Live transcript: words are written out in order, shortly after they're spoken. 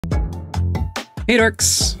Hey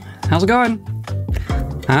dorks, how's it going?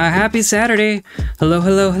 Happy Saturday! Hello,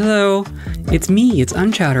 hello, hello! It's me, it's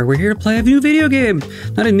Unchowder. We're here to play a new video game!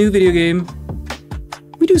 Not a new video game.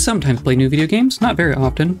 We do sometimes play new video games, not very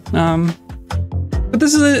often. But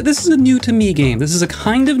this is a new to me game. This is a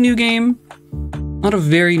kind of new game. Not a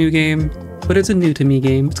very new game, but it's a new to me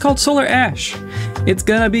game. It's called Solar Ash. It's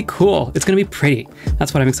gonna be cool. It's gonna be pretty.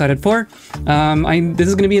 That's what I'm excited for. This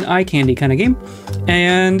is gonna be an eye candy kind of game,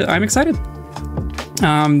 and I'm excited.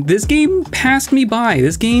 This game passed me by.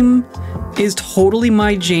 This game is totally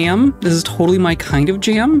my jam. This is totally my kind of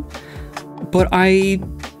jam, but I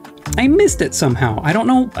missed it somehow. I don't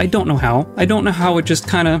know how. I don't know how. It just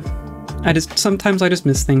kind of, sometimes I just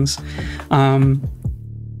miss things.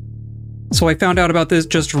 So I found out about this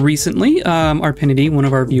just recently. Arpinity, one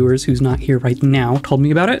of our viewers who's not here right now, told me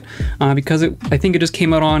about it because I think it just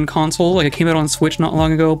came out on console. Like, it came out on Switch not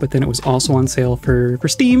long ago, but then it was also on sale for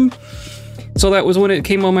Steam. So that was when it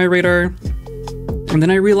came on my radar. And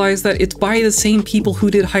then I realized that it's by the same people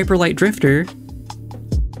who did Hyperlight Drifter,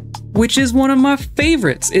 which is one of my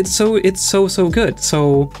favorites. It's so good.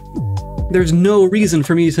 So there's no reason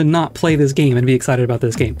for me to not play this game and be excited about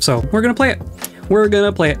this game. So we're gonna play it. We're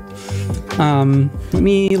gonna play it. Let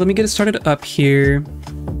me get it started up here.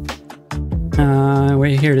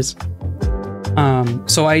 Wait, here it is.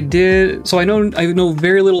 So I know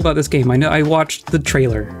very little about this game. I watched the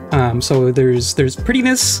trailer. So there's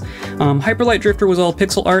prettiness. Hyperlight Drifter was all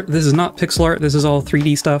pixel art. This is not pixel art. This is all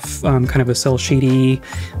 3D stuff. Kind of a cel shady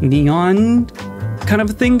neon kind of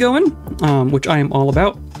thing going, which I am all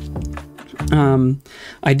about.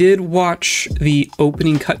 I did watch the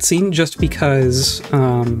opening cutscene just because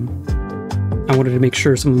I wanted to make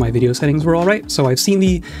sure some of my video settings were all right. So I've seen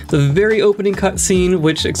the very opening cutscene,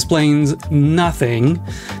 which explains nothing,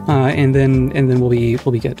 and then we'll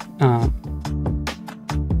be good.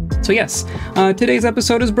 So yes, today's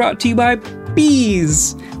episode is brought to you by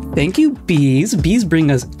bees. Thank you, bees. Bees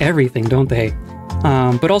bring us everything, don't they?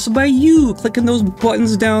 But also by you clicking those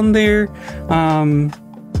buttons down there,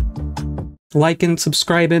 liking,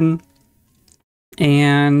 subscribing,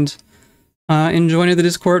 and joining the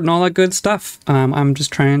Discord and all that good stuff. I'm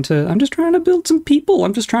just trying to build some people.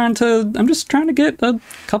 I'm just trying to get a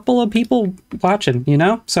couple of people watching, you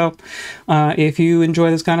know? So if you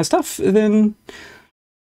enjoy this kind of stuff, then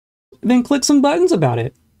click some buttons about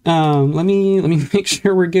it. Let me make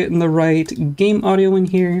sure we're getting the right game audio in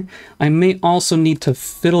here. I may also need to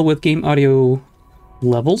fiddle with game audio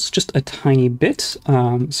levels just a tiny bit.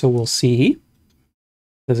 So we'll see.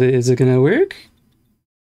 Is it gonna work?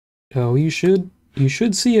 Oh, you should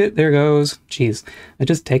see it. There goes. Jeez, it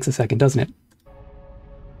just takes a second, doesn't it?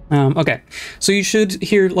 Okay, so you should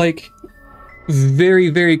hear like very,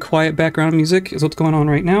 very quiet background music is what's going on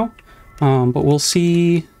right now. But we'll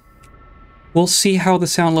see how the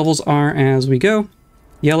sound levels are as we go.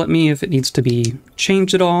 Yell at me if it needs to be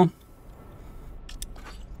changed at all.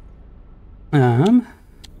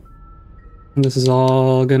 This is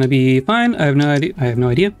all gonna be fine. I have no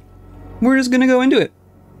idea. We're just gonna go into it.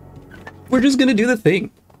 We're just gonna do the thing.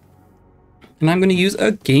 And I'm gonna use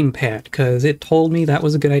a gamepad, because it told me that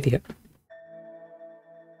was a good idea.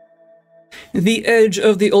 The edge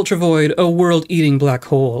of the ultravoid, a world-eating black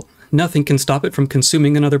hole. Nothing can stop it from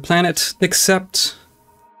consuming another planet, except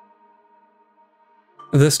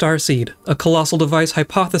the Starseed, a colossal device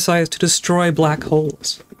hypothesized to destroy black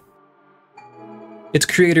holes. Its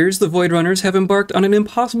creators, the Void Runners, have embarked on an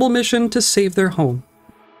impossible mission to save their home.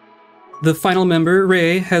 The final member,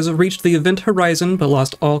 Ray, has reached the event horizon but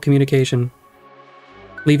lost all communication.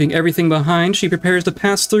 Leaving everything behind, she prepares to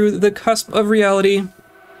pass through the cusp of reality. Is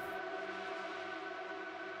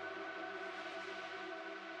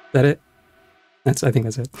that it? I think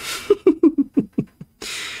that's it.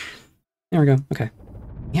 There we go. Okay.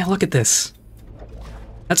 Yeah, look at this.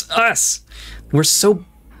 That's us! We're so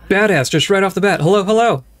badass just right off the bat. Hello,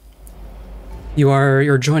 hello!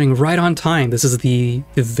 You're joining right on time. This is the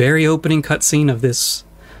very opening cutscene of this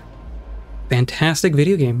fantastic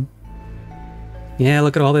video game. Yeah,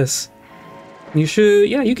 look at all this. You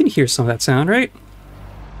can hear some of that sound, right?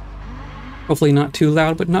 Hopefully not too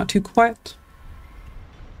loud, but not too quiet.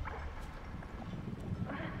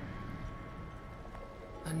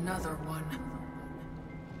 Another one.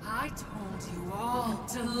 I told you all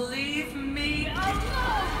to leave me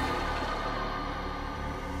alone!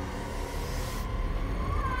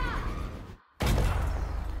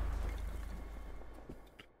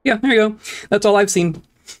 Yeah, there you go. That's all I've seen.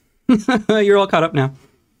 You're all caught up now.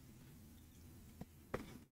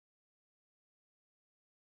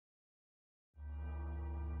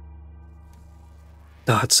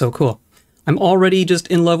 Oh, it's so cool. I'm already just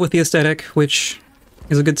in love with the aesthetic, which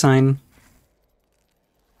is a good sign.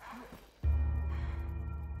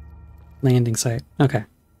 Landing site. Okay.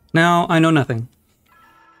 Now I know nothing.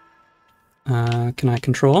 Can I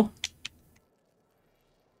control?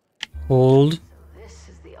 Hold. This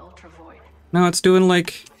is the ultra void. No, it's doing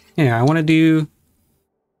like... Yeah, I want to do...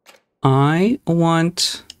 I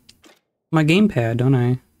want my gamepad, don't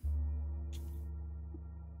I?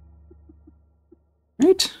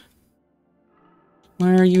 Right?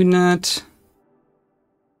 Why are you not...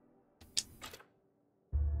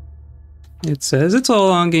 It says it's all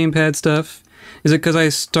on gamepad stuff. Is it because I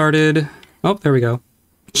started... Oh, there we go.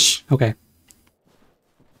 Okay.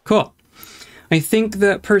 Cool. I think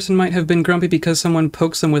that person might have been grumpy because someone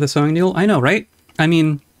pokes them with a sewing needle. I know, right? I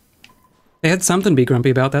mean, they had something to be grumpy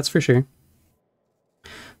about, that's for sure.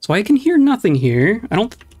 So I can hear nothing here.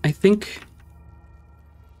 I think...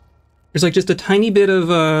 There's like just a tiny bit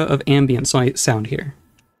of ambient sound here.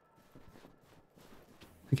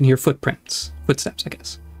 I can hear footsteps, I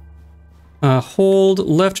guess. Hold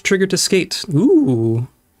left trigger to skate. Ooh.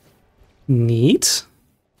 Neat.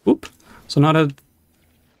 Oop. So not a...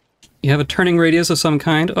 You have a turning radius of some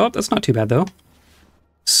kind. Oh, that's not too bad, though.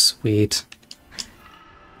 Sweet.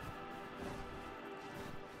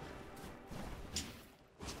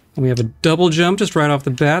 And we have a double jump just right off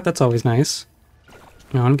the bat. That's always nice.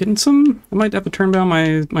 Now I'm getting some... I might have to turn down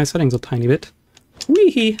my settings a tiny bit.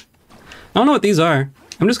 Wee-hee. I don't know what these are.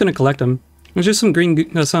 I'm just going to collect them. There's just some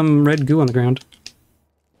green, some red goo on the ground.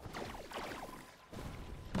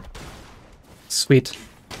 Sweet.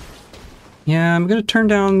 Yeah, I'm gonna turn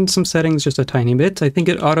down some settings just a tiny bit. I think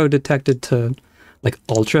it auto-detected to, like,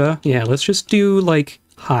 ultra. Yeah, let's just do, like,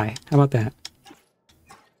 high. How about that?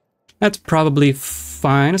 That's probably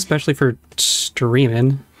fine, especially for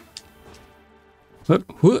streaming.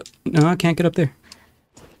 What? No, I can't get up there.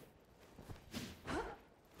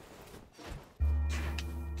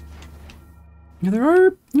 Yeah, there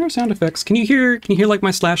are sound effects. Can you hear like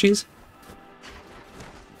my slashies?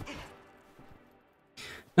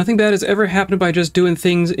 Nothing bad has ever happened by just doing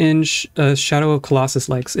things in Shadow of Colossus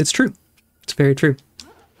likes. It's true. It's very true.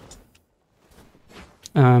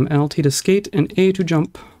 LT to skate and A to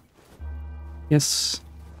jump. Yes.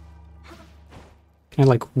 Can I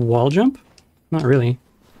like wall jump? Not really.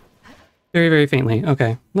 Very, very faintly.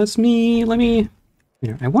 Okay. Let me.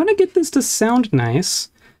 Here. I want to get this to sound nice.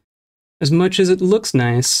 As much as it looks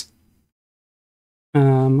nice.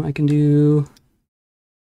 I can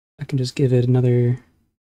just give it another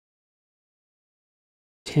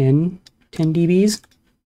 10 dBs.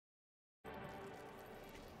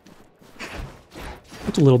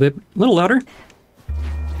 That's a little louder.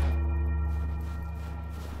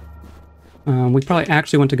 We probably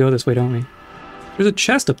actually want to go this way, don't we? There's a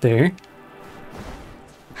chest up there.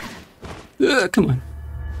 Come on.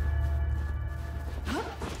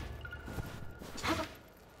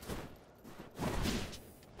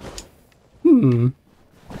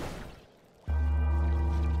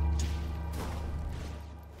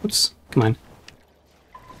 Oops, come on.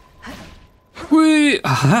 Whee!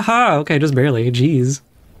 Haha! Okay, just barely. Jeez.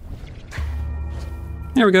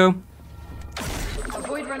 There we go. A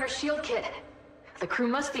Void Runner shield kit. The crew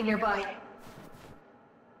must be nearby.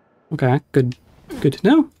 Okay, good to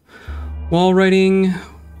know. Wall writing.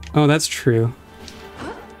 Oh, that's true.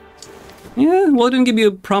 Yeah, well, it didn't give you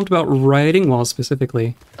a prompt about writing walls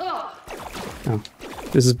specifically. Oh,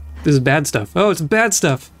 this is bad stuff. Oh, it's bad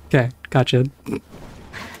stuff. Okay, gotcha.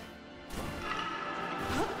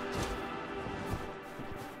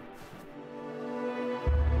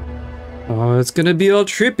 Oh, it's gonna be all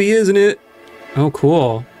trippy, isn't it? Oh,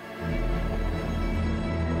 cool.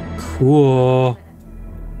 Cool.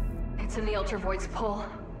 It's in the Ultra Void's pull.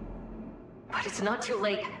 But it's not too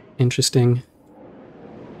late. Interesting.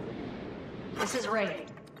 This is Ray.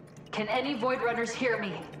 Can any Void Runners hear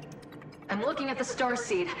me? I'm looking at the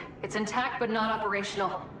Starseed. It's intact but not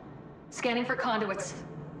operational. Scanning for conduits.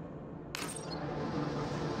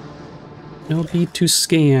 No need to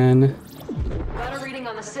scan. Got a reading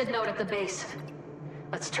on the SID node at the base.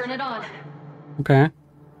 Let's turn it on. Okay.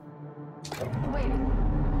 Wait.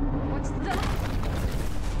 What's that?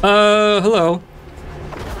 Hello.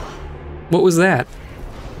 What was that?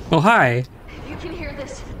 Oh, hi. If you can hear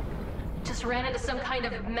this, just ran into some kind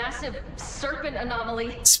of massive serpent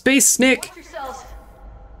anomaly. Space snake. Watch yourselves.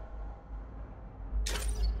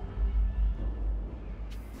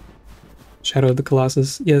 Shadow of the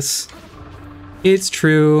Colossus. Yes. It's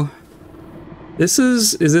true. Is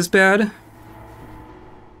this bad?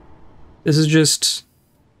 This is just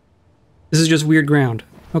weird ground.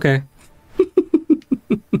 Okay.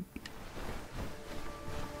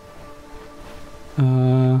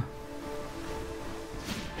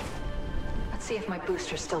 Let's see if my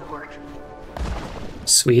boosters still work.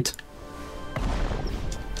 Sweet.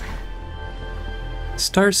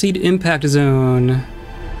 Starseed impact zone.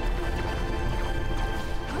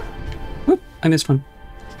 Whoop, I missed one.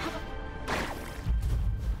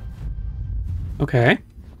 Okay.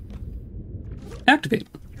 Activate.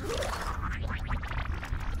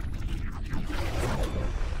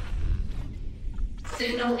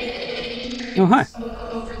 Oh, hi.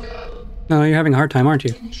 No, you're having a hard time, aren't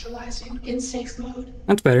you? Initializing in safe mode.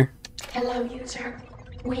 That's better. Hello, user.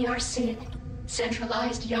 We are SID,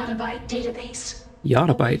 centralized yottabyte database.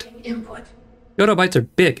 Yottabyte? Awaiting input. Yottabytes are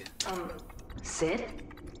big. Sid?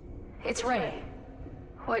 It's Ray.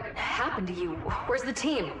 What happened to you? Where's the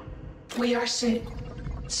team? We are SID.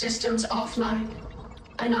 Systems offline.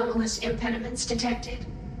 Anomalous impediments detected.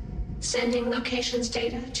 Sending locations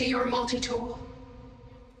data to your multi-tool.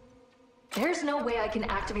 There's no way I can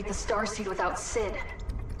activate the starseed without Sid.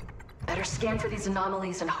 Better scan for these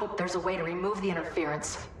anomalies and hope there's a way to remove the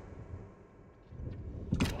interference.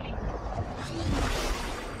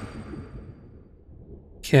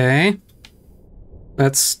 Okay.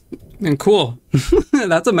 That's cool.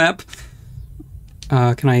 That's a map.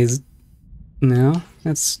 Can I... No,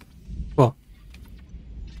 that's... Well.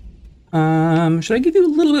 Should I give you a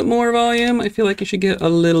little bit more volume? I feel like you should get a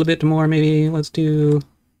little bit more, maybe. Let's do...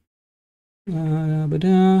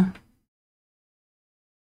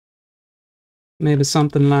 Maybe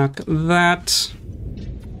something like that.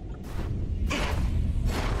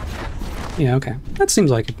 Yeah, okay. That seems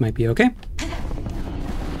like it might be okay.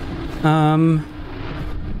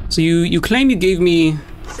 So you claim you gave me...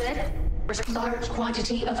 Sid, large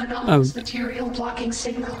quantity of anomalous material blocking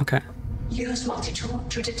signal. Okay. Use multi-tool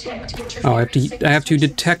to detect interference. Oh, I have to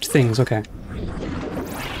detect things, okay. I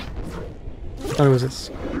thought it was this.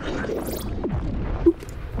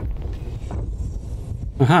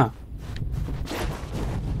 Aha.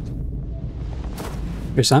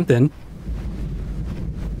 There's something.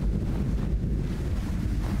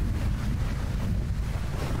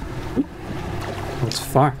 Oh, it's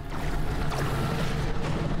far.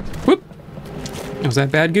 Whoop! Was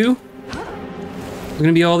that bad goo? There's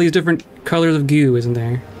gonna be all these different colors of goo, isn't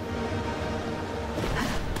there?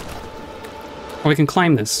 Oh, I can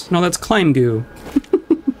climb this. No, that's climb goo.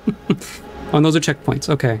 Oh, and those are checkpoints.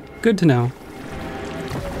 Okay, good to know.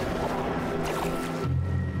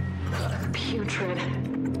 Putrid.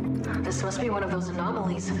 This must be one of those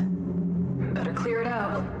anomalies. Better clear it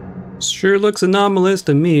out. Sure looks anomalous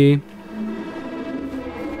to me.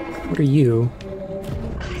 What are you?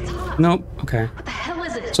 Nope. Okay. What the hell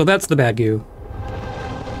is it? So that's the bad goo.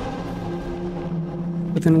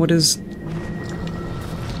 But then what is...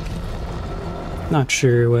 Not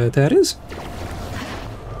sure what that is.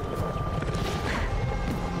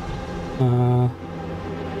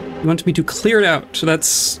 You want me to clear it out, so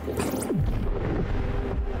that's...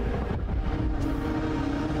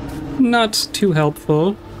 Not too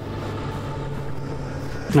helpful.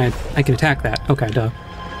 And I can attack that. Okay, duh.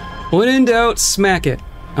 When in doubt, smack it.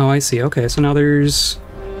 Oh, I see. Okay, so now there's...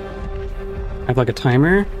 I have like a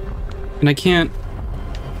timer, and I can't...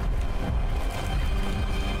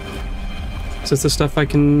 So it's the stuff I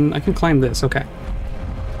can climb this. Okay.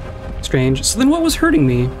 Strange. So then what was hurting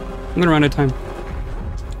me? I'm gonna run out of time.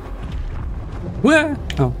 Wah!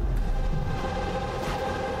 Oh.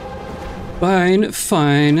 Fine,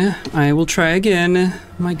 fine. I will try again.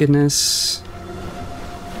 My goodness.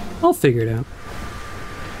 I'll figure it out.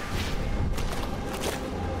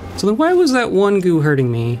 So then why was that one goo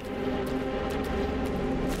hurting me?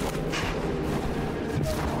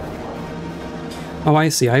 Oh, I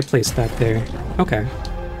see. I placed that there. Okay.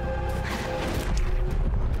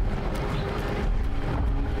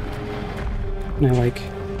 And I like...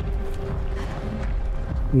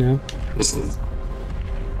 No.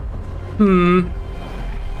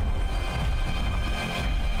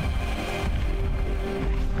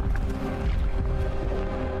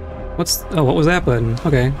 What's... Oh, what was that button?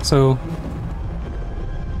 Okay, so...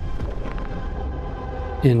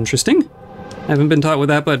 Interesting. I haven't been taught what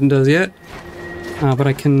that button does yet. But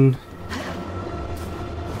I can...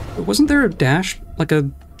 Wasn't there a dash? Like a...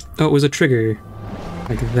 Oh, it was a trigger.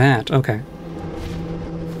 Like that. Okay.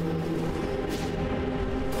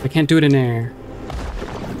 I can't do it in air.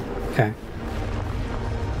 Okay.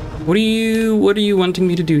 What are you wanting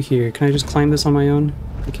me to do here? Can I just climb this on my own?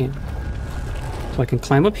 I can't. So I can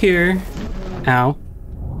climb up here. Ow.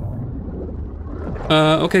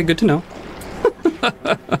 Okay, good to know.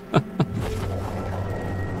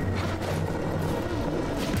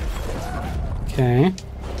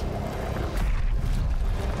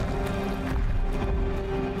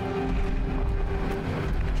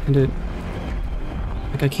 And it...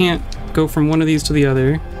 Like, I can't go from one of these to the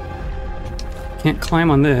other. Can't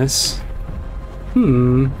climb on this.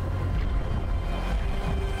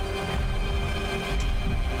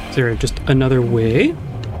 Is there just another way?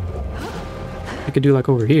 I could do like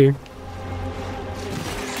over here.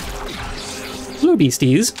 Hello,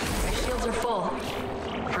 beasties. My shields are full.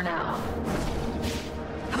 For now.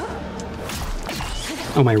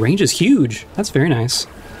 Oh, my range is huge. That's very nice.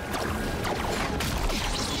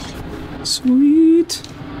 Sweet.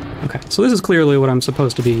 Okay, so this is clearly what I'm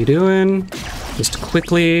supposed to be doing. Just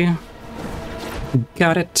quickly.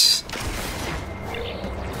 Got it.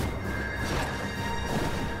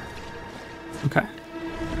 Okay.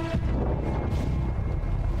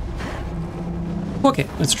 Okay,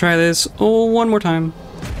 let's try this one more time.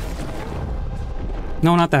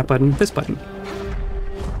 No, not that button. This button.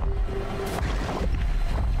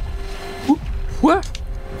 What?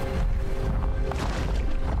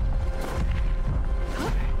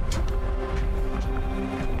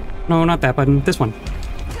 No, not that button. This one.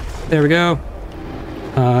 There we go.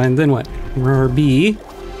 And then what? B.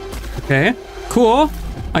 Okay. Cool.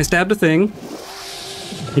 I stabbed a thing.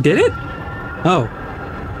 You did it? Oh.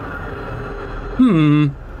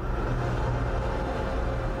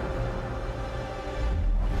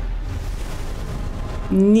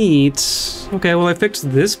 Neat. Okay, well I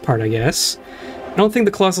fixed this part, I guess. I don't think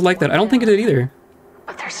the Colossus like that. I don't think it did either.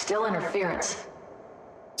 But there's still interference.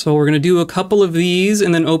 So we're gonna do a couple of these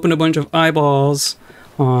and then open a bunch of eyeballs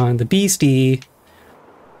on the beastie.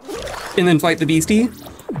 And then fight the beastie.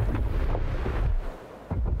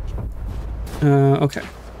 Okay.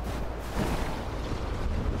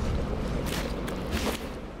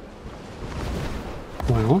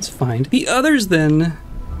 Well, let's find the others then.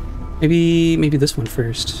 Maybe this one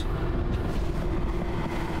first.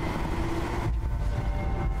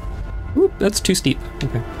 Oop, that's too steep.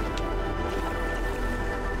 Okay.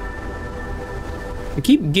 I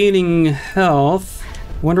keep gaining health.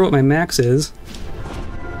 Wonder what my max is.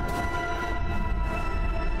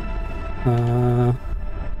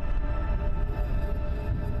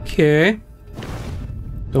 Okay.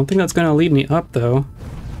 Don't think that's gonna lead me up though.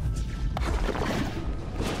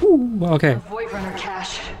 Ooh, okay. Void Runner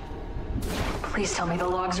cache. Please tell me the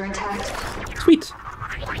logs are intact. Sweet.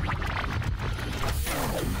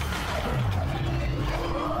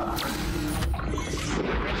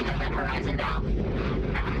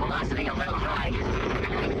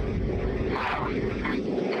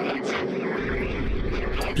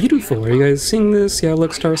 Beautiful. Are you guys seeing this? Yeah,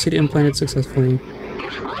 look, starseed implanted successfully.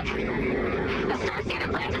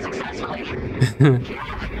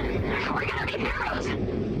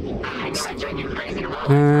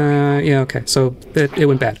 Yeah, okay. So it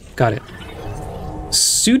went bad. Got it.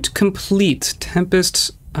 Suit complete.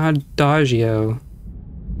 Tempest Adagio.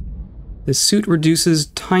 The suit reduces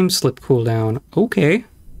time slip cooldown. Okay.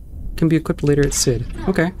 Can be equipped later at Sid.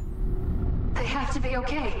 Okay. They have to be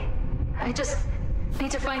okay. I just need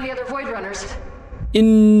to find the other Void Runners.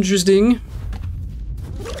 Interesting.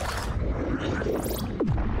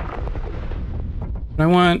 I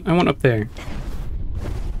want up there.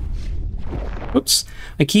 Whoops.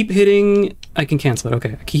 I keep hitting... I can cancel it.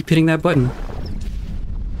 Okay. I keep hitting that button.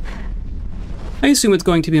 I assume it's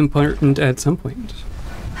going to be important at some point.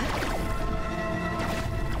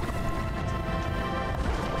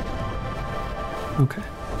 Okay.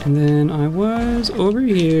 And then I was over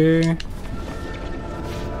here.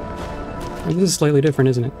 Oh, this is slightly different,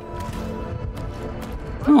 isn't it?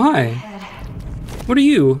 Oh, hi. What are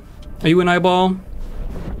you? Are you an eyeball?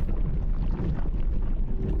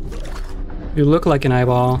 You look like an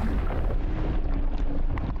eyeball.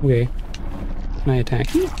 Okay. Can I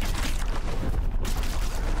attack you?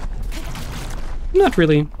 Not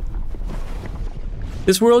really.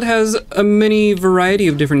 This world has a many variety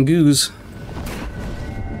of different goos.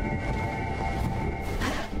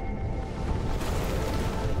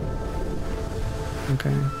 Okay,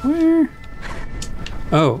 where?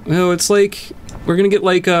 Oh, it's like, we're gonna get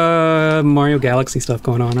like Mario Galaxy stuff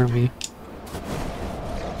going on, aren't we?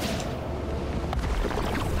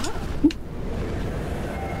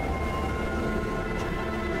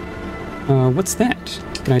 What's that?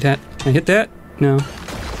 Can I hit that? No.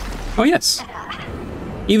 Oh, yes.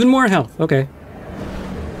 Even more health. Okay.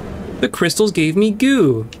 The crystals gave me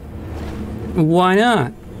goo. Why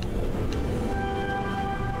not?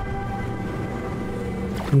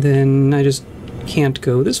 And then I just can't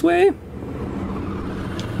go this way?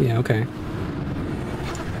 Yeah, okay.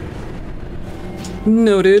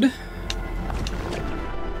 Noted.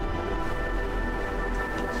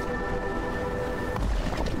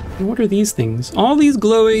 What are these things? All these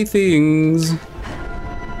glowy things.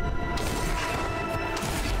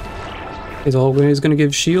 He's always gonna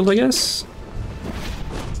give shield, I guess.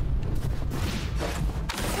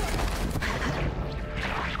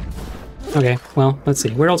 Okay, well, let's see.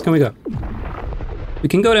 Where else can we go? We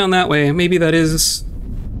can go down that way. Maybe that is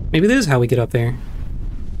how we get up there.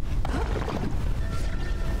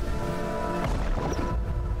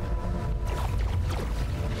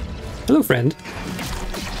 Hello, friend.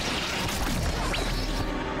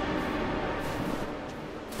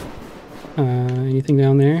 Anything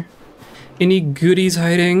down there? Any goodies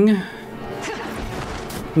hiding?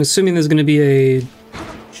 I'm assuming there's gonna be a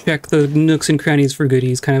check the nooks and crannies for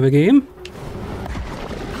goodies kind of a game.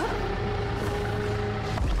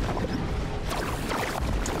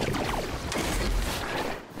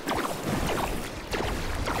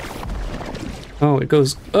 Oh, it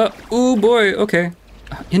goes up. Oh boy, okay.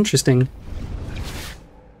 Interesting.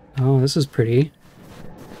 Oh, this is pretty.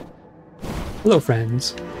 Hello,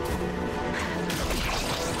 friends.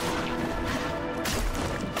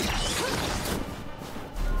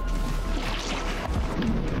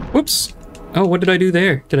 Whoops. Oh, what did I do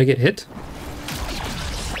there? Did I get hit?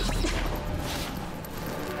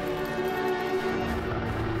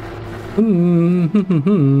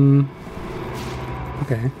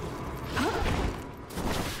 Okay.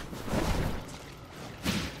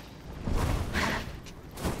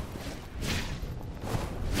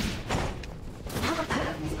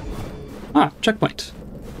 Ah, checkpoint.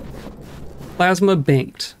 Plasma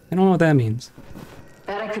banked. I don't know what that means.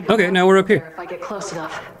 Okay, now we're up here. If I get close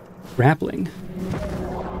enough. Grappling.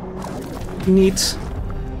 Neat.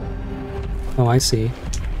 Oh, I see.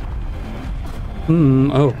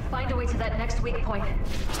 Oh. Find a way to that next weak point.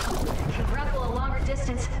 Can grapple a longer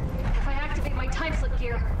distance if I activate my time slip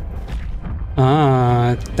gear.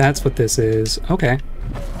 Ah, that's what this is. Okay.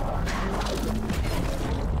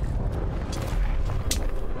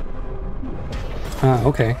 Ah,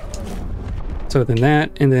 okay. So then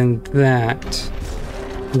that, and then that,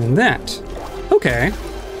 and then that. Okay.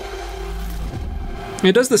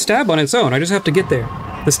 It does the stab on its own. I just have to get there.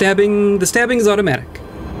 The stabbing is automatic.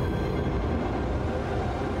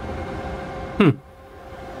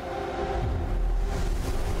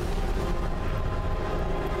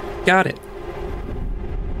 Got it.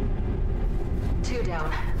 2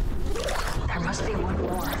 down. There must be one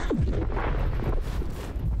more.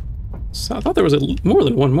 So I thought there was more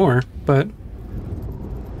than one more, but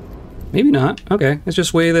maybe not. Okay, it's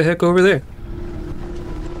just way the heck over there.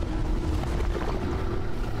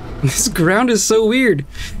 This ground is so weird.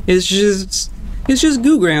 It's just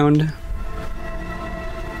goo ground.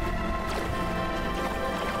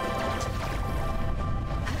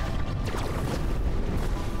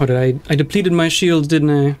 Oh, I depleted my shields,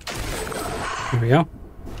 didn't I? There we go.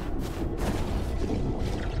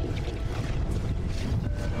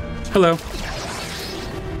 Hello.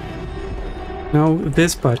 No,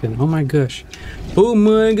 this button. Oh my gosh. Oh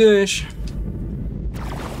my gosh.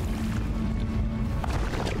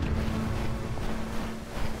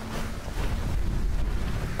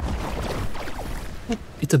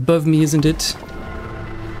 It's above me, isn't it?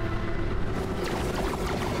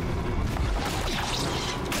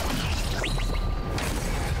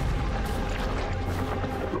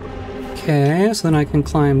 Okay, so then I can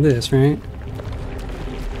climb this, right?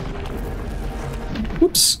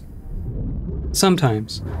 Whoops.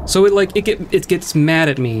 Sometimes. So it gets mad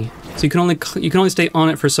at me. So you can only stay on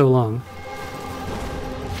it for so long.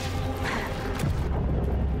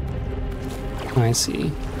 I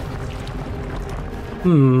see.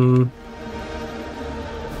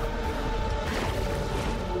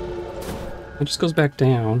 It just goes back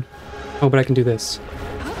down. Oh, but I can do this.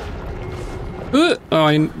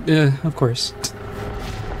 Oh, of course.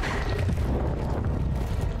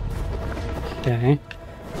 Okay.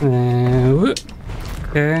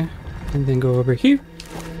 Okay. And then go over here.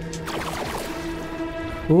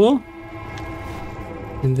 Cool.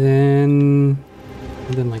 And then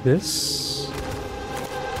like this.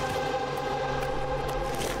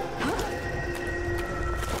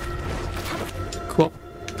 Cool.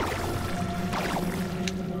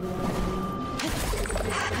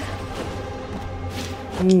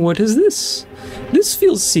 What is this? This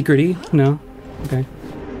feels secret-y. No. Okay.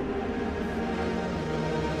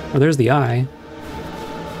 Oh, there's the eye.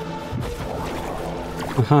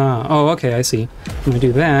 Aha. Oh, okay, I see. I'm gonna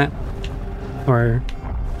do that. Or...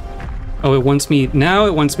 Oh, it wants me... Now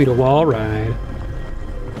it wants me to wall ride.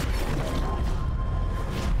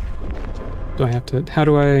 Do I have to... How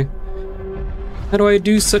do I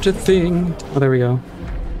do such a thing? Oh, there we go.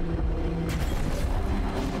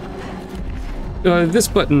 This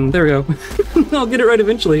button. There we go. I'll get it right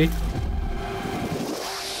eventually.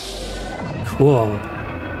 Cool.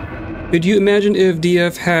 Could you imagine if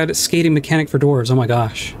DF had skating mechanic for doors? Oh my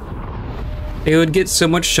gosh. It would get so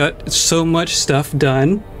much stuff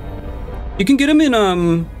done. You can get them in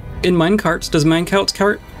minecarts. Does minecarts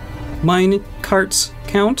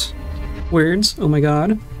count? Words. Oh my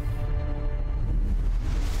god.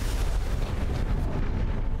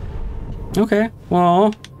 Okay,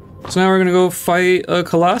 well, so now we're gonna go fight a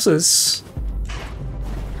Colossus.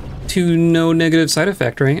 To no negative side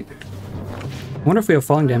effect, right? I wonder if we have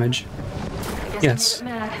falling damage. Yes.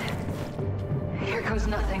 Here goes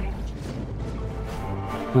nothing.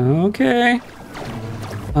 Okay.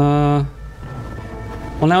 Well,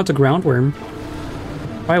 now it's a ground worm.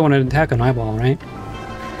 Probably want to attack an eyeball, right?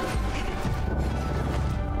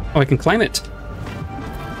 Oh, I can climb it.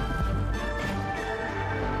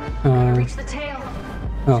 Reach the tail.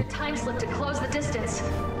 Oh. Time slip to close the distance.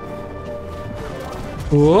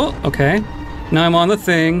 Whoa, okay. Now I'm on the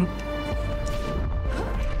thing.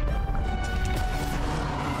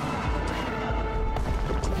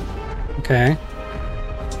 Okay.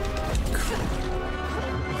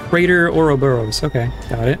 Crater Ouroboros. Okay,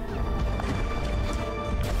 got it.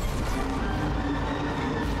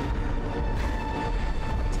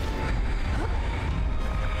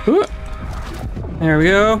 Ooh. There we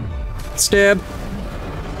go. Stab.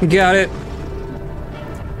 Got it.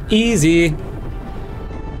 Easy.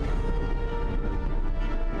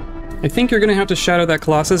 I think you're gonna have to shadow that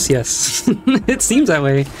Colossus. Yes. It seems that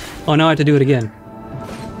way. Oh, now I have to do it again.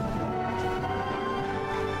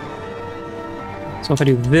 So if I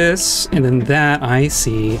do this, and then that, I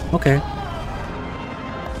see. Okay.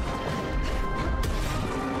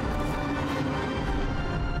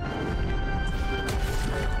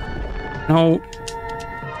 No.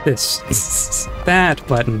 This. That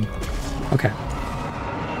button. Okay.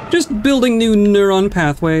 Just building new neuron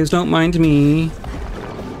pathways, don't mind me.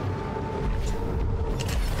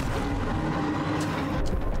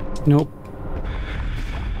 Nope.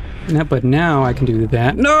 But now I can do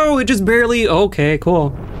that. No, it just barely... Okay,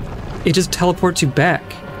 cool. It just teleports you back.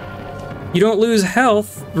 You don't lose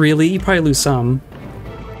health, really. You probably lose some.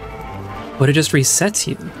 But it just resets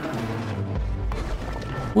you.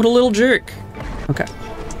 What a little jerk. Okay.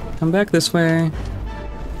 Come back this way.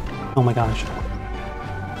 Oh my gosh.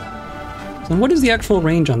 So what is the actual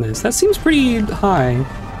range on this? That seems pretty high.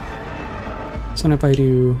 So if I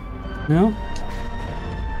do... No?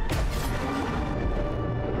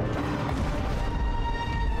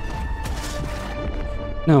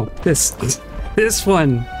 No, this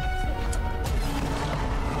one.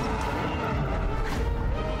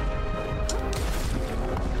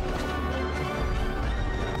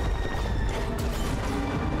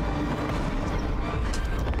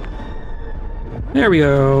 There we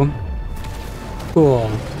go. Cool.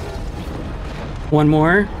 One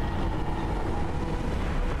more.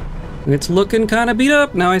 It's looking kind of beat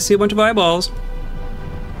up. Now I see a bunch of eyeballs.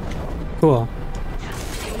 Cool.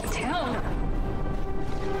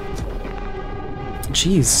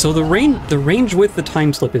 Jeez, so the range with the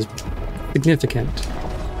time slip is significant.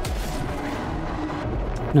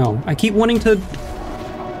 No, I keep wanting to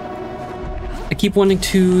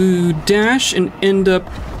dash and end up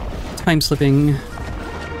time slipping.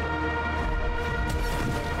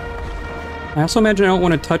 I also imagine I don't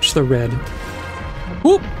want to touch the red.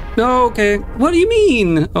 Whoop! No, okay. What do you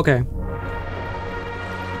mean? Okay.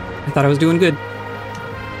 I thought I was doing good.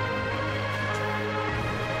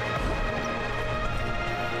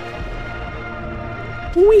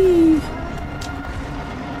 Whee!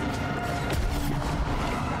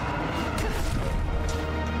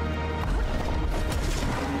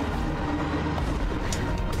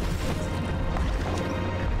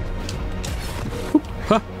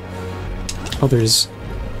 Huh. Oh, there's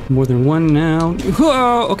more than one now.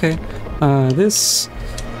 Whoa, okay. This...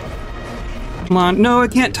 Come on. No, I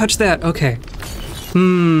can't touch that. Okay.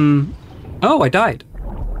 Oh, I died.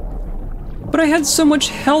 But I had so much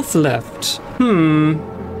health left.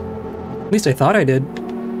 At least I thought I did.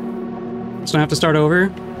 So I have to start over?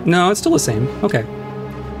 No, it's still the same. Okay.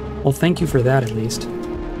 Well, thank you for that, at least.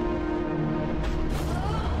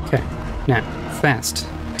 Okay. Now, fast.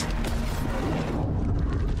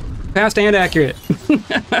 Fast and accurate.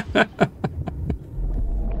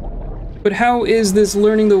 But how is this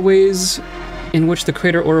learning the ways in which the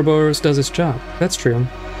crater Ouroboros does its job? That's true.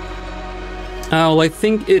 Well, I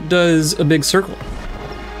think it does a big circle.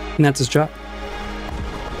 And that's its job.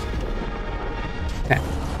 Okay.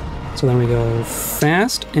 So then we go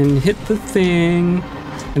fast and hit the thing,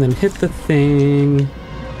 and then hit the thing,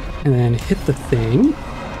 and then hit the thing.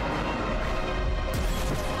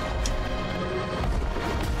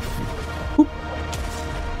 Whoop.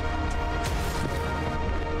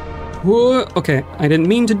 Whoa, okay, I didn't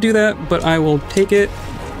mean to do that, but I will take it.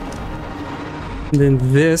 And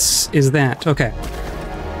then this is that. Okay.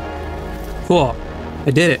 Cool.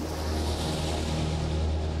 I did it.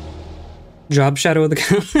 Job shadow of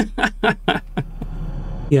the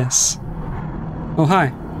Yes. Oh,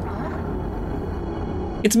 hi.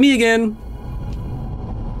 It's me again.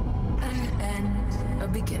 An end, a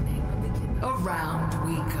beginning. Around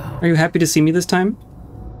we go. Are you happy to see me this time?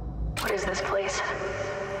 What is this place?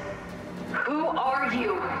 Who are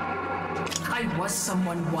you? I was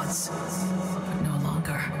someone once, but no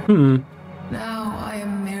longer. Now I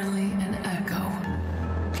am merely an echo.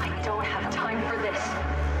 I don't have time for this.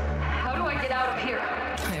 How do I get out of here?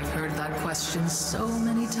 I have heard that question so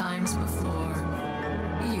many times before.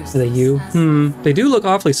 Are they you? They do look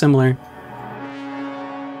awfully similar.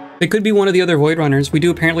 They could be one of the other Void Runners. We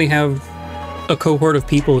do apparently have a cohort of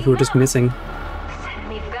people who are just missing. Send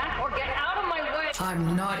me back or get out of my way!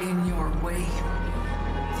 I'm not in your way.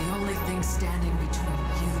 The only thing standing between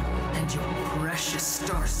you and your precious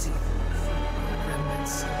starseed are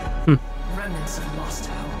remnants. Remnants of lost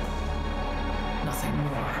hope. Nothing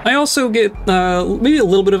more. I also get maybe a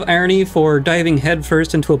little bit of irony for diving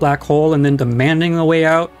headfirst into a black hole and then demanding a way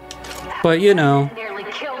out. But you know. Nearly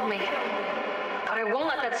killed me. But I won't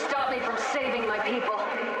let that stop me from saving my people.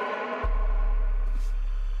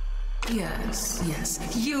 Yes.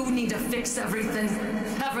 You need to fix everything.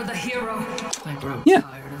 Ever the hero. I grow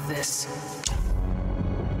tired of this.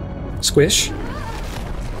 Squish.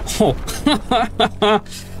 Oh.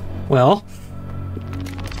 Well.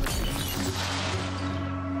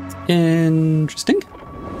 Interesting.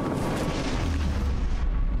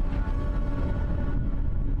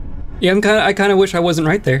 Yeah, I kind of wish I wasn't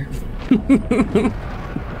right there.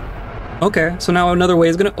 Okay, so now another way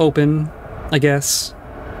is gonna open, I guess.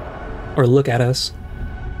 Or look at us.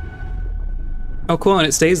 Oh, cool, and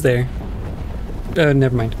it stays there.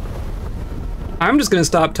 Never mind. I'm just gonna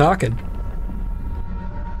stop talking.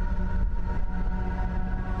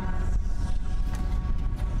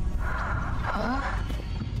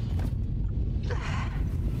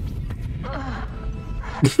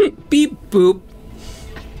 Beep boop.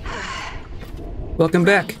 Welcome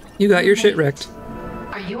back. You got your shit wrecked.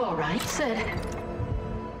 Are you alright, Sid?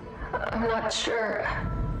 I'm not sure.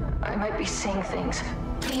 I might be seeing things.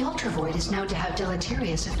 The ultravoid is known to have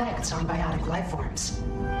deleterious effects on biotic life forms.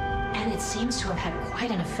 And it seems to have had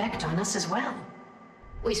quite an effect on us as well.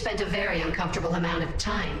 We spent a very uncomfortable amount of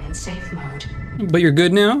time in safe mode. But you're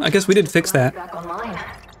good now? I guess we did fix that. Back online.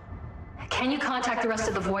 Can you contact the rest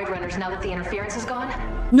of the Void Runners now that the interference is gone?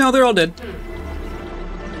 No, they're all dead. We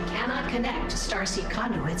cannot connect to starseed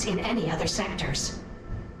conduits in any other sectors.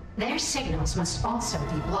 Their signals must also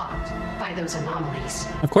be blocked by those anomalies.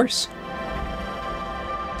 Of course.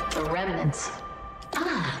 The remnants.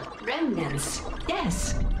 Ah, remnants.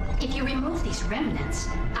 Yes. If you remove these remnants,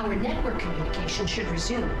 our network communication should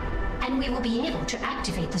resume, and we will be able to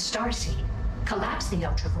activate the starseed, collapse the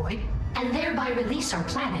ultravoid, and thereby release our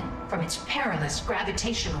planet from its perilous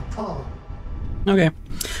gravitational pull. Okay.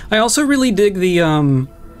 I also really dig the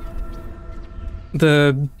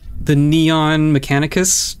neon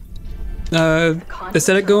mechanicus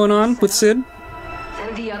aesthetic going on with Sid.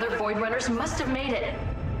 Then the other Void Runners must have made it.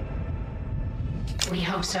 We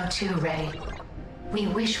hope so too, Ray. We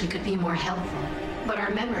wish we could be more helpful, but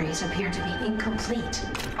our memories appear to be incomplete.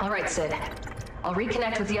 Alright, Sid. I'll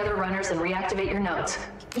reconnect with the other runners and reactivate your nodes.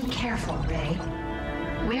 Be careful, Ray.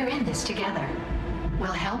 We're in this together.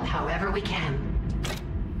 We'll help however we can.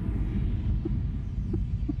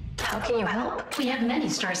 How can you help? We have many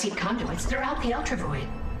starseed conduits throughout the ultravoid.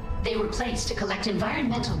 They were placed to collect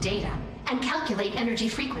environmental data and calculate energy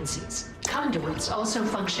frequencies. Conduits also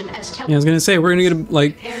function as Yeah, I was gonna say, we're gonna get,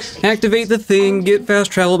 like, activate the thing, get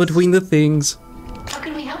fast travel between the things. How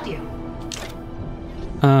can we help you?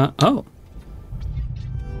 Oh.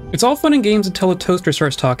 It's all fun and games until a toaster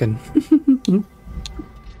starts talking.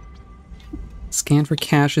 Scan for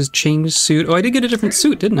caches, change suit. Oh, I did get a different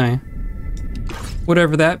suit, didn't I?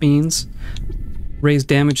 Whatever that means. Raise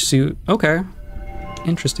damage suit. Okay.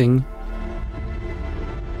 Interesting.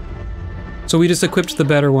 So we just equipped the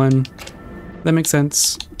better one. That makes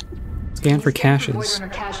sense. Scan for caches. Void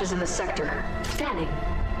Runner caches in the sector. Scanning.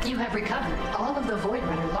 You have recovered all of the Void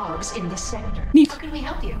Runner logs in this sector. Neat. How can we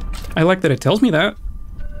help you? I like that it tells me that.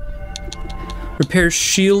 Repair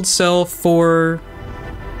shield cell for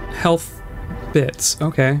health bits.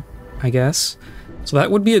 Okay, I guess. So that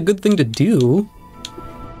would be a good thing to do.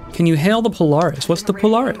 Can you hail the Polaris? What's the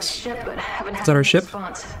Polaris? Is that our ship?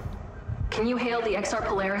 Can you hail the XR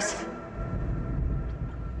Polaris?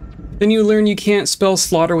 Then you learn you can't spell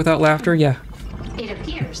slaughter without laughter? Yeah. It appears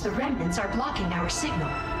appears the remnants are blocking our signal.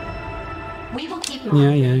 We will keep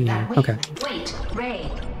monitoring that wavelength. Okay. Wait,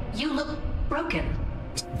 Ray, you look broken.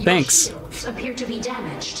 Thanks. Your shields appear to be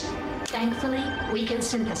damaged. Thankfully, we can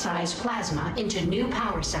synthesize plasma into new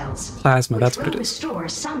power cells. Plasma, that's what it will is. restore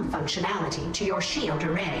some functionality to your shield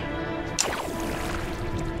array.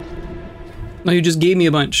 No, you just gave me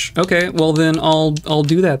a bunch. Okay, well then I'll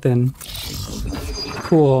do that then.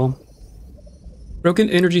 Cool. Broken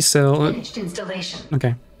energy cell. Finished installation.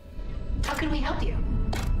 Okay. How can we help you?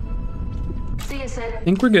 See you, Sid. I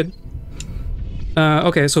think we're good.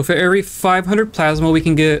 Okay, so for every 500 plasma, we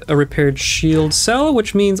can get a repaired shield cell,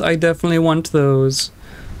 which means I definitely want those.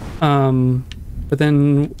 But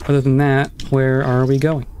then, other than that, where are we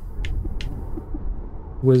going?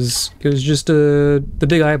 It was just the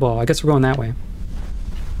big eyeball. I guess we're going that way.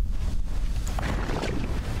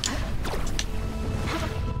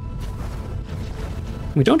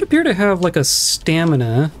 We don't appear to have like a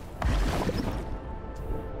stamina.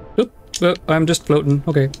 Oop, I'm just floating.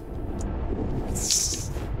 Okay.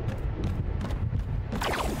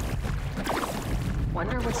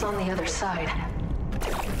 Wonder what's on the other side.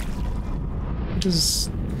 It's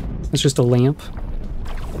just a lamp.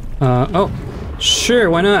 Oh, sure,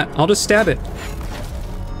 why not? I'll just stab it.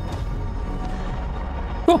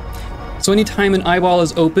 Cool. So anytime an eyeball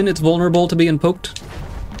is open, it's vulnerable to being poked.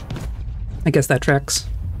 I guess that tracks.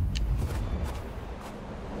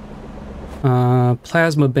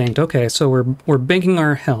 Plasma banked. Okay, so we're banking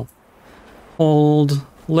our health. Hold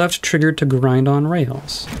left trigger to grind on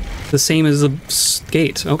rails. The same as the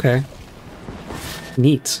gate. Okay.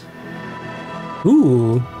 Neat.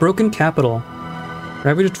 Ooh, broken capital.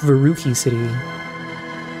 Ravaged Varuki City.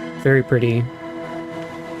 Very pretty.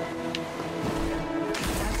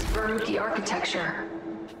 That's Varuki architecture.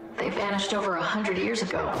 They vanished over 100 years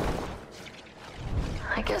ago.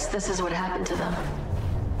 I guess this is what happened to them.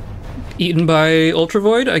 Eaten by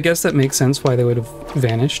Ultravoid? I guess that makes sense why they would have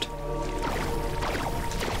vanished.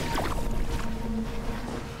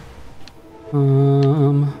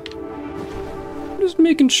 Just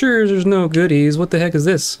making sure there's no goodies. What the heck is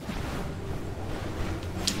this?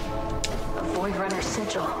 A Void Runner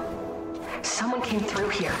sigil. Someone came through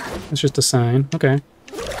here. It's just a sign. Okay.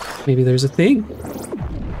 Maybe there's a thing.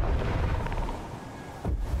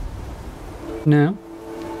 No.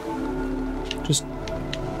 Just...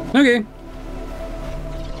 Okay.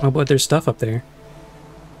 Oh, but there's stuff up there.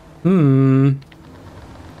 I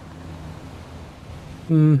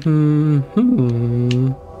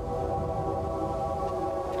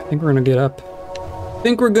think we're gonna get up. I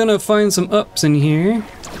think we're gonna find some ups in here.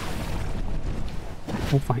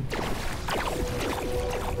 We'll find.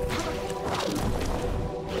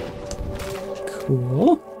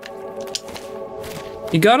 Cool.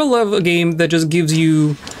 You gotta love a game that just gives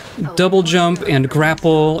you double jump and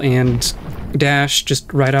grapple and dash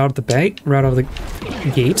just right out of the bait, right out of the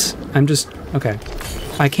gate. I'm just okay.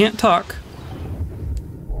 I can't talk.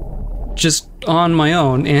 Just on my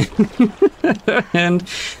own, and and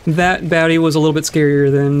that baddie was a little bit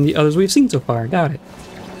scarier than the others we've seen so far. Got it.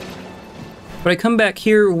 But I come back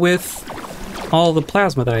here with all the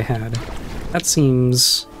plasma that I had. That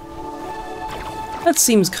seems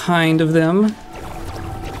kind of them.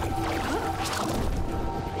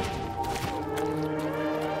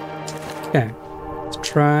 Okay, let's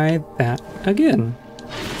try that again.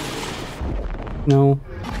 No.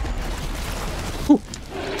 Ooh.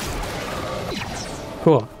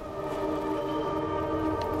 Cool.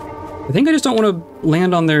 I think I just don't want to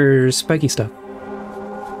land on their spiky stuff.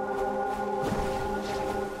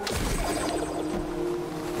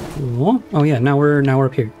 Cool. Oh yeah, now we're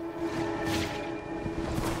up here.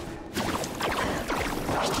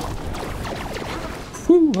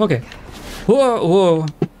 Whew, okay. Whoa, whoa.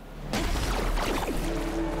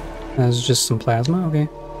 That's just some plasma, okay.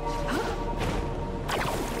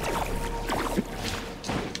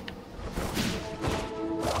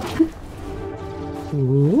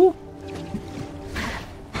 Ooh.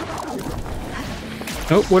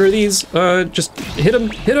 Oh, what are these? Just hit them,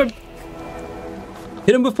 hit them!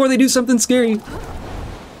 Hit them before they do something scary!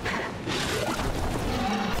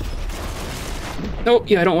 Oh,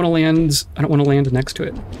 yeah, I don't want to land next to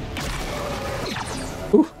it.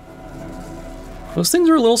 Ooh. Those things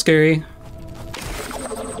are a little scary.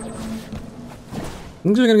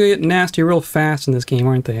 Things are gonna get nasty real fast in this game,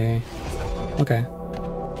 aren't they? Okay.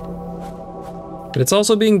 But it's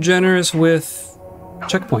also being generous with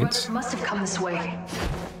checkpoints. Must have come this way.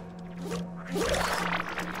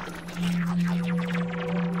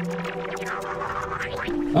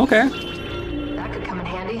 Okay. That could come in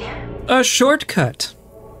handy. A shortcut.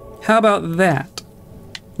 How about that?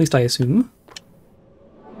 At least I assume.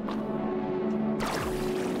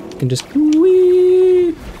 can just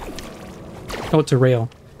whee. Oh, it's a rail.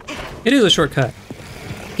 It is a shortcut.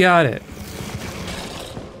 Got it.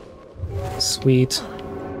 Sweet.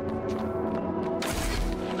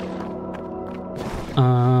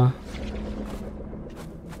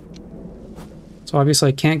 So obviously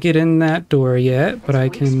I can't get in that door yet, but I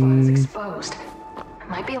can... Exposed. I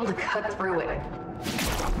might be able to cut through it.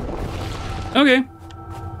 Okay.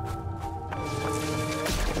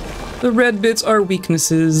 The red bits are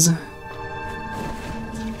weaknesses.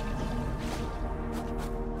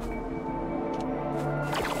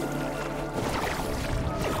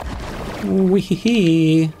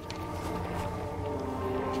 Wee-hee-hee.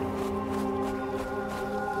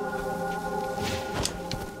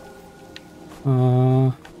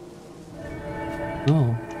 Oh.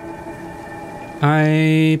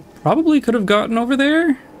 I probably could have gotten over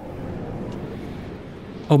there.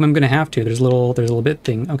 Oh, I'm gonna have to. There's a little bit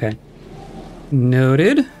thing. Okay.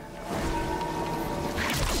 Noted.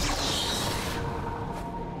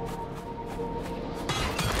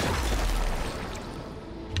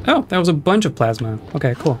 Oh, that was a bunch of plasma.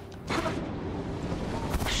 Okay, cool.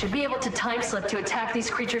 Should be able to time slip to attack these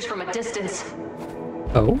creatures from a distance.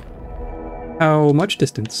 Oh? How much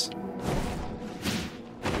distance?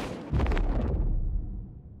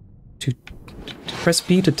 To press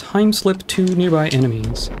B to time slip to nearby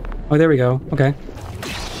enemies. Oh, there we go. Okay.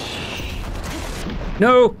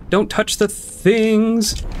 No! Don't touch the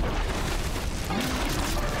things!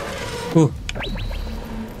 Ooh.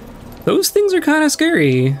 Those things are kind of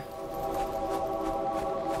scary.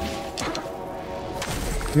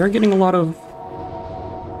 We are getting a lot of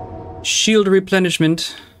shield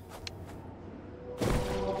replenishment.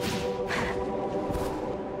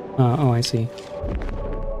 Oh, I see.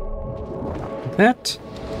 Like that.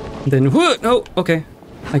 Then, whoa! Oh, okay.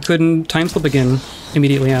 I couldn't time slip again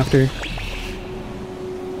immediately after.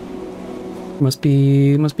 Must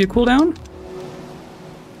be a cooldown?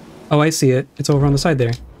 Oh, I see it. It's over on the side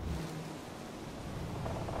there.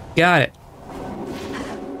 Got it.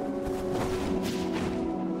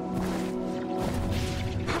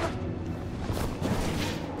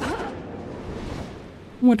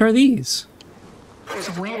 What are these?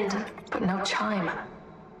 There's wind, but no chime.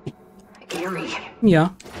 Eerie. Yeah.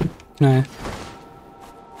 I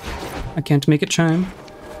can't make it chime.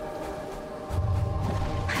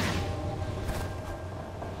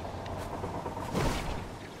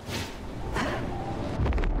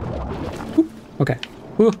 Oop. Okay.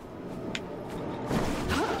 Ooh.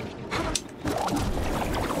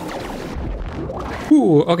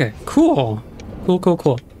 Ooh, okay. Cool.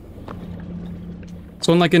 Cool.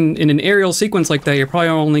 So in an aerial sequence like that, you're probably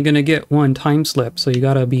only gonna get one time slip, so you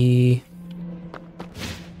gotta be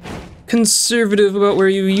conservative about where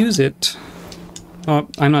you use it. Oh,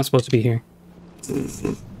 I'm not supposed to be here.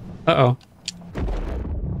 Uh-oh.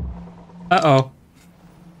 Uh-oh.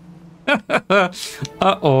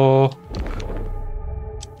 Uh-oh.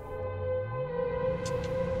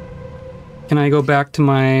 Can I go back to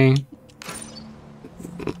my...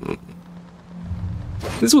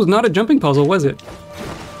 This was not a jumping puzzle, was it?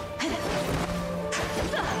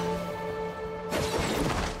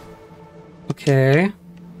 Okay.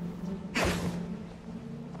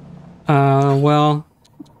 Well,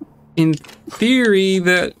 in theory,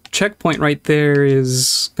 that checkpoint right there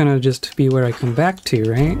is gonna just be where I come back to,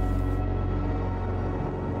 right?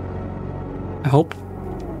 I hope.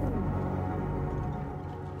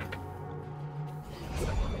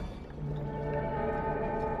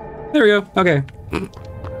 There we go. Okay.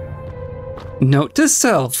 Note to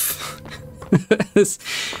self. This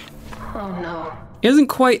Oh no. isn't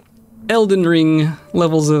quite Elden Ring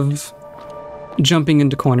levels of jumping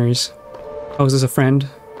into corners. Oh, is this a friend?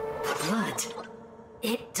 Blood.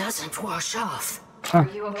 It doesn't wash off. Are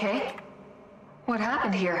you okay? What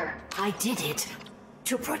happened here? I did it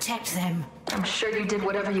to protect them. I'm sure you did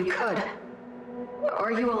whatever you could.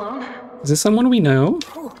 Are you alone? Is this someone we know?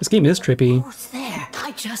 This game is trippy. Who's there?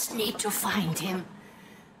 I just need to find him.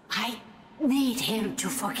 I need him to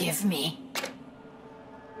forgive me.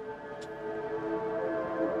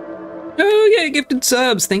 Oh, yeah, gifted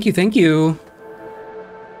subs. Thank you, thank you.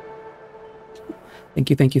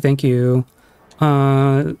 Thank you.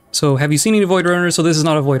 So have you seen any Void Runners? So this is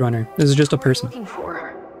not a Void Runner. This is just a person. Looking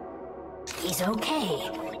for. He's okay.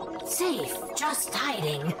 Safe, just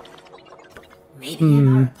hiding. Maybe in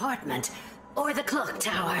our apartment. Or the clock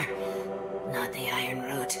tower. Not the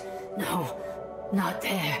ironroot. No, not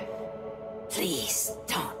there. Please,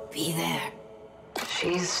 don't be there.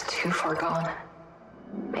 She's too far gone.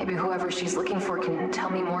 Maybe whoever she's looking for can tell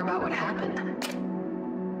me more about what happened.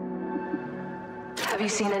 Have you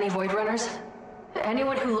seen any Void Runners?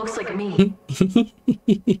 Anyone who looks like me.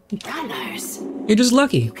 Runners. You're just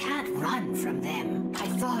lucky. You can't run from them. I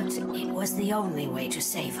thought it was the only way to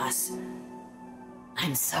save us.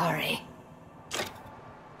 I'm sorry.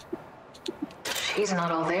 She's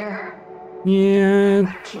not all there.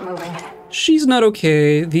 Yeah. Keep moving. She's not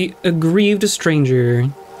okay. The aggrieved stranger.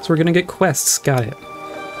 So we're gonna get quests. Got it.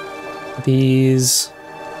 These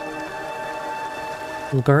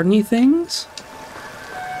little gardeny things.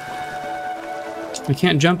 We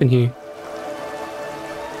can't jump in here.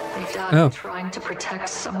 They died trying to protect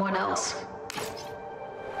someone else.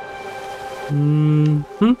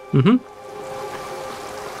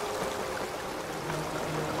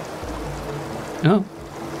 Oh.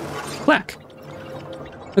 Plaque.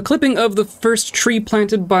 A clipping of the first tree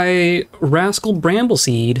planted by Rascal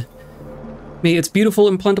Brambleseed. May its beautiful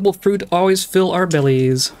and plentiful fruit always fill our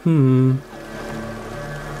bellies.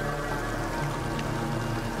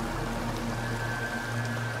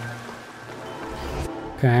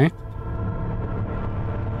 Okay.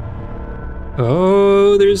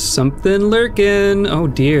 Oh, there's something lurking. Oh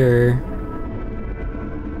dear.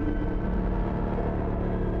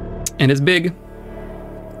 And it's big.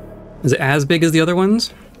 Is it as big as the other ones?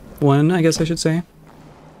 One, I guess I should say.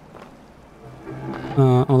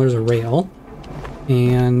 Oh, there's a rail.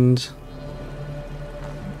 And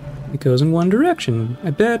it goes in one direction.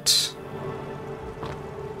 I bet.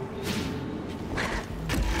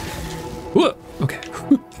 Whoa, okay.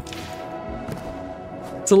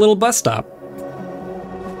 It's a little bus stop.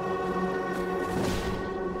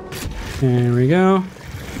 There we go.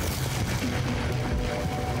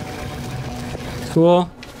 Cool.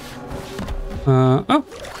 Oh.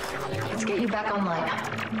 Let's get you back online.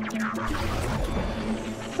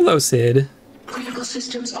 Hello, Sid. Critical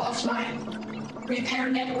systems offline. Repair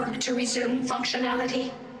network to resume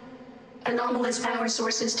functionality. Anomalous power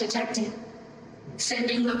sources detected.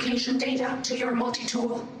 Sending location data to your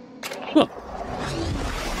multi-tool. Cool.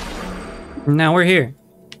 Now we're here.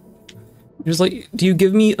 There's like, do you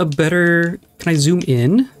give me a better... Can I zoom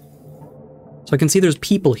in? So I can see there's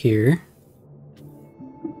people here.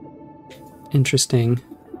 Interesting.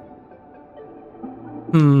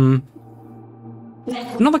 Not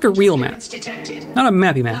like a real map. Not a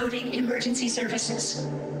mappy map. Loading emergency services.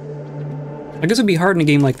 I guess it'd be hard in a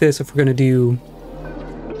game like this if we're gonna do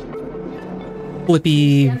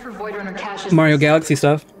flippy Mario Galaxy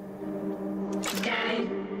stuff.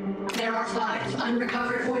 Scanning. There are 5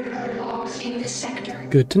 unrecovered void runner logs in this sector.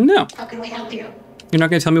 Good to know. How can we help you? You're not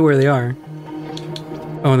gonna tell me where they are.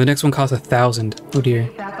 Oh, and the next one costs 1,000. Oh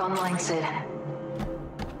dear. Back online, Sid.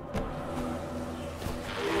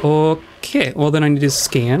 Okay, well then I need to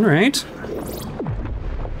scan, right?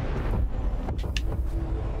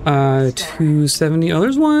 270. Oh,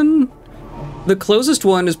 there's one. The closest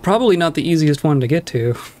one is probably not the easiest one to get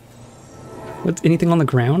to. What's anything on the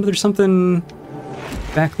ground? There's something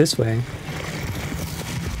back this way.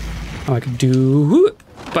 Oh, I could do whoop,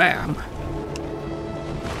 bam.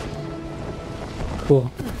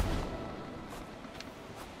 Cool.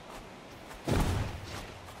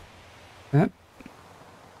 That.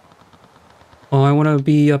 Oh, I want to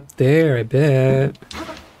be up there, I bet.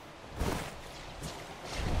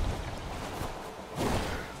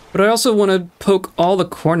 But I also want to poke all the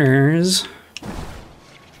corners.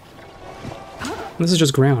 This is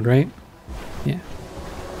just ground, right? Yeah.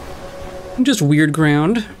 Just weird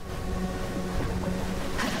ground.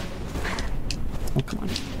 Oh, come on.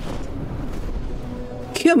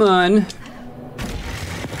 Come on.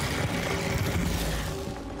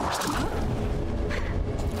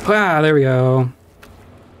 Ah, there we go.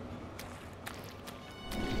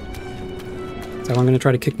 Is that one gonna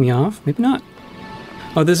try to kick me off? Maybe not.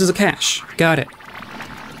 Oh, this is a cache. Got it.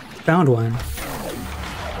 Found one.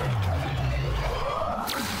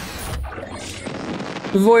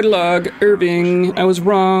 Void log, Irving. I was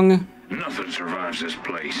wrong. Nothing survives this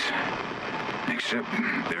place. Except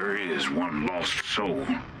there is one lost soul.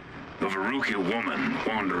 A Veruca woman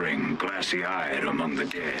wandering glassy-eyed among the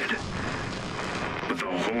dead. But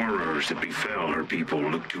the horrors that befell her people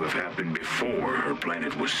look to have happened before her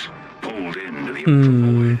planet was pulled into the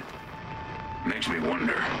ultra-void. Makes me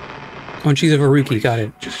wonder. Oh, and she's a Veruca, got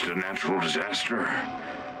it. Just a natural disaster?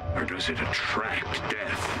 Or does it attract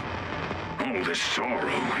death? All this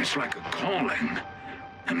sorrow, it's like a calling.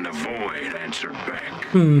 And the void answered back.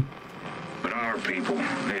 But our people,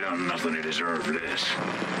 they done nothing to deserve this.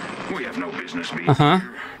 We have no business being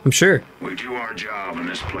here. I'm sure. We do our job and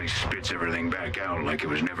this place spits everything back out like it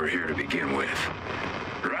was never here to begin with.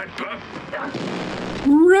 Right, pup?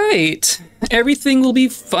 Right. Everything will be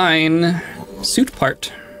fine. Suit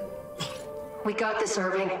part. We got this,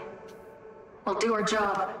 Irving. We'll do our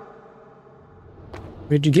job. What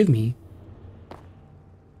did you give me?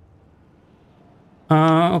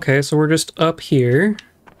 Okay, so we're just up here.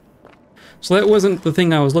 So that wasn't the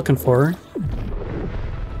thing I was looking for.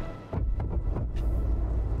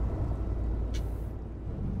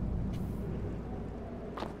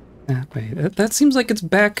 That way. That seems like it's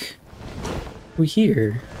back over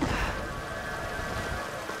here.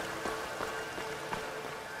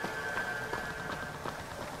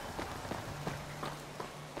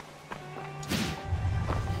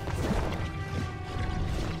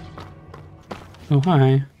 Oh,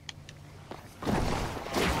 hi.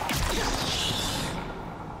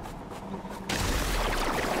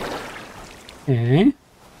 Okay.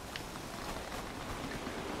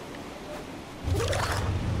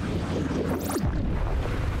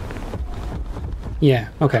 Yeah,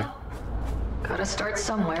 okay. Gotta start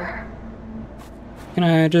somewhere. Can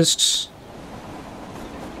I just...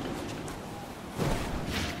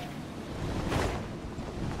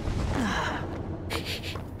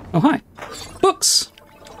 Oh, hi. Books!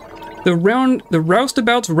 The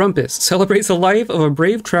Roustabout's Rumpus celebrates the life of a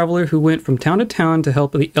brave traveler who went from town to town to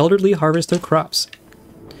help the elderly harvest their crops.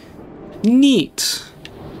 Neat.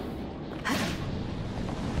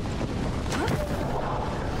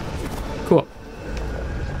 Cool.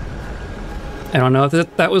 I don't know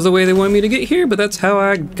if that was the way they wanted me to get here, but that's how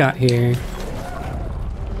I got here.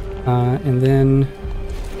 And then...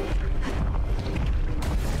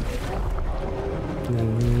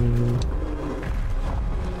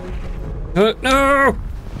 Oh, no!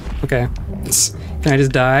 Okay. Can I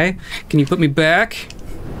just die? Can you put me back?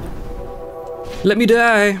 Let me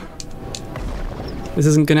die! This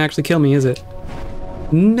isn't gonna actually kill me, is it?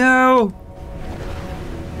 No!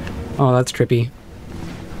 Oh, that's trippy.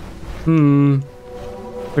 Is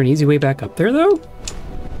there an easy way back up there, though?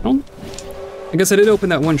 Oh. I guess I did open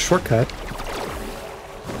that one shortcut.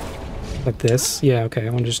 Like this. Yeah, okay, I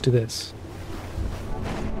want to just do this.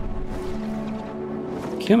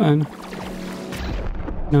 Come on.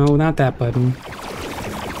 No, not that button.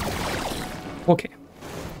 Okay.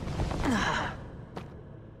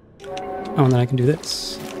 Oh, and then I can do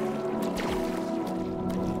this.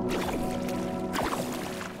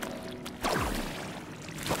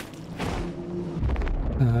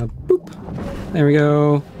 Boop. There we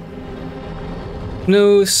go.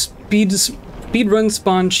 No speedrun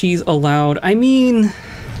spawn cheese allowed. I mean...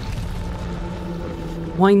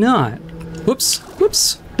 Why not? Whoops,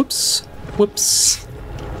 whoops, whoops, whoops.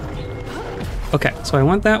 Okay, so I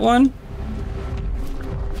want that one.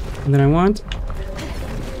 And then I want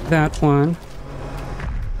that one.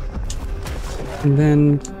 And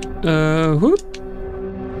then, whoop.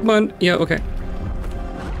 Come on, yeah, okay.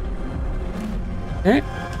 Okay.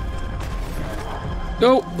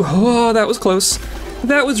 Oh, that was close.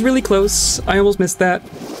 That was really close. I almost missed that.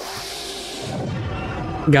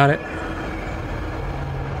 Got it.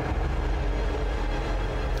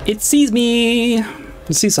 It sees me.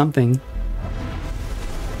 It sees something.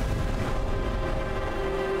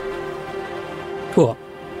 Cool.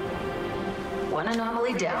 One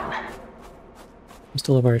anomaly down. We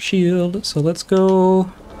still have our shield, so let's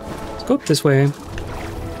go up this way.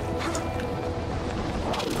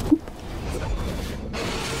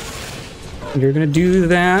 You're gonna do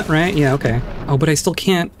that, right? Yeah, okay. Oh, but I still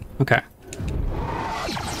can't. Okay.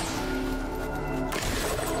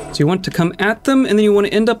 So you want to come at them, and then you want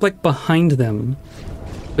to end up like behind them,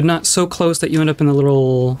 but not so close that you end up in the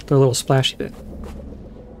little splashy bit.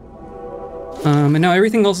 And now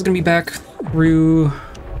everything else is gonna be back through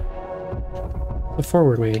the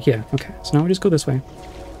forward way. Yeah, okay. So now we just go this way.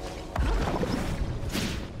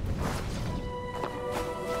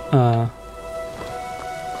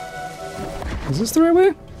 Is this the right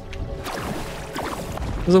way?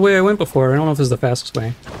 This is the way I went before. I don't know if this is the fastest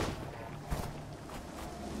way.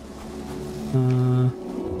 I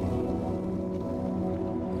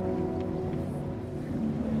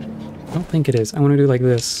don't think it is. I want to do like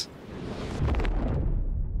this.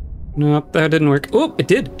 Nope, that didn't work. Oh, it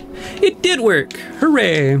did! It did work!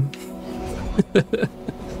 Hooray!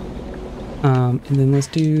 And then let's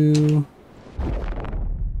do...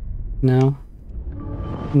 No.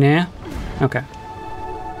 Nah? Okay.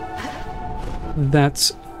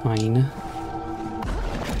 That's fine.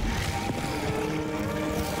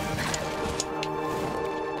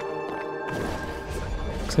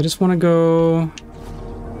 So I just want to go...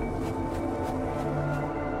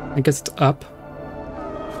 I guess it's up.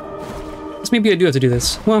 Guess maybe I do have to do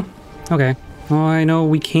this. Well, okay. Well, I know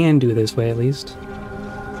we can do it this way at least.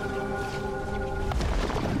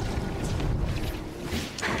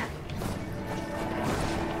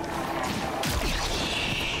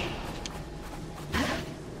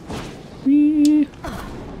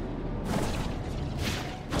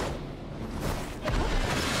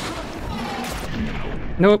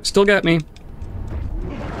 Nope, still got me.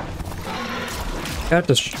 Got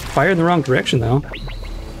to fire in the wrong direction, though.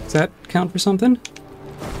 Does that count for something?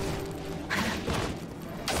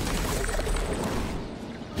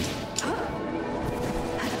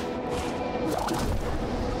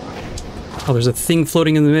 Oh, there's a thing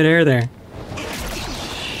floating in the midair there.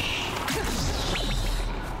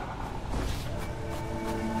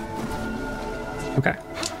 Okay.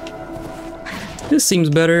 This seems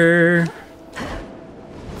better.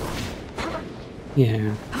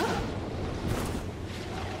 Yeah.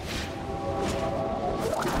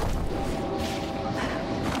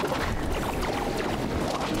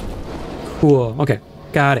 Cool. Okay.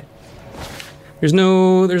 Got it. There's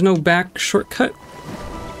no back shortcut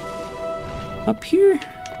up here.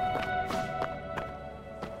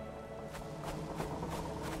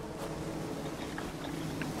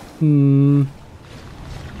 Hmm.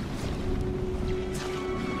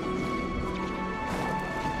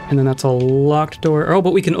 And then that's a locked door. Oh,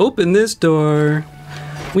 but we can open this door.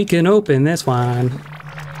 We can open this one.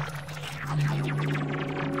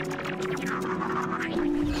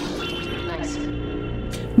 Nice.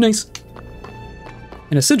 Nice.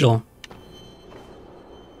 And a sigil.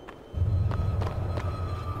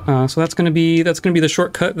 So that's gonna be the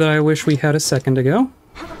shortcut that I wish we had a second ago.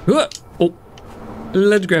 Oh,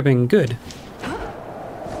 ledge grabbing, good.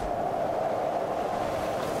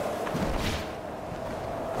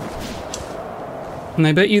 And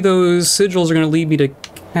I bet you those sigils are gonna lead me to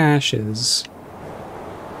caches.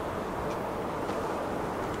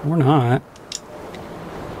 Or not.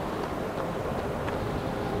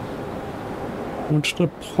 What's the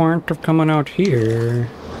point of coming out here?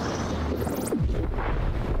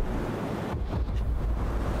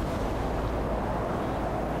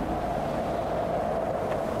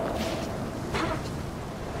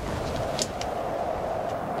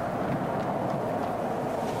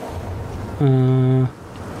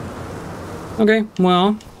 Okay,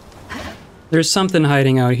 well, there's something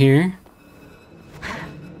hiding out here.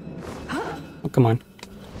 Oh, come on.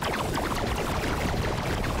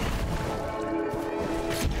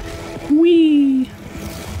 Whee!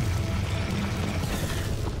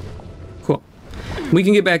 Cool. We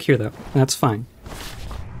can get back here though. That's fine.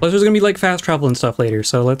 Plus there's gonna be like fast travel and stuff later,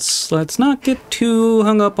 so let's not get too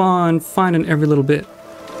hung up on finding every little bit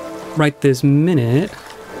right this minute.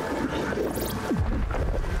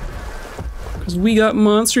 Cause we got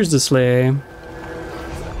monsters to slay.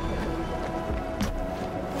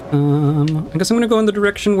 I guess I'm gonna go in the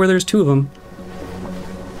direction where there's two of them.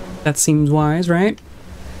 That seems wise, right?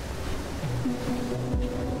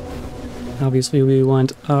 Obviously we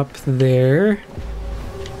went up there.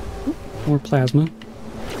 More plasma.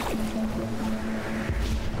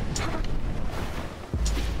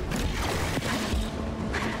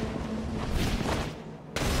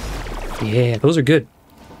 Yeah, those are good.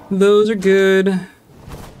 Those are good.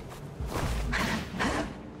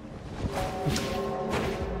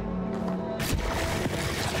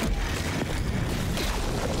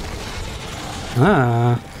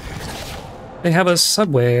 Ah. They have a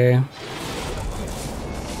subway.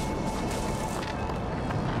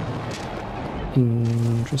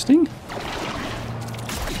 Interesting.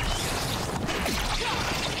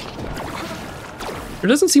 There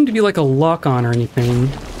doesn't seem to be like a lock on or anything.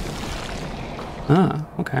 Ah,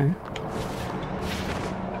 okay.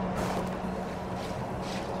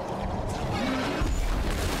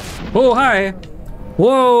 Oh, hi!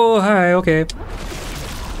 Whoa, hi, okay.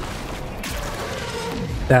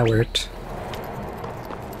 That worked.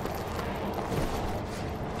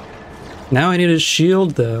 Now I need a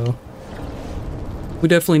shield, though. We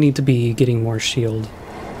definitely need to be getting more shield.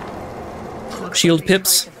 Shield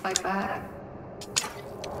pips. Fight back.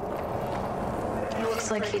 It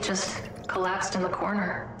looks like he just collapsed in the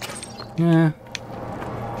corner. Yeah.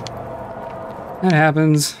 That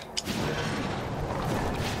happens.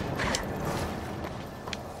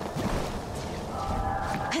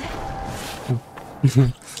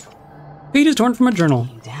 Oh. Pages torn from a journal.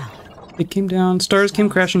 It came down. Stars came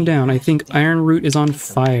crashing down. I think ironroot is on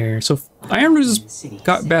fire. So ironroot's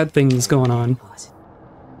got bad things going on.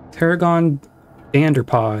 Paragon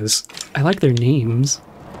Vanderpaws. I like their names.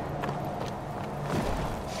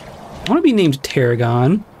 I want to be named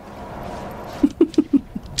Tarragon.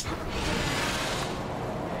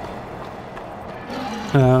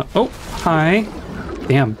 Oh, hi.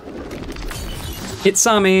 Damn. It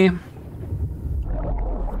saw me.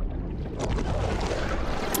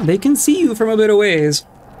 They can see you from a bit of ways.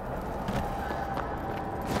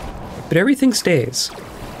 But everything stays.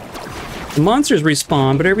 The monsters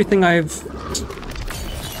respawn, but everything I've...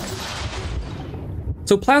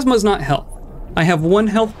 So plasma's not health. I have 1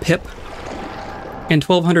 health pip and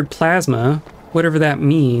 1200 plasma, whatever that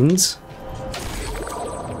means.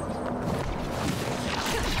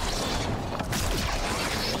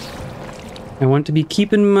 I want to be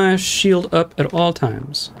keeping my shield up at all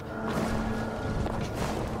times.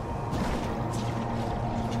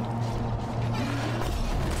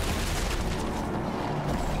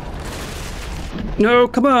 No,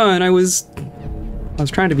 come on! I was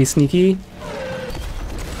trying to be sneaky.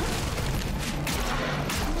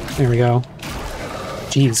 There we go.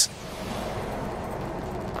 Jeez.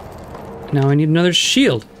 Now I need another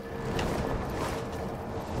shield.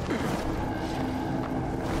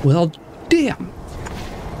 Well, damn.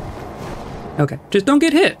 Okay, just don't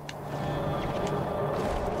get hit.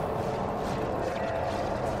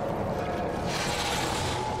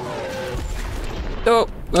 Oh,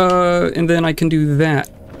 and then I can do that.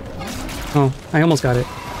 Oh, I almost got it.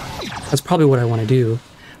 That's probably what I want to do.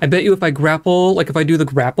 I bet you if I grapple, like if I do the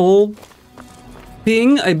grapple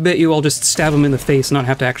thing, I bet you I'll just stab them in the face and not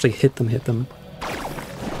have to actually hit them.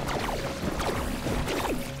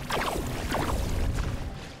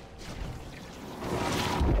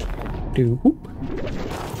 Do whoop.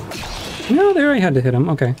 No, there I had to hit him.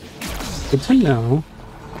 Okay. Good to know.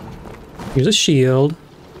 Here's a shield.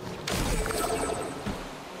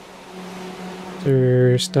 Is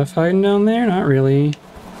there stuff hiding down there? Not really.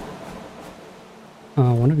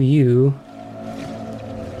 One of you.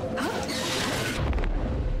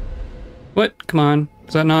 What? Come on.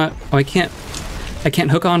 Is that not? Oh, I can't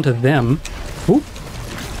hook onto them. Oop.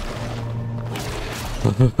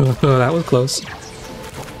 That was close.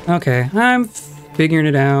 Okay, I'm figuring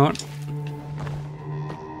it out.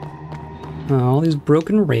 All these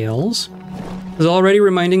broken rails. This is already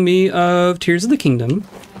reminding me of Tears of the Kingdom.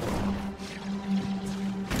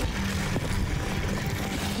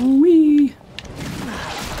 Whee!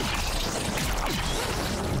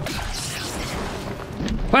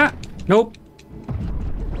 Ah! Nope.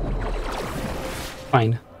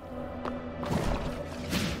 Fine.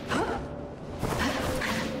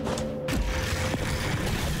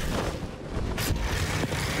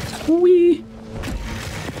 Whee!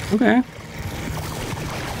 Okay.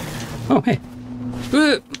 Oh, hey.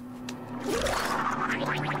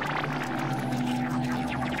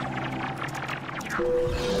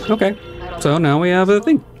 Okay. So now we have a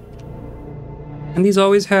thing. And these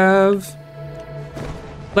always have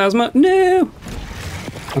plasma. No!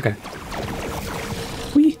 Okay.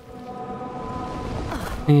 Whee!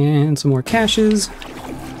 And some more caches.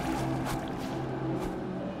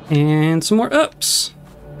 And some more ups.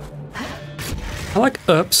 I like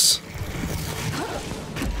ups.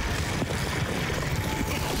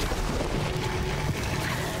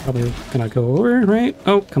 Probably gonna go over, right?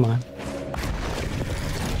 Oh, come on.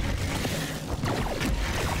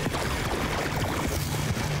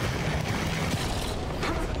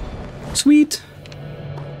 Sweet.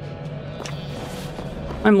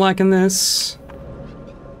 I'm liking this.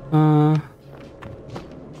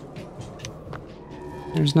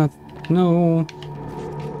 There's no...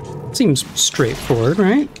 Seems straightforward,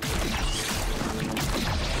 right?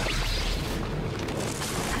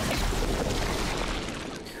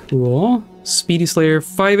 Cool. Speedy Slayer,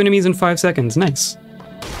 5 enemies in 5 seconds. Nice.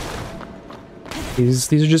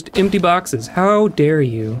 These are just empty boxes. How dare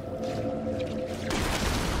you?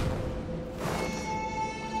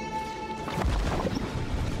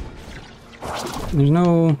 There's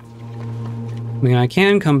no... I mean, I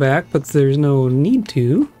can come back, but there's no need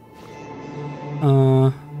to.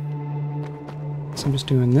 So I'm just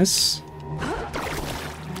doing this.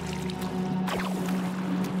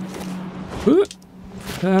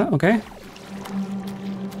 Okay.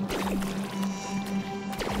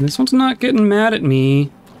 This one's not getting mad at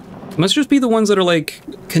me. It must just be the ones that are, like,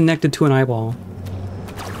 connected to an eyeball.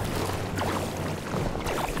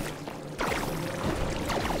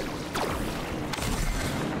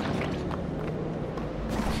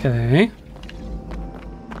 Okay.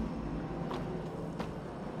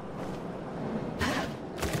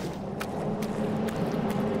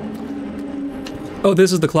 Oh,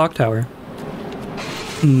 this is the clock tower.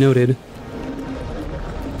 Noted.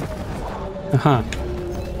 Uh-huh.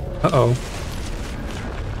 Uh-oh.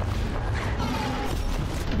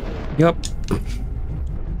 Yup.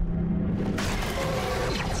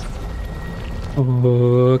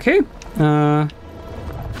 Okay.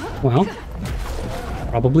 Well.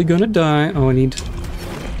 Probably gonna die. Oh, I need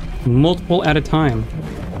multiple at a time.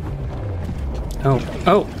 Oh.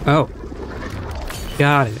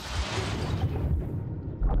 Got it.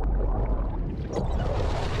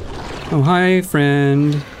 Oh, hi,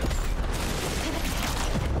 friend.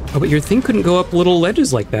 Oh, but your thing couldn't go up little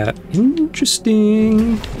ledges like that.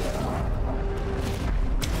 Interesting.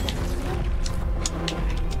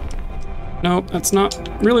 Nope, that's not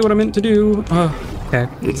really what I meant to do. Oh, okay.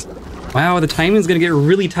 Wow, the timing's gonna get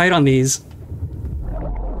really tight on these.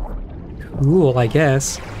 Cool, I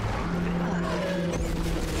guess.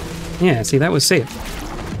 Yeah, see, that was safe.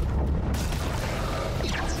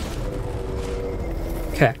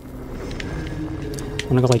 Okay. I'm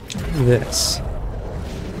gonna go like this.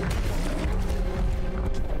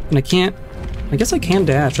 And I can't... I guess I can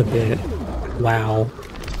dash a bit. Wow.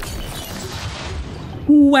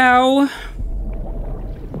 Wow.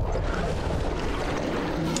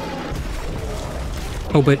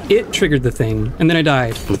 Oh, but it triggered the thing, and then I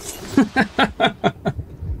died.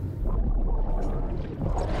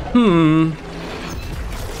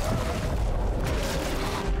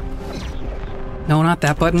 No, not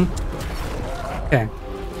that button. Okay.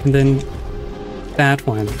 And then that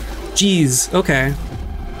one. Jeez, okay.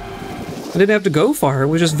 I didn't have to go far, it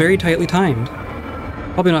was just very tightly timed.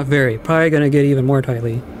 Probably not very, probably gonna get even more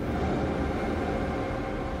tightly.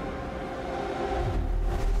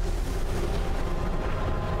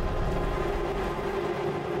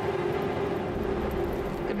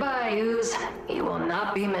 Goodbye, Ooze. You will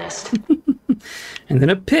not be missed. And then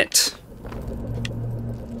a pit.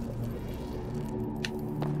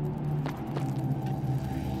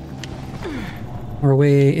 Our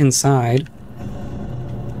way inside.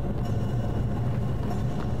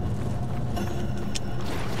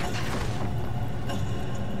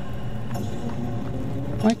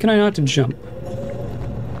 Why can I not jump?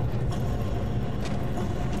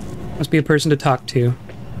 Must be a person to talk to.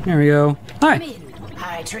 There we go. Hi. Come in.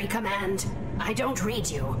 High Tree Command. I don't read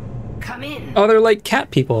you. Come in. Oh, they're like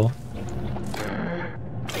cat people.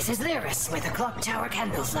 This is Lyris with the clock tower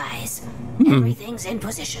candleflies. Everything's in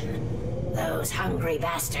position. Those hungry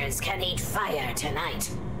bastards can eat fire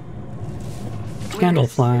tonight.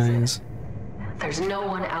 Candleflies. There's no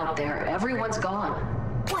one out there. Everyone's gone.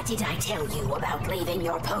 What did I tell you about leaving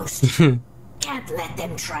your post? Can't let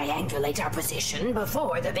them triangulate our position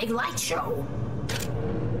before the big light show.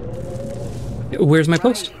 Where's my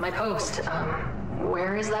post? My post.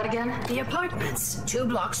 Where is that again? The apartments, 2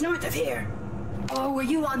 blocks north of here. Or were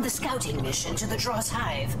you on the scouting mission to the Dross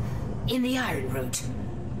Hive in the ironroot?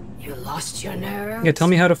 You lost your nerve? Yeah, tell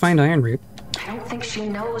me how to find ironroot. I don't think she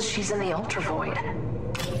knows she's in the Ultra Void.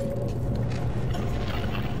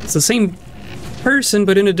 It's the same person,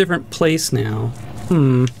 but in a different place now.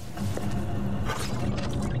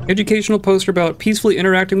 Educational poster about peacefully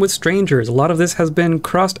interacting with strangers. A lot of this has been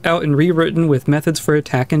crossed out and rewritten with methods for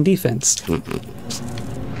attack and defense.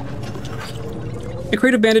 A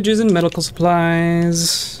crate of bandages and medical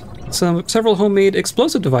supplies. Several homemade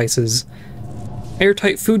explosive devices.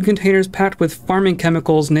 Airtight food containers packed with farming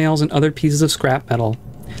chemicals, nails, and other pieces of scrap metal.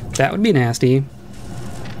 That would be nasty.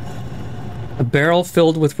 A barrel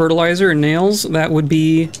filled with fertilizer and nails. That would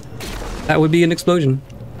be an explosion.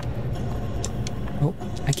 Oh,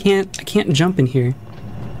 I can't jump in here.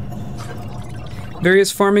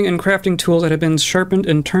 Various farming and crafting tools that have been sharpened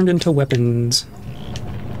and turned into weapons.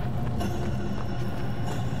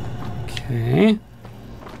 Okay.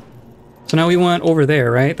 So now we want over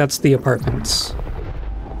there, right? That's the apartments.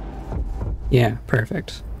 Yeah,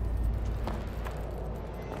 perfect.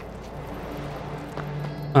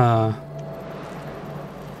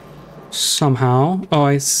 Somehow.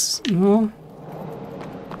 Oh, well,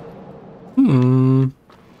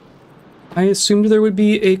 I assumed there would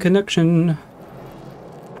be a connection.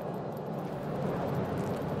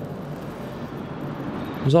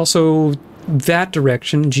 There's also that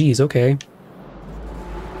direction. Geez, okay.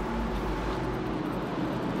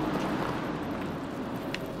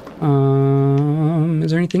 Is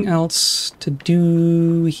there anything else to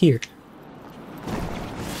do here?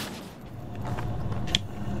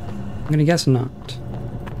 I'm gonna guess not.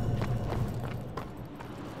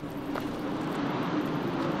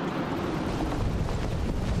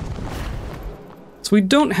 So we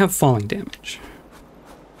don't have falling damage.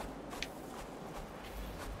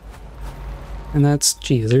 And that's,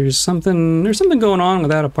 geez, there's something going on with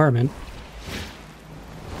that apartment.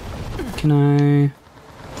 Can I...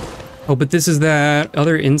 Oh, but this is that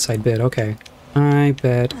other inside bit, okay. I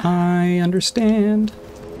bet I understand.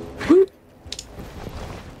 Woo.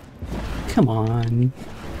 Come on.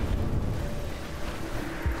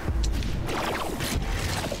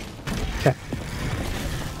 Okay.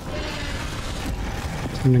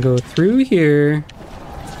 So I'm gonna go through here.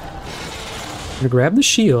 I'm gonna grab the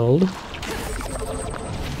shield.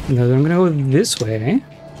 And then I'm gonna go this way.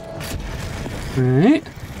 Alright.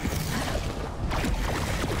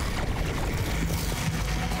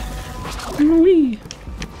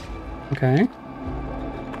 Okay.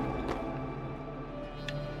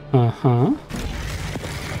 Uh-huh.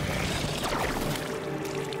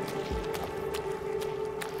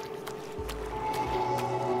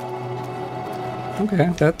 Okay,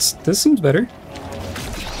 this seems better.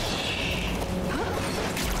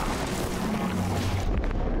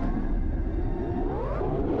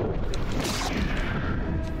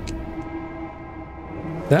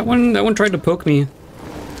 That one tried to poke me.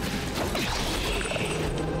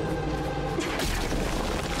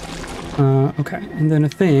 Okay, and then a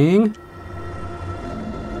thing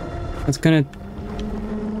that's gonna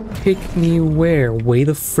take me where? Way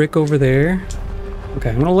the frick over there?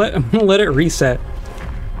 Okay, I'm gonna let it reset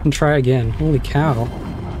and try again. Holy cow.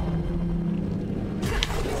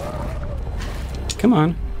 Come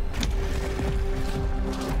on.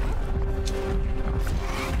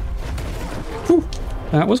 Whew,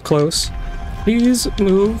 that was close. Please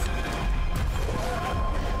move.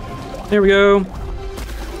 There we go.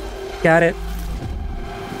 Got it.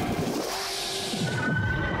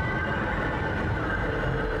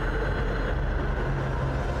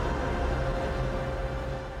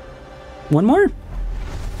 One more?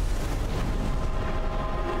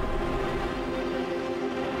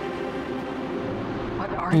 What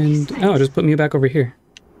are And these things? oh, just put me back over here.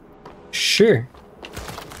 Sure.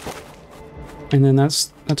 And then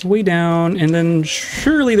that's way down, and then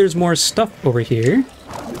surely there's more stuff over here.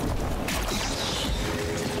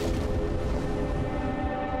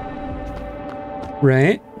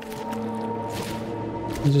 Right?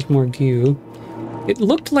 There's just more goo. It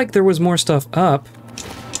looked like there was more stuff up.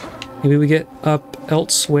 Maybe we get up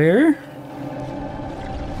elsewhere?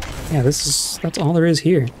 Yeah, that's all there is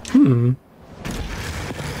here. Hmm.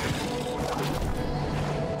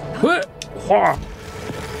 What?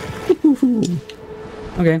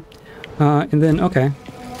 Okay. And then, okay.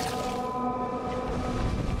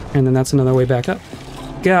 And then that's another way back up.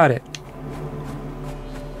 Got it.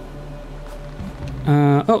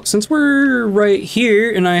 Oh, since we're right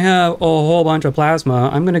here and I have a whole bunch of plasma,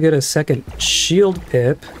 I'm gonna get a second shield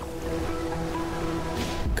pip.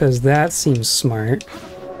 Because that seems smart.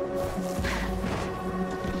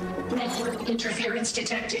 Network interference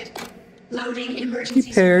detected. Loading emergency.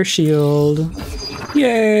 Repair shield.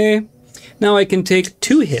 Yay! Now I can take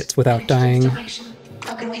 2 hits without dying.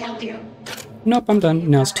 How can we help you? Nope, I'm done.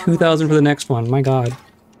 Now it's 2,000 for the next one. My god.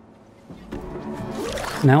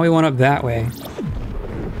 Now we went up that way.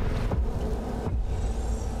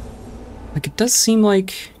 Like, it does seem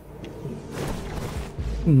like...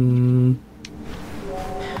 I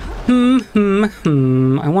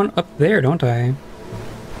want up there, don't I?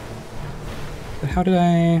 But how did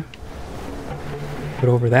I... Put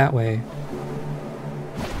over that way?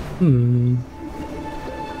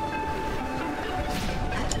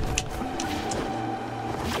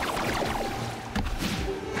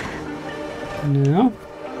 No.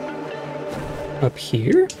 Up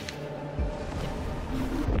here?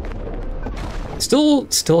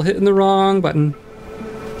 Still hitting the wrong button.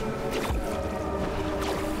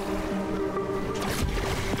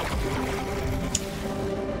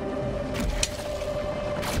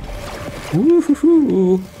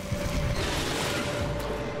 Woo-hoo-hoo.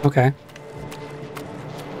 Okay.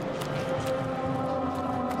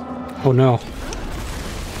 Oh no.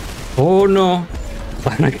 Oh no.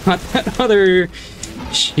 Glad I got that other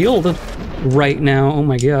shield right now. Oh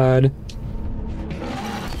my god.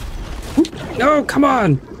 No, come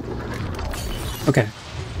on! Okay.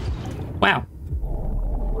 Wow.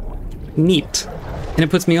 Neat. And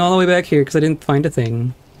it puts me all the way back here because I didn't find a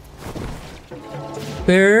thing.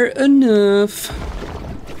 Fair enough.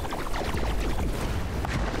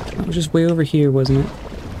 That was just way over here, wasn't it?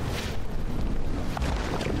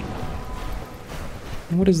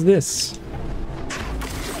 And what is this?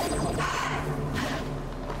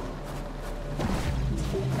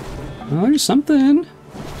 Oh, there's something.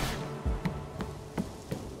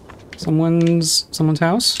 Someone's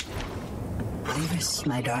house? Iris,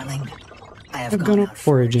 my darling, I have I've gone gone out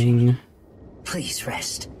foraging. Please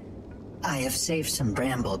rest. I have saved some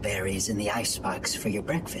bramble berries in the icebox for your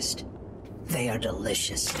breakfast. They are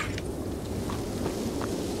delicious.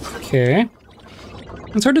 Okay.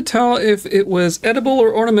 It's hard to tell if it was edible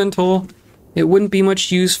or ornamental. It wouldn't be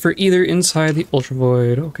much use for either inside the Ultra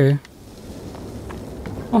Void. Okay.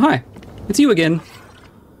 Oh, hi. It's you again.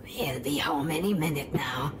 He'll be home any minute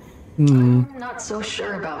now. I'm not so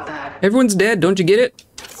sure about that. Everyone's dead, don't you get it?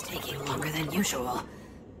 It's taking longer than usual.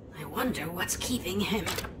 I wonder what's keeping him.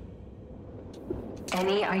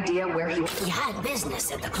 Any idea where he He had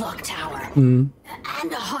business at the clock tower. And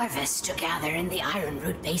a harvest to gather in the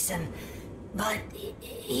ironroot basin. But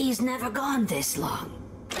he's never gone this long.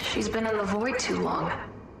 She's been in the void too long.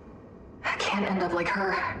 I can't end up like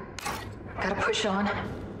her. Gotta push on.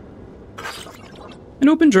 An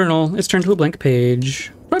open journal. It's turned to a blank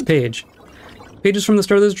page. Front page. Pages from the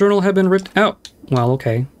start of this journal have been ripped out. Well,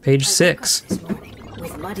 okay. Page 6. This morning,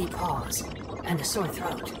 with muddy paws and a sore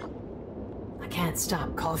throat. I can't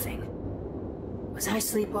stop coughing. Was I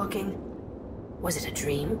sleepwalking? Was it a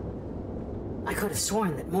dream? I could have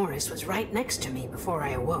sworn that Morris was right next to me before I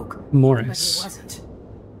awoke. Morris. But he wasn't.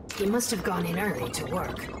 He must have gone in early to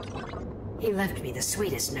work. He left me the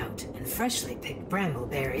sweetest note and freshly picked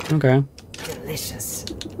brambleberry. Okay. Delicious.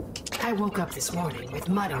 I woke up this morning with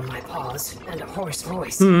mud on my paws and a hoarse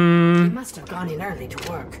voice. He must have gone in early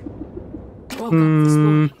to work. Woke up this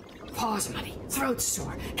morning, paws muddy, throat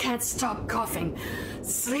sore, can't stop coughing.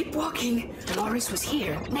 Sleepwalking. Morris was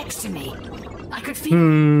here, next to me. I could feel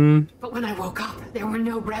it. But when I woke up, there were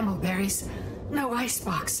no brambleberries, no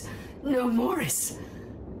icebox, no Morris.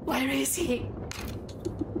 Where is he?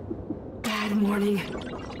 Bad morning.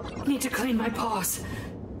 Need to clean my paws.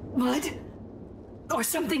 Mud? Or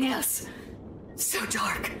something else. So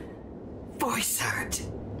dark. Voice hurt.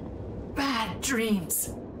 Bad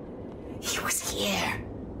dreams. He was here.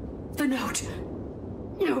 The note.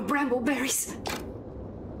 No brambleberries.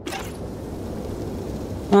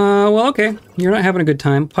 Well, okay. You're not having a good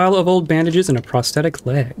time. Pile of old bandages and a prosthetic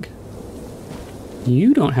leg.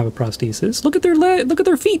 You don't have a prosthesis. Look at their leg. Look at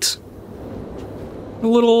their feet. The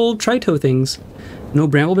little tri-toe things. No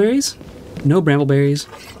brambleberries? No brambleberries.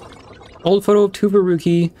 Old photo of two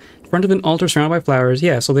Veruki. Front of an altar surrounded by flowers.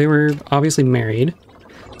 Yeah, so they were obviously married.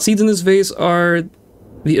 Seeds in this vase are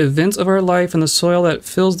the events of our life, and the soil that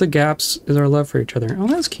fills the gaps is our love for each other. Oh,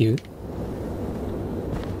 that's cute.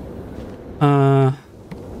 Are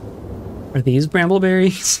these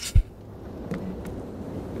brambleberries?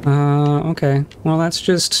 Okay. Well, that's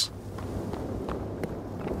just...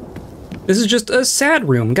 This is just a sad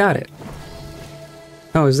room. Got it.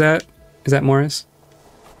 Oh, is that Morris?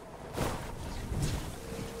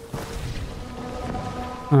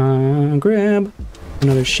 Grab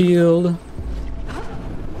another shield.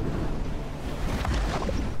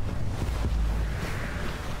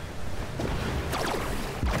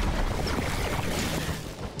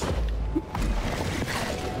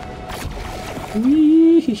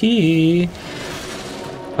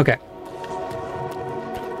 Okay.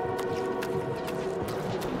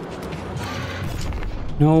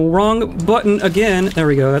 No, wrong button again. There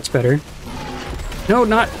we go, that's better. No,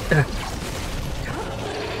 not...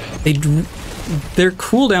 Their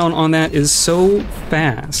cooldown on that is so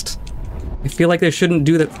fast. I feel like they shouldn't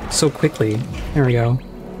do that so quickly. There we go.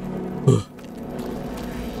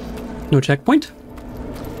 No checkpoint?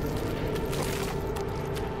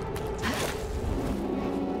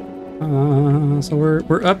 So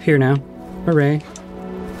we're up here now. Hooray.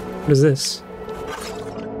 What is this?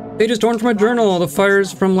 Pages torn from a journal. The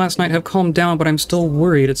fires from last night have calmed down, but I'm still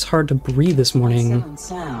worried. It's hard to breathe this morning.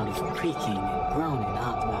 Sound of creaking and groaning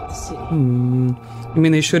all throughout the city. I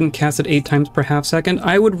mean, they shouldn't cast it 8 times per half second.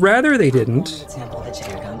 I would rather they didn't.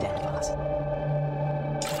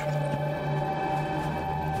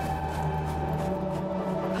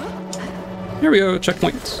 Here we go,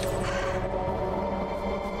 checkpoint.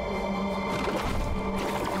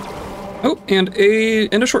 Oh, and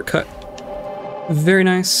a shortcut. Very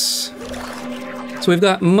nice. So we've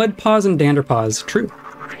got mud paws and dander paws. True.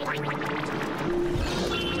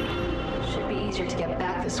 Should be easier to get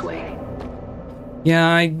back this way.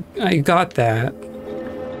 Yeah, I got that.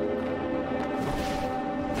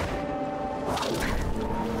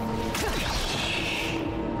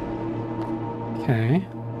 Okay.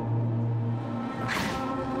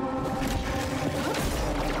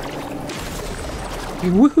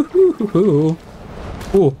 Woohoo!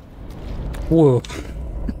 Whoa. Whoa.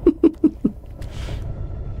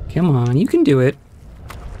 Come on, you can do it.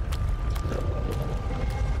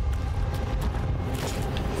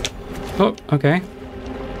 Oh, okay.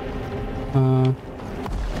 Can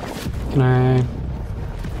I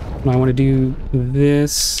want to do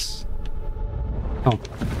this? Oh,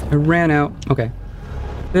 I ran out. Okay.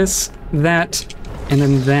 This, that, and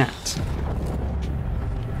then that.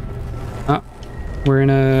 We're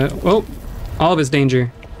in a... Oh! All of it's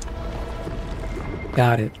danger.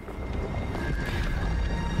 Got it.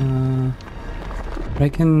 But I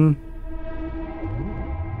can...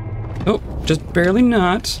 Oh, just barely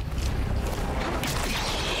not.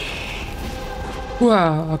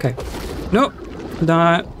 Wow, okay. Nope,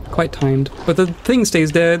 not quite timed. But the thing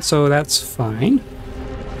stays dead, so that's fine.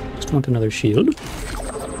 Just want another shield.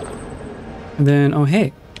 And then, oh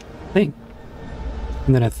hey, thing.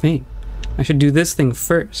 And then a thing. I should do this thing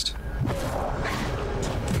first.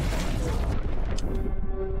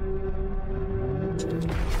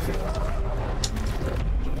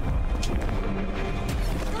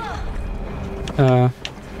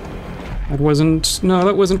 That wasn't... No,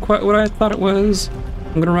 that wasn't quite what I thought it was.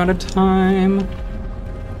 I'm gonna run out of time.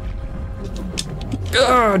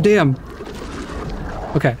 Oh, damn.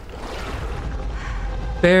 Okay.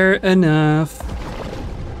 Fair enough.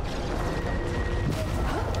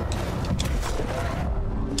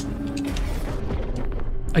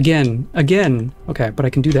 Again. Okay, but I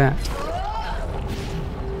can do that.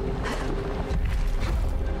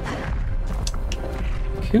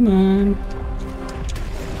 Come on.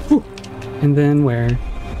 Whew. And then where?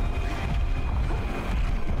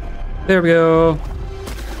 There we go.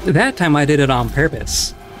 That time I did it on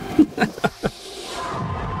purpose.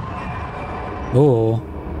 Oh.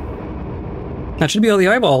 That should be all the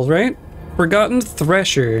eyeballs, right? Forgotten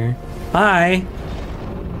Thresher. Hi.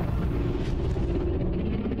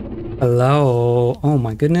 Hello. Oh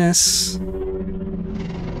my goodness.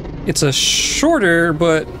 It's a shorter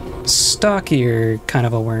but stockier kind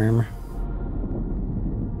of a worm.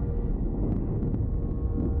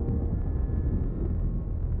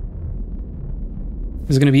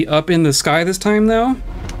 Is it gonna be up in the sky this time though?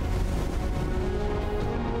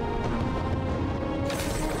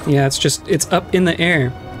 Yeah, it's up in the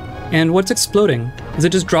air. And what's exploding? Is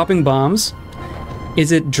it just dropping bombs?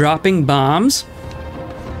 Is it dropping bombs?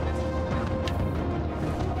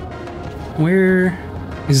 Where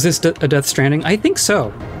is this a Death Stranding? I think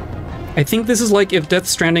so. I think this is like if Death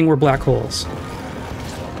Stranding were black holes.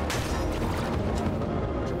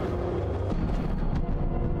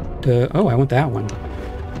 Oh, I want that one.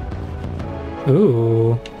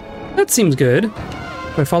 Ooh, that seems good. Do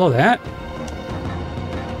I follow that? I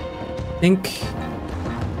think.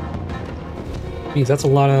 Geez, that's a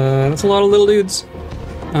lot of little dudes.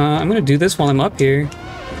 I'm gonna do this while I'm up here.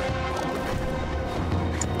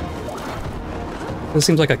 This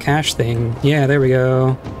seems like a cache thing. Yeah, there we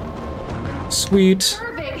go. Sweet.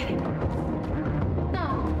 Irving! No.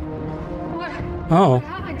 What Oh.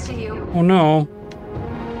 happened to you? Oh no.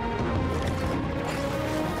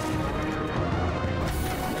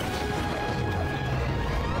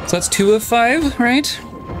 So that's 2 of 5, right?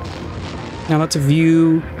 Now that's a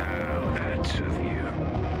view.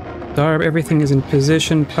 Darb, everything is in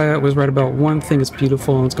position. Pilot was right about one thing. It's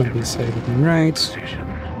beautiful and it's going to be safe and right.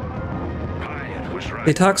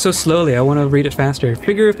 They talk so slowly, I want to read it faster.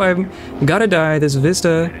 Figure if I've gotta die, this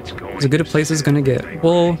vista is as good a place as it's gonna get.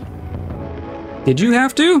 Well, did you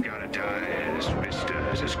have to?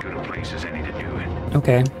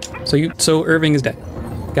 Okay, so Irving is dead.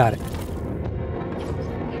 Got it.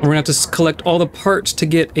 We're gonna have to collect all the parts to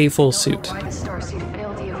get a full suit. I don't know why the starseed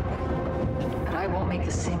failed you, but I won't make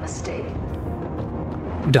the same mistake.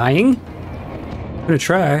 Dying? I'm gonna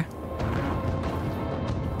try.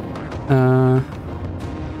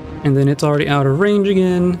 And then it's already out of range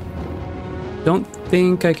again. Don't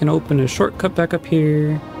think I can open a shortcut back up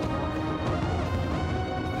here.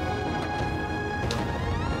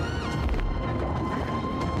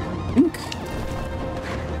 I think.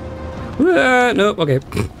 Nope, okay.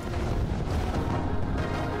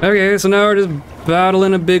 Okay, so now we're just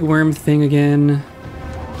battling a big worm thing again.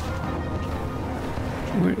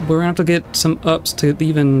 We're gonna have to get some ups to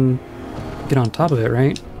even get on top of it,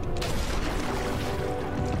 right?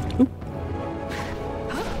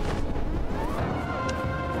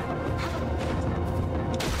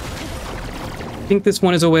 I think this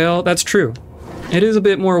one is a whale. That's true. It is a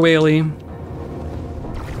bit more whaley.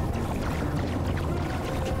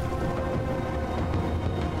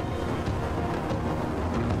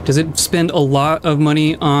 Does it spend a lot of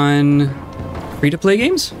money on free-to-play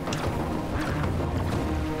games?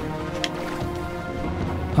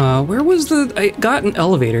 Where was the... I got an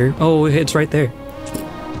elevator. Oh, it's right there.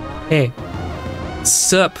 Hey.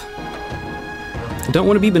 Sup? I don't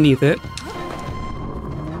want to be beneath it.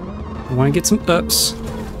 I want to get some ups.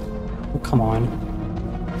 Oh, come on.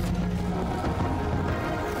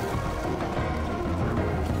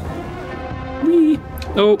 Whee!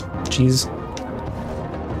 Oh, jeez.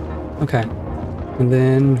 Okay. And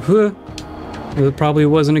then... it probably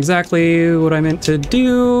wasn't exactly what I meant to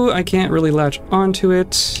do. I can't really latch onto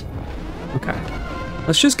it. Okay.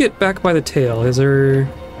 Let's just get back by the tail. Is there...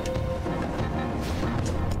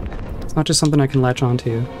 It's not just something I can latch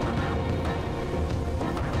onto.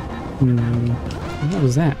 What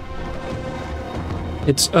was that?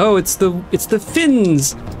 It's the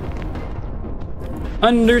fins.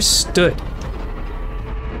 Understood.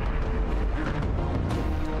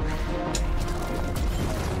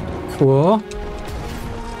 Cool.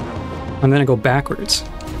 And then I go backwards.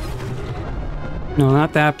 No,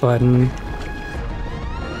 not that button.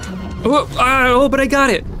 Oh, but I got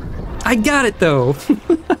it. I got it though.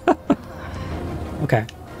 Okay.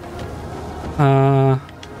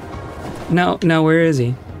 No, where is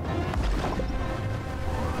he?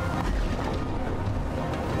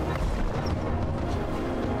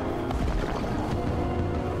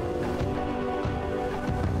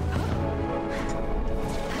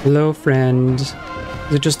 Hello, friend. Is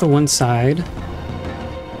it just the one side?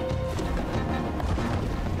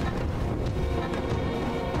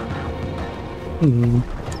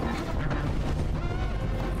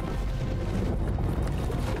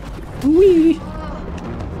 Whee!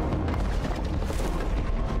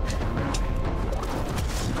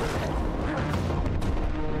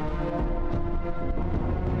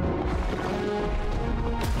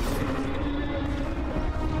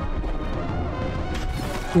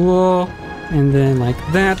 Whoa, and then like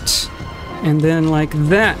that, and then like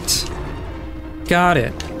that. Got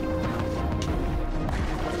it.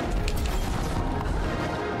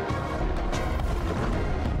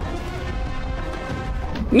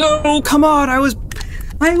 No, come on, I was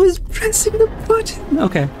pressing the button.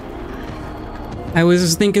 Okay. I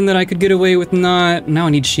was thinking that I could get away with not, now I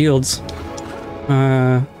need shields.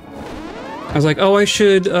 I was like, oh, I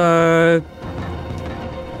should,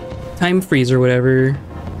 time freeze or whatever.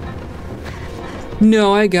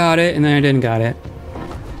 No, I got it, and then I didn't got it.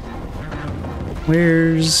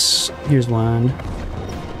 Here's one.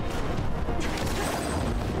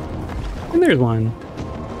 And there's one.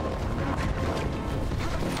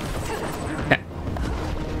 Okay.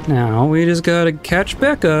 Now, we just gotta catch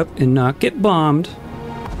back up and not get bombed.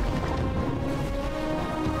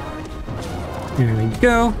 There we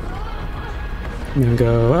go. And then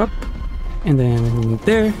go up, and then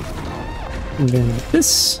there, and then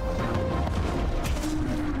this.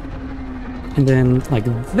 And then like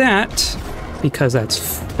that, because that's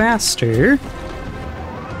faster.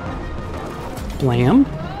 Blam.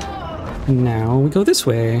 Now we go this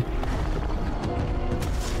way.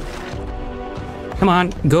 Come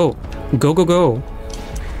on, go. Go, go, go.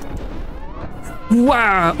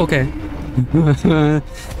 Wow, okay.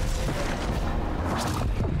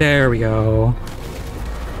 There we go.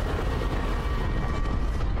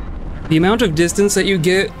 The amount of distance that you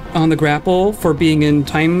get on the grapple for being in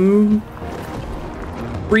time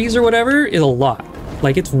freeze or whatever is a lot.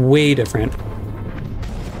 Like, it's way different.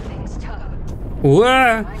 Things tough.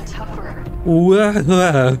 Wah! I'm tougher.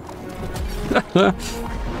 Wah!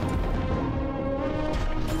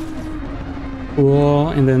 Cool,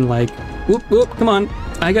 and then like, whoop, whoop, come on.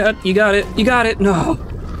 You got it, no!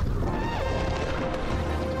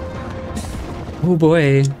 Oh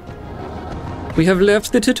boy. We have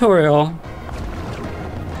left the tutorial.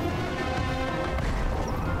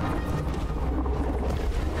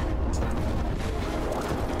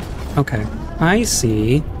 Okay, I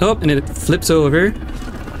see. Oh, and it flips over.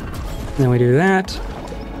 Then we do that.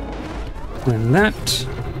 Then that.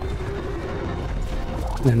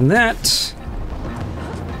 Then that.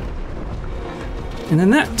 And then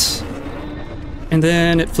that. And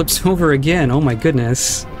then it flips over again. Oh my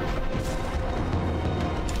goodness.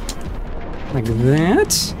 Like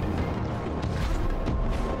that.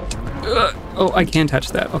 Oh, I can touch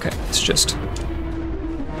that. Okay, it's just...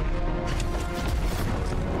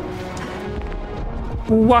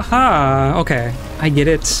 Waha! Okay, I get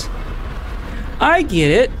it. I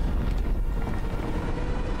get it!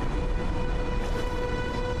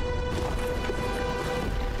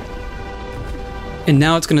 And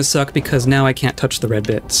now it's gonna suck because now I can't touch the red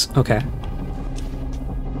bits. Okay.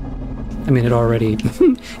 I mean, it already...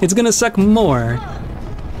 It's gonna suck more.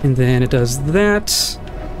 And then it does that.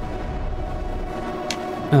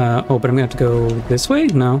 Oh, but I'm gonna have to go this way?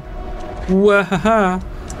 No. Wahaha!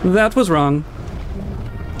 That was wrong.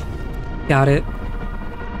 Got it.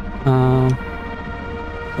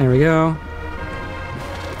 There we go.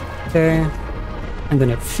 Okay. And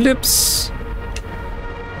then it flips.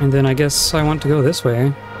 And then I guess I want to go this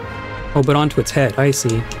way. Oh, but onto its head. I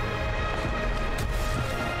see.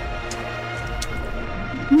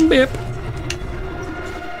 Bip.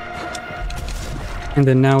 And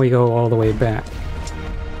then now we go all the way back.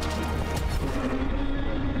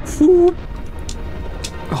 Whoop.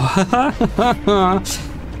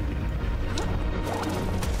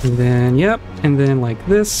 And then, yep, and then like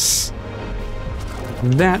this.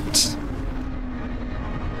 That.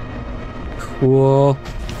 Cool.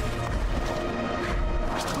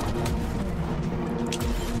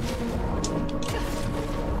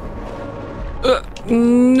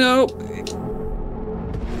 No.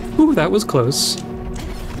 Ooh, that was close.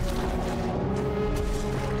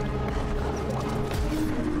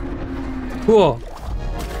 Cool.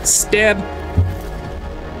 Stab.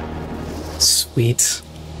 Sweet.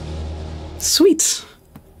 Sweet.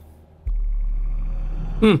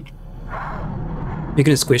 Hmm. You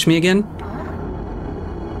gonna squish me again?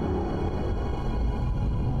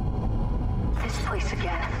 This place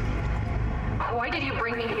again. Why did you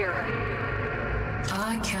bring me here?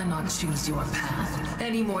 I cannot choose your path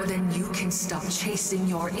any more than you can stop chasing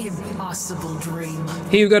your impossible dream.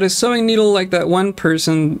 Hey, you got a sewing needle like that one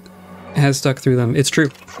person has stuck through them. It's true.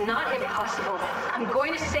 It's not impossible. I'm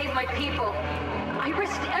going to save my people. I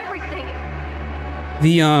risked everything.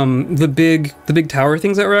 The big tower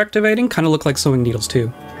things that we're activating kind of look like sewing needles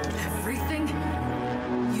too. Everything?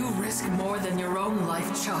 You risk more than your own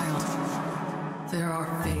life, child. There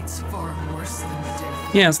are fates far worse than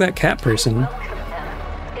death. Yeah, it's that cat person. If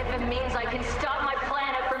it means I can stop my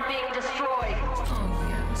planet from being destroyed. Oh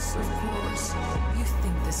yes, of course. You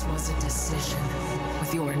think this was a decision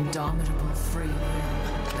with your indomitable free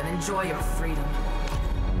will. Then enjoy your freedom.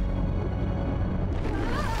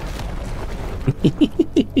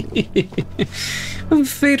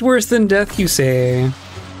 Fate worse than death, you say?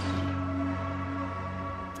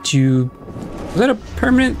 Was that a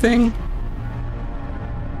permanent thing? You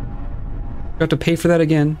have to pay for that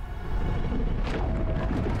again.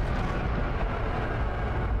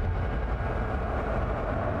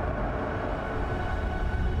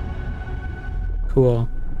 Cool.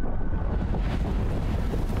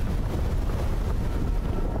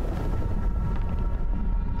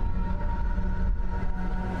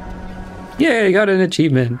 Yeah, you got an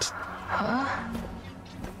achievement.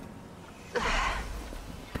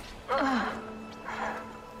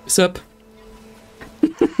 What's up?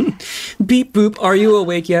 Beep boop, are you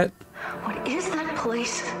awake yet? What is that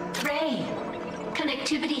place? Ray,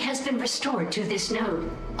 connectivity has been restored to this node,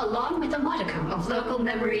 along with a modicum of local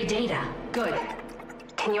memory data. Good.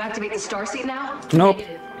 Can you activate the starseed now? Nope.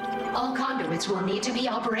 Negative. All conduits will need to be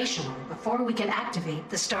operational before we can activate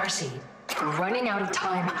the starseed. We're running out of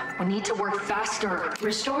time. We need to work faster.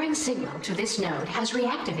 Restoring signal to this node has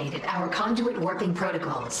reactivated our conduit warping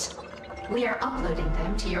protocols. We are uploading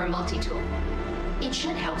them to your multi-tool. It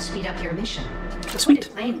should help speed up your mission. To Sweet. put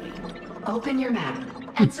it plainly, open your map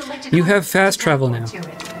and select a You have conduit fast to travel teleport now. to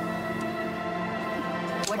it.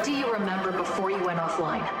 What do you remember before you went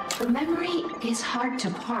offline? The memory is hard to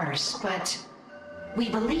parse, but we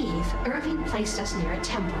believe Irving placed us near a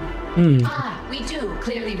temple. Ah, we do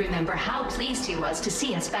clearly remember how pleased he was to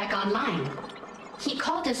see us back online. He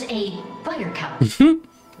called us a buttercup,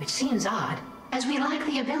 which seems odd, as we lack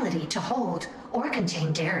the ability to hold or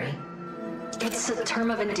contain dairy. It's a term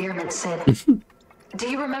of endearment, Sid. Do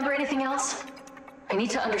you remember anything else? I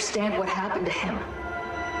need to understand what happened to him.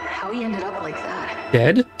 How he ended up like that.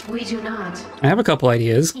 Dead? We do not. I have a couple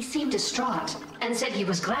ideas. He seemed distraught and said he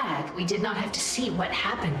was glad we did not have to see what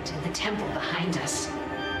happened in the temple behind us.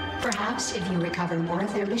 Perhaps if you recover more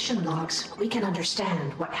of their mission logs, we can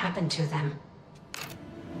understand what happened to them.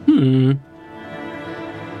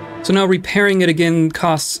 So now repairing it again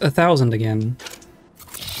costs 1,000 again.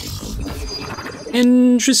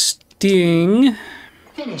 Interesting.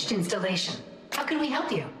 Finished installation. How can we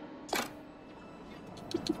help you?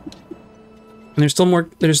 And there's still more,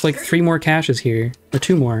 there's like 3 more caches here. Or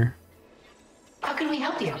 2 more. How can we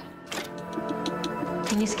help you?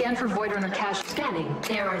 Can you scan for Void Runner cache? Scanning.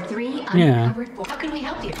 There are 3 Yeah. uncovered. How can we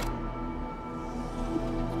help you?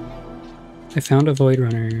 I found a Void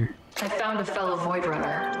Runner. I found a fellow Void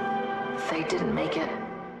Runner. They didn't make it.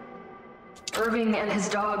 Irving and his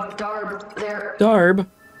dog, Darb, Darb?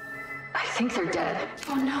 I think they're dead.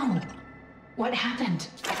 Oh no. What happened?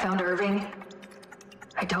 I found Irving.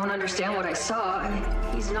 I don't understand what I saw.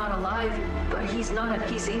 He's not alive, but he's not at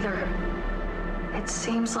peace either. It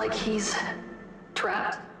seems like he's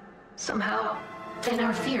trapped somehow. Then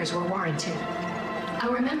our fears were warranted.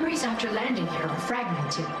 Our memories after landing here are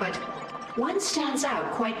fragmented, but one stands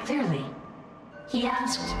out quite clearly. He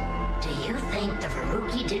asked, "Do you think the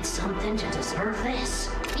Veruki did something to deserve this?"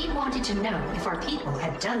 He wanted to know if our people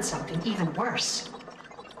had done something even worse.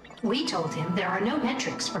 We told him there are no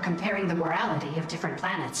metrics for comparing the morality of different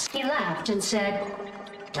planets. He laughed and said,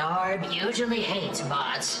 "Darb usually hates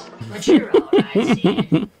bots, but you're all right,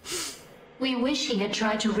 Sid." We wish he had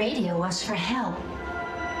tried to radio us for help.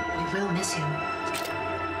 We will miss him.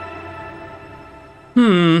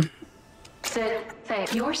 Sid,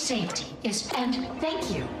 thank you. Your safety is, and thank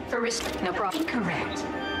you for No problem. Incorrect.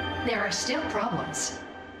 There are still problems.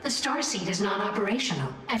 The starseed is non-operational.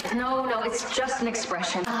 And No, it's just an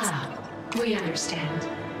expression. we understand.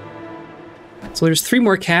 So there's 3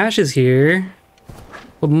 more caches here.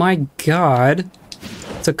 Oh my god.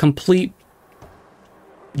 It's a complete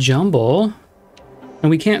jumble. And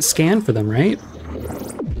we can't scan for them, right?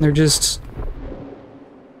 They're just...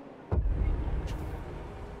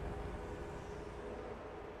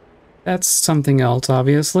 That's something else,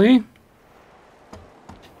 obviously.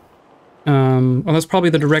 Well, that's probably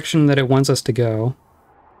the direction that it wants us to go.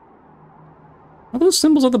 What do those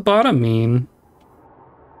symbols at the bottom mean?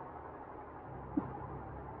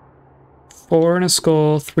 4 in a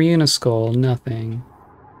skull, 3 in a skull, nothing.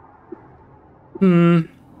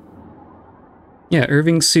 Yeah,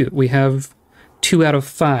 Irving's suit. We have 2 out of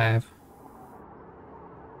 5.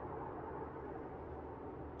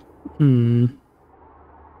 Oh,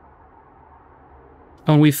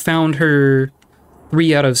 and we found her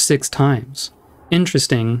 3 out of 6 times.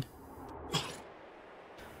 Interesting.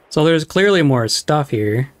 So there's clearly more stuff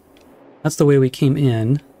here. That's the way we came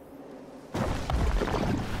in.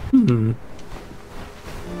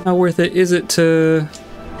 How worth it is it to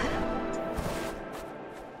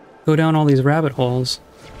go down all these rabbit holes?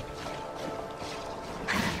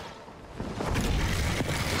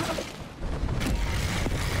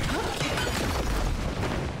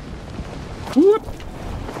 Whoop.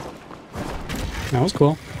 That was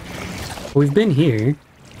cool. We've been here.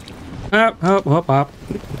 Up, up, up, up.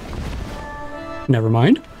 Never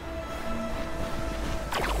mind.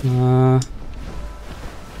 Oh,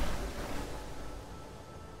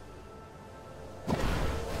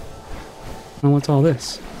 what's all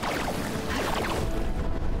this?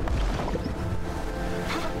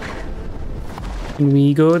 Can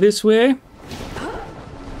we go this way?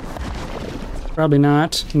 Probably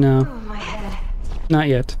not. No. Oh, my head. Not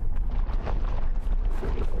yet.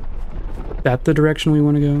 That the direction we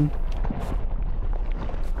want to go?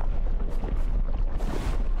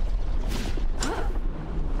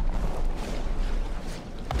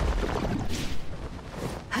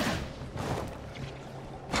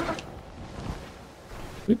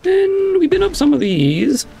 We've been up some of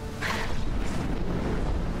these.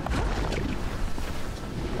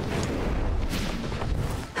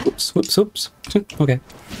 Oops, whoops, whoops. Okay.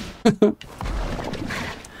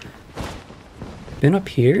 Been up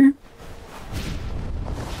here?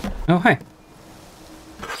 Oh, hi.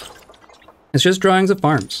 It's just drawings of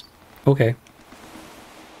farms. Okay.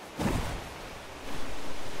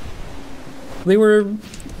 They were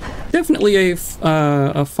definitely a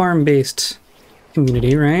farm-based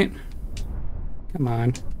community, right? Come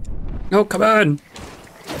on. Oh, come on!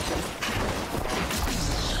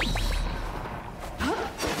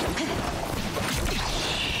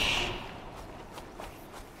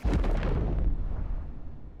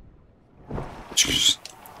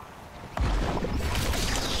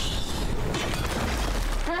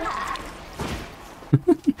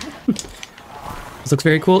 This looks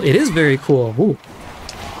very cool. It is very cool. Ooh.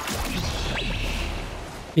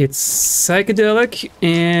 It's psychedelic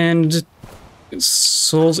and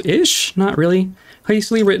souls-ish? Not really.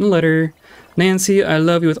 Hastily written letter. Nancy, I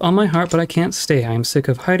love you with all my heart, but I can't stay. I'm sick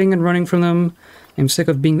of hiding and running from them. I'm sick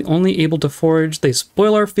of being only able to forage. They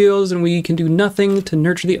spoil our fields and we can do nothing to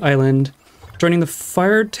nurture the island. Joining the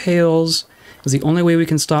Fire Tails is the only way we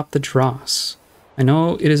can stop the dross. I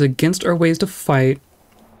know it is against our ways to fight.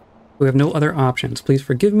 We have no other options. Please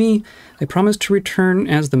forgive me. I promise to return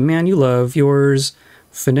as the man you love. Yours,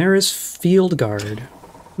 Feneris Fieldguard.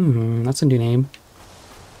 That's a new name.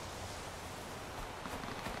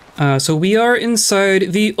 So we are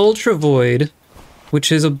inside the Ultra Void,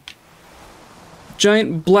 which is a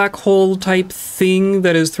giant black hole type thing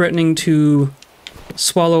that is threatening to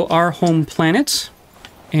swallow our home planet.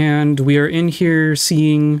 And we are in here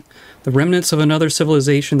seeing the remnants of another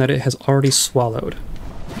civilization that it has already swallowed.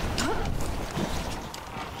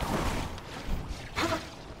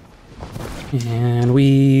 And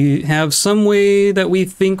we have some way that we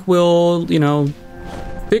think will, you know,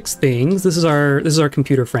 fix things. This is our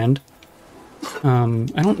computer friend.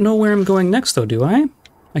 I don't know where I'm going next though, do I?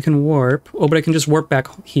 I can warp. Oh, but I can just warp back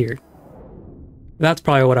here. That's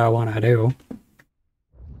probably what I want to do.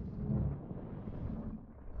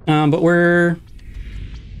 But we're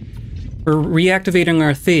reactivating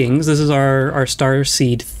our things. This is our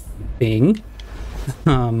starseed thing.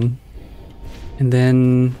 And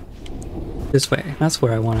then this way. That's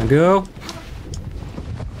where I want to go.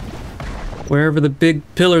 Wherever the big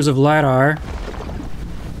pillars of light are.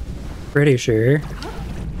 Pretty sure.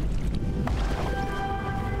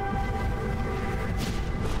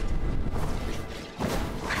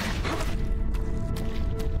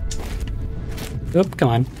 Oop, come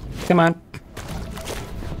on. Come on.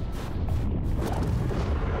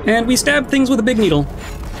 And we stab things with a big needle.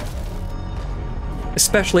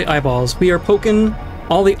 Especially eyeballs. We are poking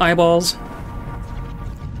all the eyeballs.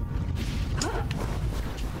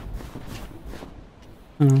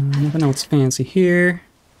 Nothing else fancy here.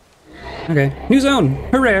 Okay, new zone!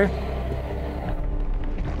 Hooray!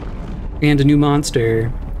 And a new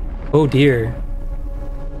monster. Oh dear.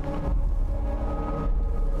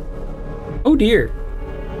 Oh dear.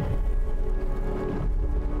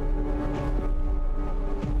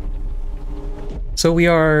 So we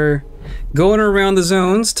are going around the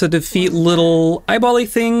zones to defeat little eyeball-y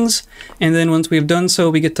things, and then once we have done so,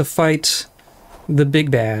 we get to fight the big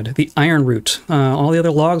bad, the ironroot. All the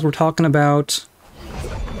other logs we're talking about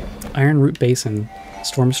ironroot basin.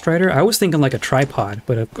 Storm Strider? I was thinking like a tripod,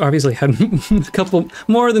 but it obviously had a couple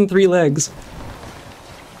more than 3 legs.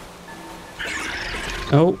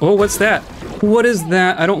 Oh, what's that? What is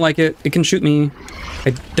that? I don't like it. It can shoot me.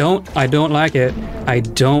 I don't like it. I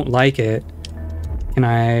don't like it. Can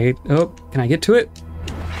I get to it?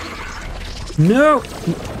 No!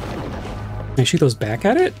 Can I shoot those back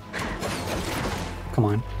at it? Come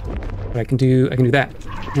on. But I can do that.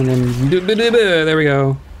 And then, there we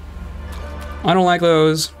go. I don't like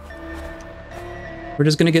those. We're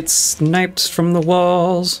just gonna get sniped from the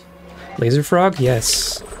walls. Laser frog?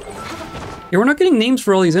 Yes. Yeah, we're not getting names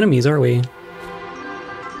for all these enemies, are we?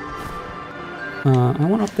 I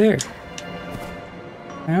want up there.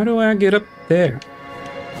 How do I get up there?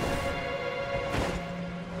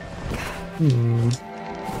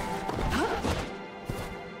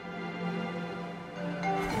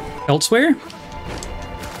 Elsewhere?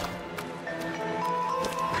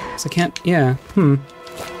 I can't, yeah,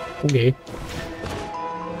 okay.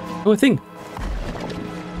 Oh, a thing.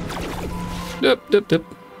 Dup.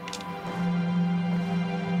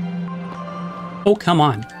 Oh, come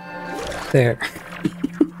on. There.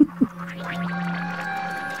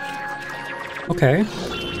 Okay.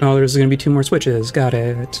 Oh, there's gonna be 2 more switches. Got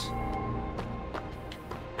it.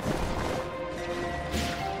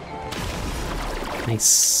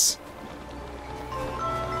 Nice.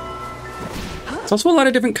 There's also a lot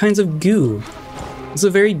of different kinds of goo. It's a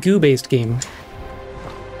very goo-based game.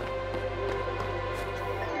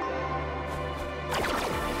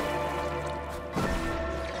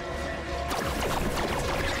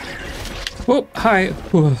 Whoa, hi.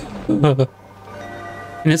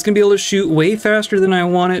 And it's gonna be able to shoot way faster than I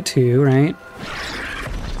want it to, right?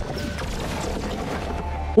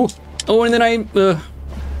 Whoa. Oh, and then I can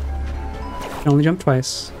only jump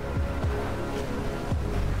twice.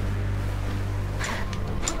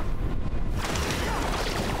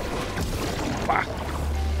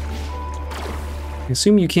 I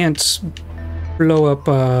assume you can't blow up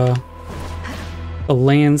a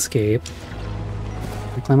landscape.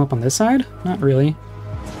 Can I climb up on this side? Not really.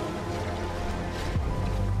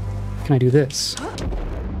 Can I do this?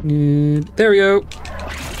 There we go.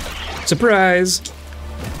 Surprise!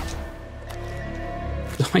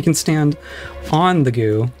 I can stand on the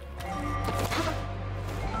goo.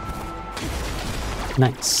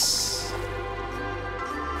 Nice.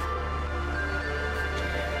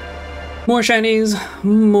 More shinies,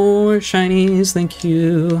 thank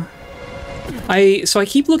you. So I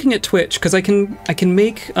keep looking at Twitch because I can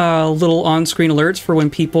make little on-screen alerts for when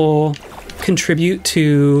people contribute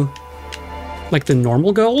to like the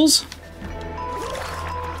normal goals.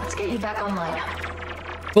 Let's get you back online.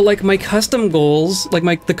 But like my custom goals,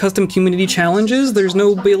 like the custom community challenges, there's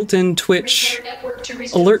no built-in Twitch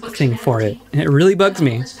alert thing for it, and it really bugs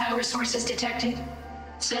me. Power sources detected.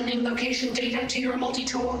 Sending location data to your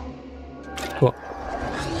multi-tool. Cool.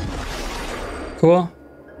 Cool.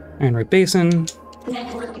 Ironroot basin.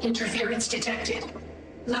 Network interference detected.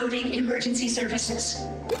 Loading emergency services.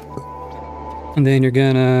 And then you're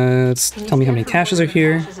gonna tell me how many caches are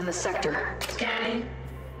here. In the sector. Scanning.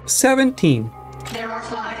 17. There are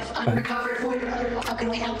 5 unrecovered void. How can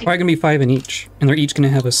we help you? Probably gonna be 5 in each, and they're each gonna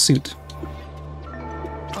have a suit.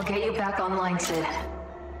 I'll get you back online, Sid.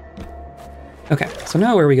 Okay, so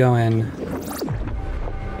now where are we going?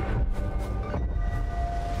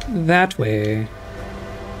 That way.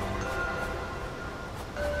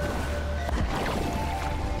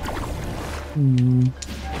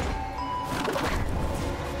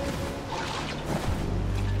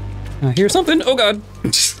 Here's something. Oh god.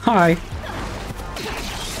 Hi.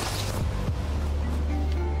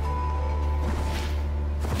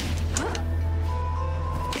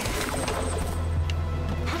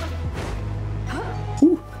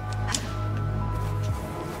 Ooh.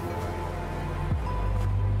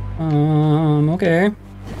 Okay. I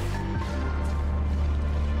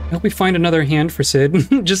hope we find another hand for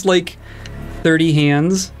Sid. Just like 30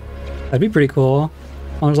 hands. That'd be pretty cool.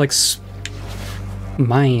 Oh, there's like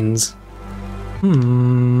mines.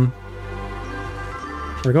 We're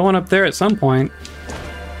going up there at some point.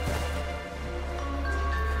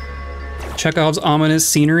 Chekhov's ominous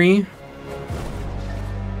scenery.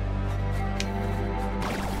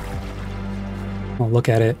 Oh, look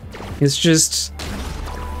at it. It's just...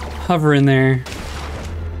 hovering there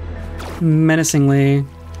menacingly.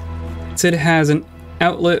 Sid has an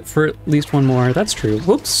outlet for at least one more. That's true.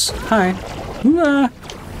 Whoops. Hi. Ooh,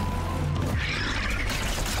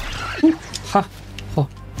 ha. Oh.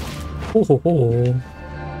 Oh, ho, ho.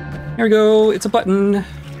 There we go. It's a button.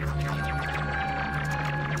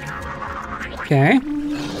 Okay.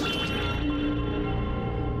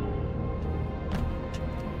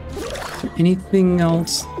 Is there anything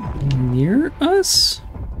else near us?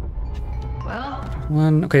 Well,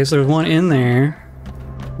 One. Okay, so there's one in there.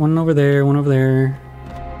 One over there, one over there,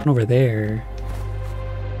 one over there.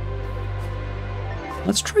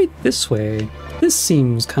 Let's try this way. This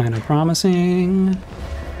seems kind of promising.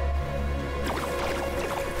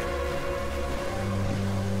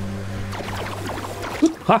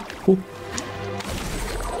 Oop, ha, oop.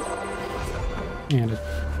 And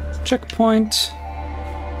a checkpoint.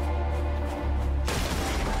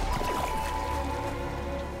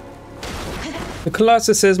 The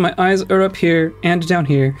Colossus says my eyes are up here and down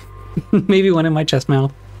here. Maybe one in my chest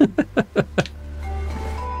mouth.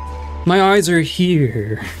 My eyes are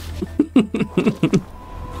here.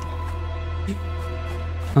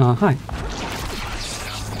 Hi.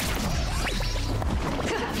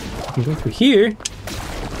 I can go through here.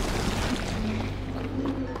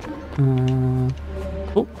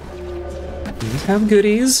 Oh. These have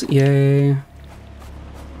goodies. Yay.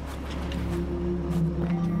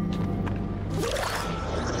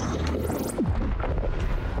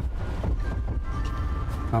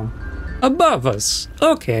 Oh. Above us.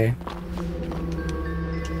 Okay.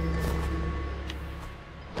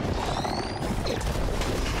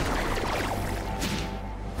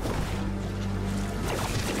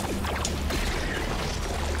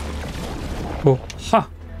 Oh, ha.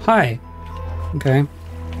 Hi. Okay.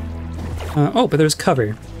 Oh, but there's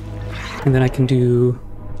cover. And then I can do...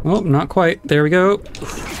 Oh, not quite. There we go.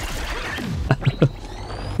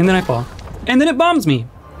 And then I fall. And then it bombs me.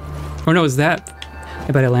 Or no, is that...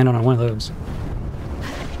 I bet I land on one of those.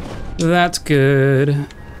 That's good.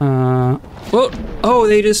 Oh,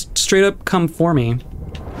 they just straight up come for me.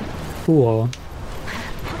 Cool.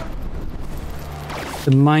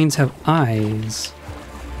 The mines have eyes.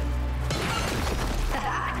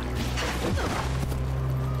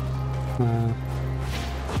 Can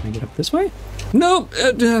I get up this way? Nope!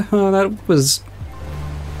 Oh, that was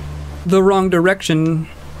the wrong direction.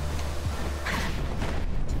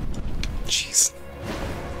 Jeez.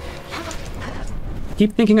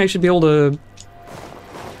 Keep thinking I should be able to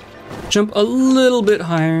jump a little bit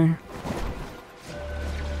higher.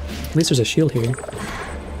 At least there's a shield here.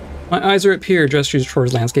 My eyes are up here, gestures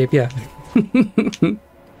towards landscape, yeah.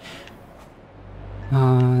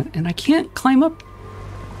 And I can't climb up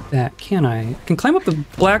that, can I? I can climb up the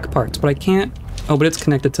black parts, but I can't... Oh, but it's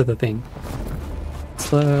connected to the thing.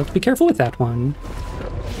 So be careful with that one.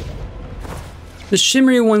 The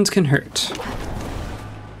shimmery ones can hurt,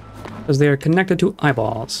 because they are connected to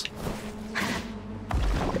eyeballs.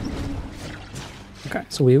 Okay,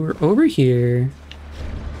 so we were over here.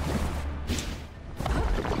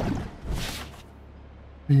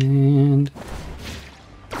 And...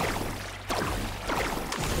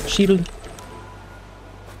 shield.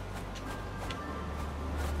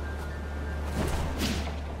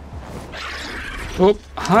 Oh,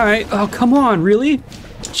 hi. Oh, come on, really?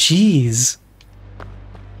 Jeez.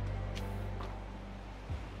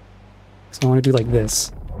 So I want to do like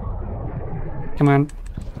this. Come on.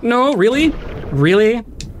 No, really? Really?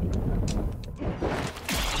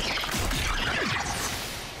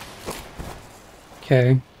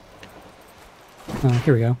 Okay.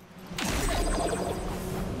 Here we go.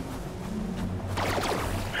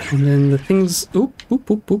 And then the things... Oop,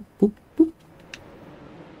 oop, oop, oop, oop, oop.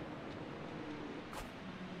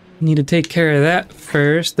 Need to take care of that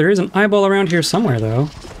first. There is an eyeball around here somewhere,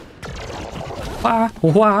 though. Wah,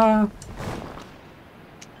 wah.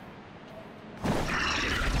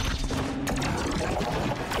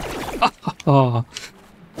 Oh.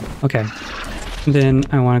 Okay. Then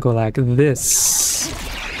I want to go like this.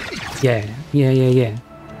 Yeah, yeah, yeah, yeah.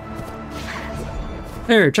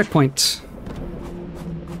 There, checkpoint.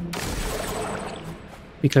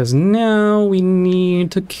 Because now we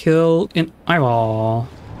need to kill an eyeball.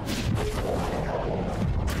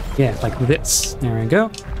 Yeah, like this. There we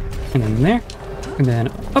go. And then there. And then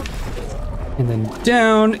up. And then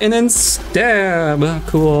down. And then stab.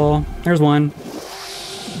 Cool. There's one.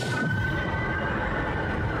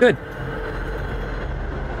 Good.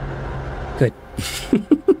 Good.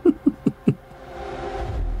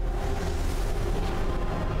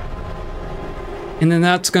 And then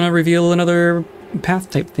that's gonna reveal another path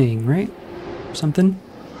type thing, right? Or something?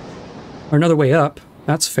 Or another way up.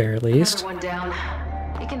 That's fair, at least. Another one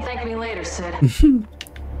down. You can thank me later, Sid.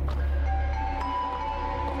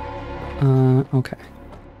 Okay.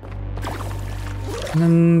 And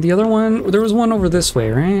then the other one, there was one over this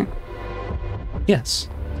way, right? Yes.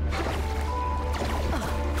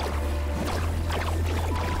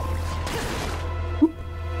 Oop.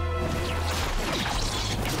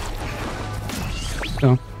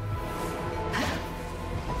 So.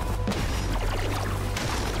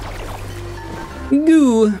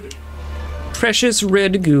 Goo. Precious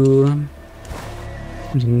red goo.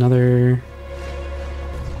 There's another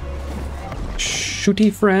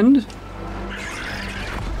shooty friend.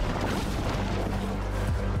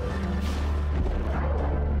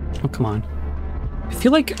 Oh, come on. I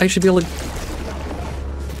feel like I should be able to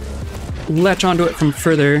latch onto it from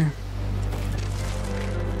further.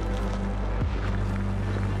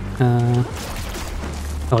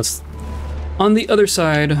 Oh, it's on the other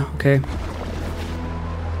side. Okay.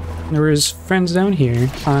 There was friends down here.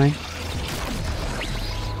 Hi.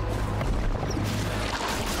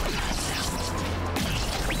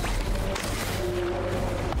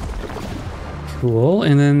 Cool,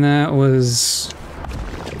 and then those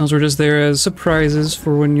were just there as surprises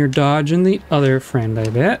for when you're dodging the other friend, I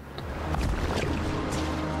bet.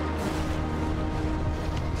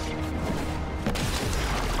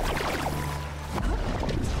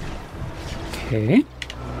 Okay.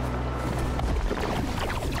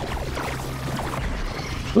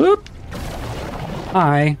 Whoop.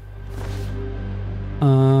 Hi.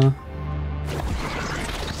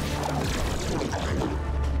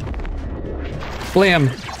 Blam.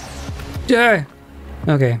 Die.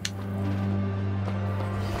 Okay.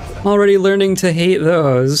 Already learning to hate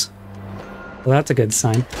those. Well, that's a good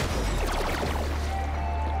sign.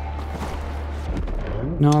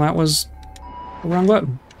 No, that was the wrong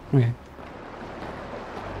button. Okay.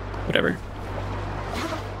 Whatever.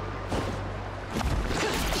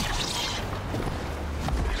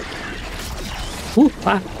 Ooh,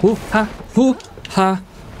 ha, ooh, ha, ooh, ha,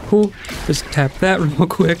 ooh. Just tap that real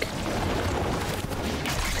quick.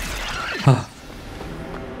 Oh.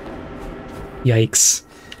 Yikes.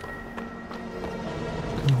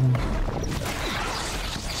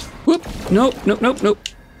 Whoop! Nope, nope, nope, nope.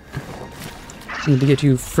 Need to get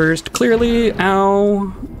you first, clearly.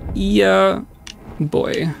 Ow. Yeah.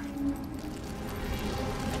 Boy.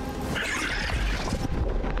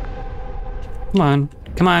 Come on.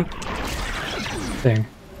 Come on. There.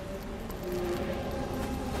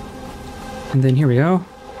 And then here we go.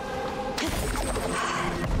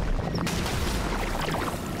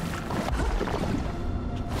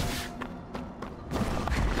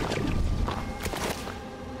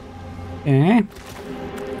 Okay.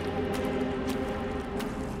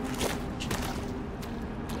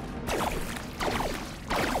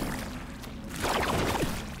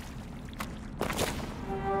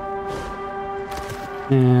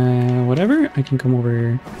 Whatever, I can come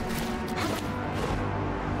over.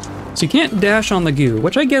 So you can't dash on the goo,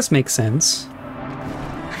 which I guess makes sense.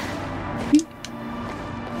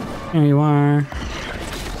 There you are.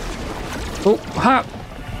 Oh, hop!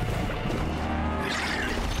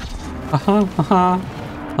 Aha, aha,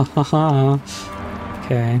 aha.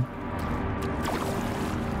 Okay.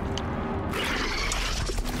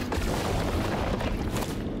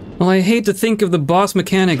 Well, I hate to think of the boss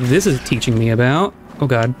mechanic this is teaching me about. Oh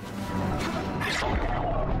god.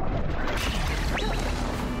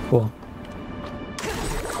 Cool.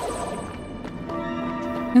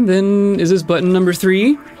 And then, is this button number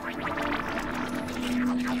 3?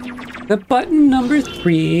 The button number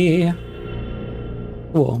 3.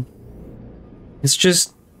 Cool. It's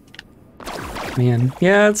just... man.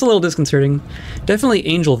 Yeah, it's a little disconcerting. Definitely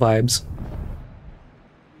angel vibes.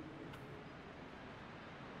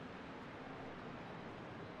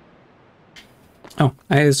 Oh,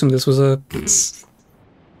 I assume this was a...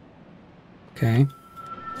 okay.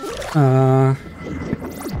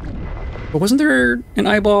 But wasn't there an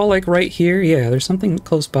eyeball, like, right here? Yeah, there's something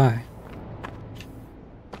close by.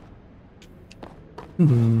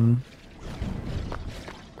 Hmm.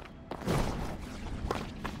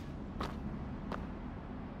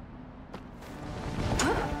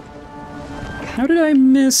 How did I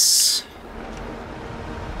miss...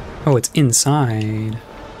 oh, it's inside.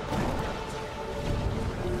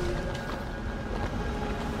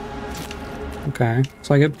 Okay,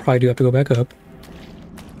 so I probably do have to go back up.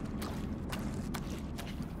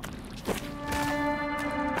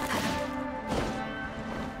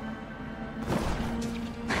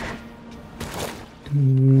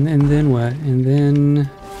 And then what? And then...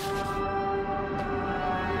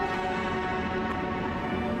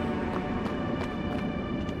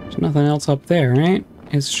 Nothing else up there, right?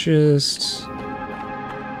 It's just...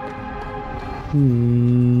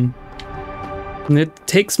 And it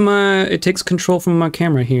takes control from my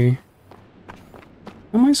camera here.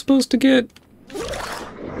 How am I supposed to get...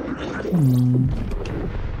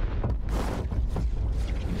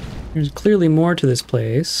 There's clearly more to this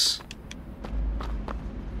place.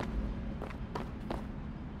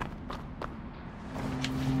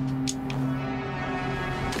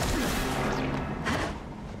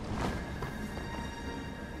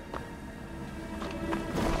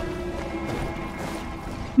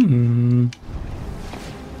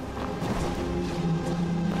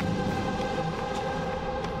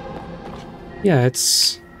 Yeah,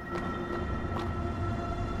 it's...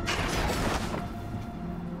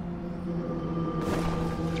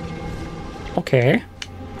 Okay.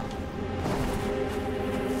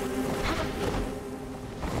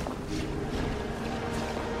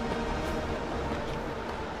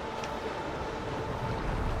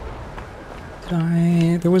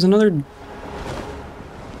 There was another...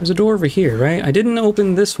 There's a door over here, right? I didn't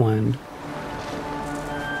open this one.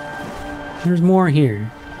 There's more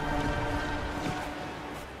here.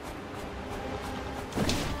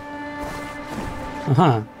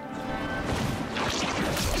 Uh-huh.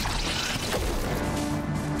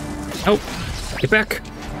 Oh! Get back!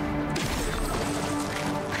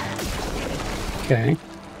 Okay.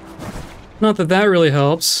 Not that that really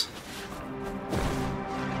helps.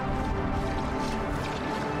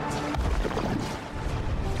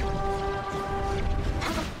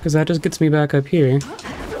 Because that just gets me back up here.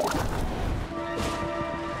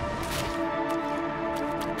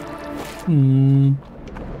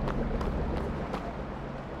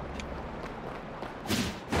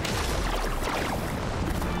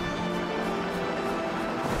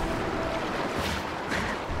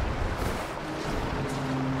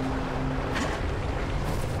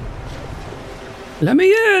 Let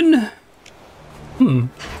me in!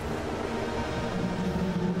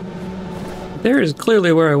 There is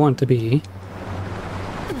clearly where I want to be.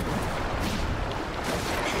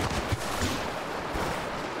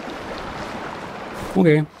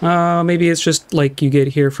 Okay, maybe it's just like you get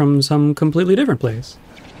here from some completely different place.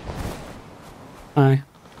 Hi.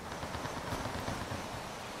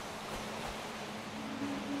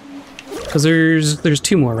 Because there's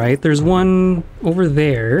two more, right? There's one over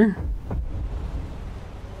there.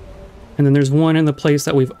 And then there's one in the place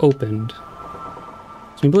that we've opened.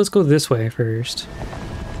 So maybe let's go this way first.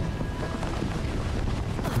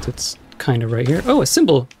 Since it's kind of right here. Oh, a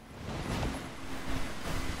symbol!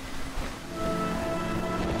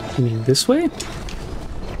 You mean this way?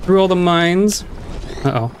 Through all the mines?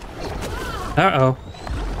 Uh-oh. Uh-oh.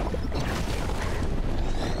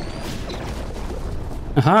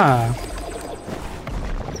 Aha!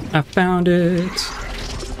 I found it!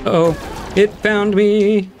 Uh-oh. It found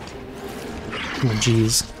me! Oh,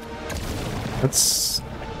 jeez.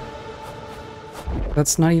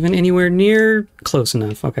 That's not even anywhere near close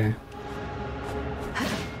enough. Okay.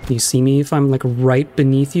 Can you see me if I'm, like, right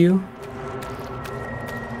beneath you?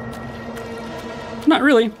 Not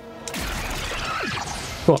really.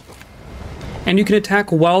 Cool. And you can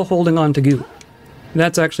attack while holding on to goo.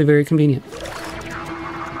 That's actually very convenient.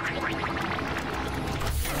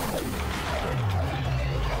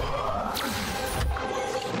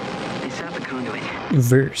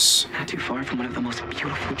 Verse. Not too far from one of the most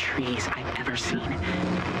beautiful trees I've ever seen.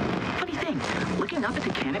 Funny thing, looking up at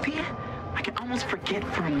the canopy, I can almost forget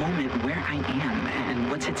for a moment where I am and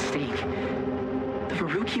what's at stake. The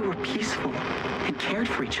Varuki were peaceful and cared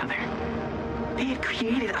for each other. They had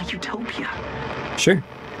created a utopia. Sure.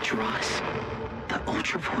 Dross, the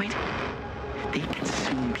Ultra Void, they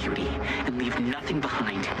consume beauty and leave nothing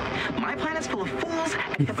behind. My planet's full of fools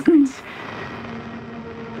and hypocrites.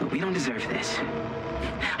 But we don't deserve this.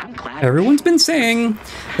 I'm glad everyone's been saying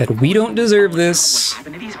that we don't deserve this. What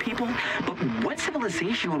happened to these people? But what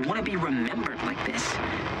civilization would want to be remembered like this?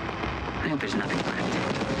 I hope there's nothing left.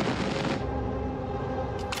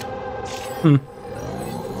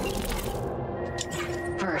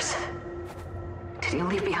 Verse. Did you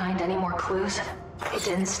leave behind any more clues? It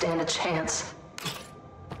didn't stand a chance.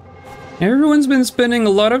 Everyone's been spending a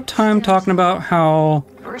lot of time talking about how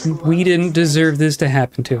we didn't deserve this to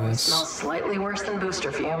happen to us. Smells slightly worse than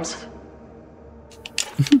booster fumes.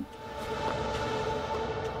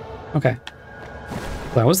 Okay.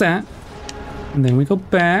 That was that. And then we go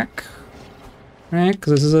back. Right?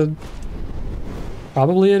 Because this is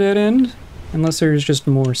probably a dead end. Unless there's just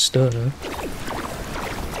more stuff.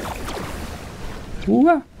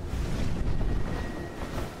 Ooh-ah.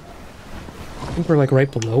 I think we're like right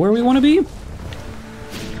below where we want to be.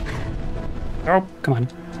 Oh, come on.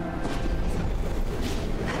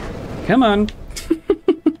 Come on.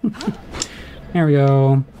 There we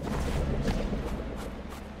go.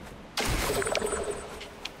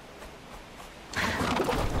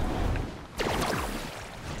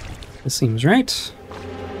 This seems right.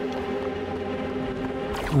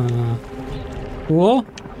 Cool.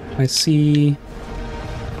 I see...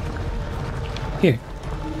 Here.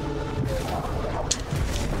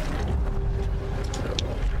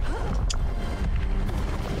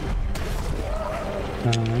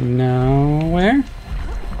 Nowhere?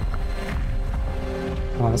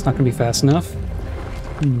 Oh, that's not gonna be fast enough.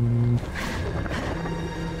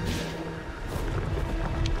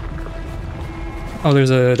 Oh, there's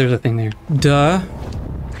a thing there. Duh.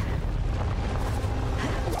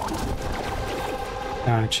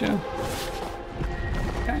 Gotcha.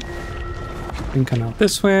 Okay. We can come out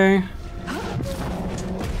this way.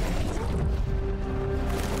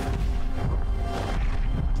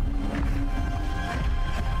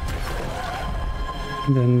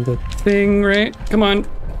 And then the thing, right? Come on.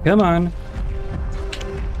 Come on.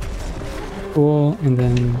 Cool. And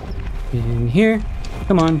then in here.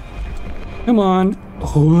 Come on. Come on.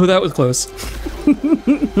 Oh, that was close.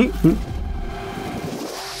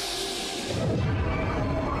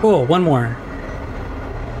 Cool, one more.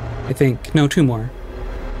 I think. No, two more.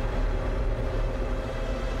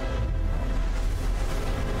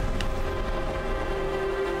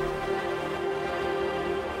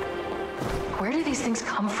 Where do these things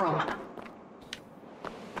come from?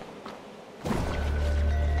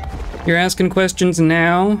 You're asking questions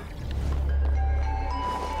now?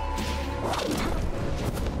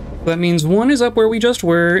 That means one is up where we just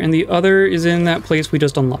were, and the other is in that place we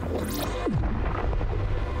just unlocked.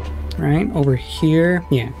 Right, over here.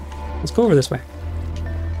 Yeah, let's go over this way.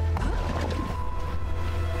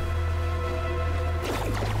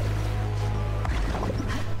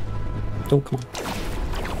 Oh, come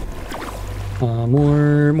on.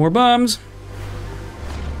 More bombs.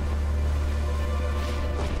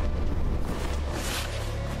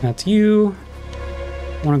 That's you.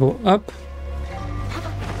 Want to go up?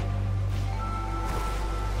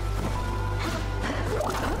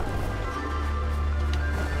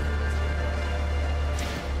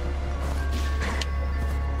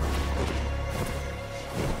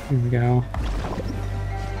 Here we go.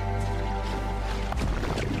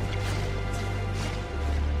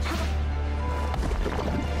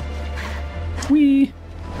 Whee!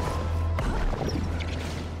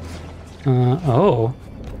 Oh.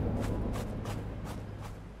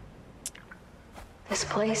 This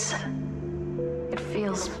place, it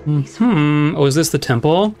feels peaceful. Oh, is this the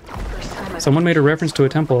temple? Someone made a reference to a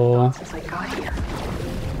temple. Since I got here.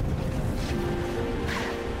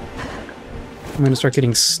 I'm gonna start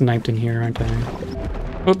getting sniped in here, aren't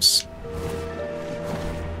I? Oops.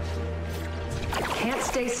 Can't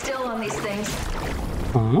stay still on these things.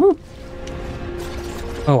 Huh?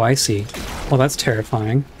 Oh, I see. Well, that's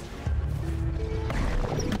terrifying.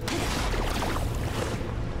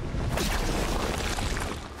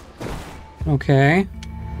 Okay.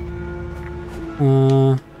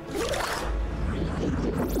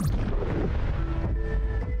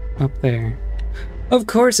 Up there. Of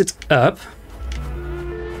course it's up.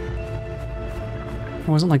 It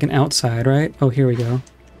wasn't like an outside, right? Oh, here we go.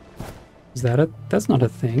 Is that that's not a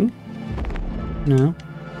thing. No.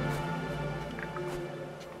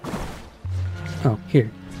 Oh, here.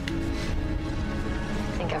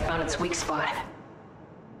 I think I found its weak spot.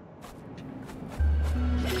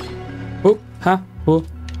 Oh, ha, oh.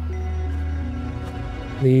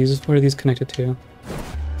 These, what are these connected to?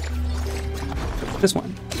 This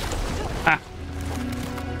one. Ah.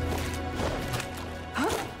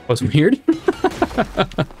 That was weird.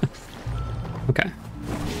 Okay.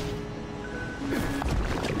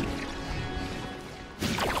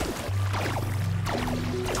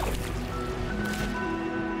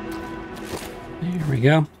 There we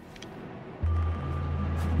go.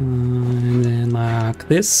 And then lock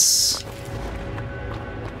this.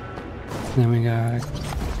 Then we gotta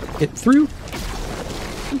get through.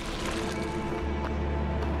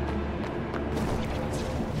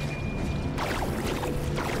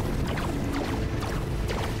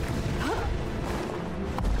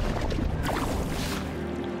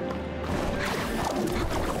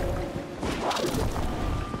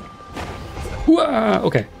 Whoa,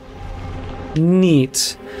 okay.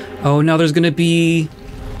 Neat. Oh, now there's gonna be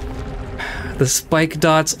the spike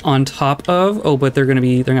dots on top of. Oh, but they're gonna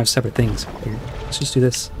have separate things. Here, let's just do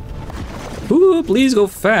this. Ooh, please go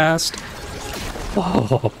fast.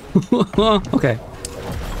 Oh, okay.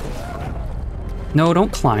 No,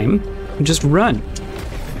 don't climb. Just run.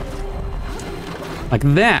 Like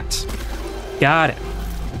that. Got it.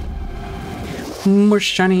 More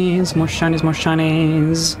shinies, more shinies, more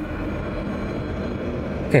shinies.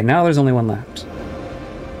 Okay, now there's only one left.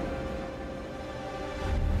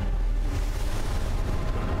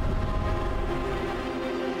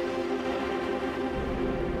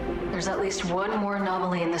 There's at least one more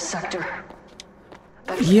anomaly in this sector.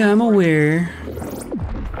 Yeah, I'm aware.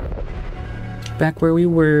 Back where we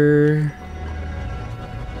were.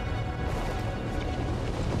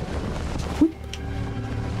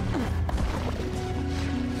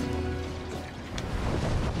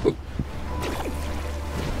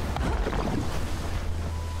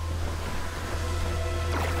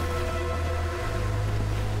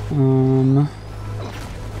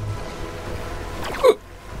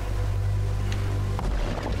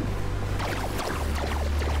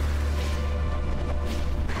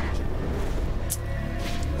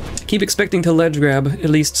 Keep expecting to ledge grab, at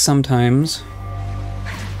least sometimes.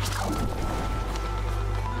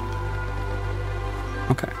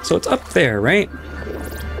 Okay, so it's up there, right?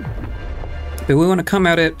 But we want to come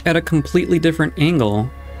at it at a completely different angle.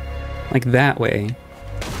 Like that way.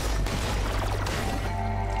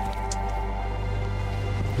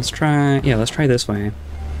 Let's try this way.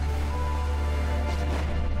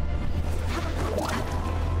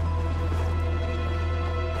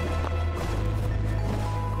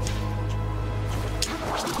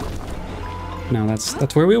 No,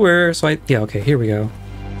 that's where we were, so yeah, okay, here we go.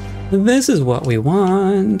 This is what we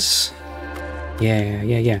want.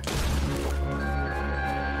 Yeah.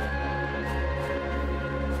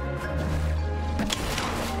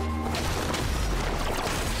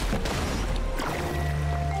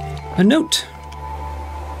 A note.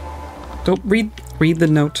 Don't read the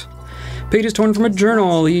note. Page is torn from a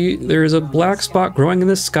journal. There is a black spot growing in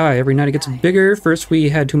the sky. Every night it gets bigger. First we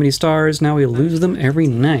had too many stars, now we lose them every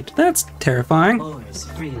night. That's terrifying. Boys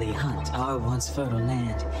freely hunt our once fertile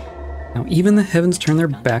land. Now even the heavens turn their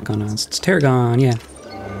back on us. It's Tarragon, yeah.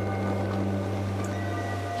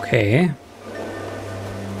 Okay.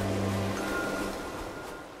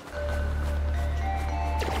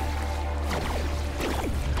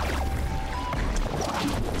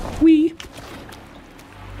 Whee!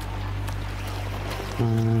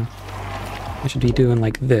 I should be doing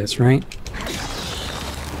like this, right?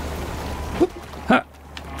 Whoop, ha.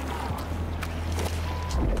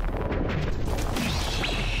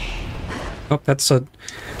 Oh, that's a...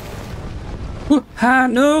 Whoop, ha,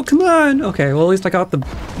 no, come on! Okay, well at least I got the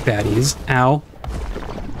baddies. Ow.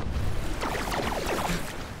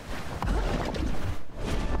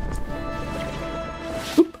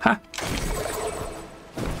 Whoop, ha.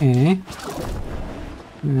 Okay.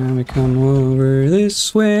 Now we come over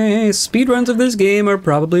this way. Speedruns of this game are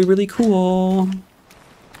probably really cool.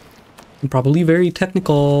 And probably very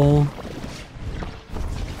technical.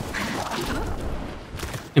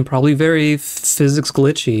 And probably very physics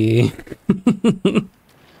glitchy.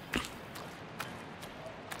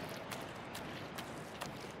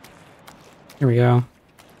 Here we go.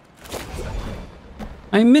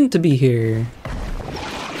 I meant to be here.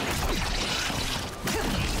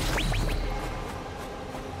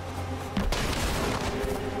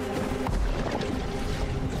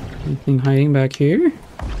 Anything hiding back here?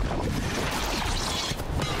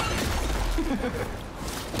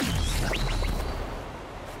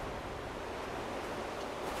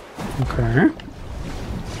 Okay.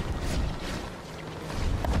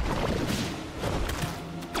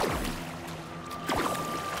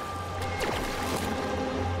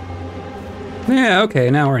 Yeah, okay,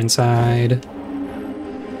 now we're inside.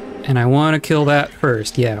 And I want to kill that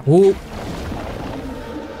first, yeah. Ooh.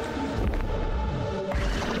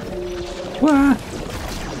 What?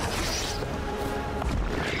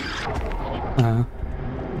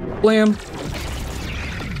 Blam.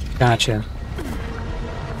 Gotcha.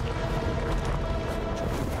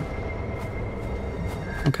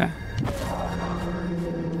 Okay.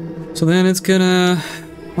 So then it's gonna...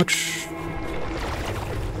 Which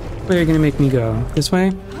way are you gonna make me go? This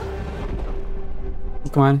way?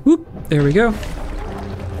 Come on. Whoop! There we go.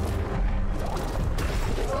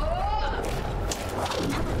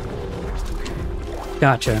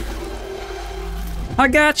 Gotcha. I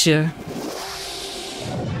gotcha.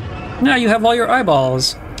 Now you have all your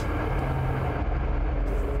eyeballs.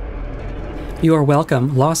 You are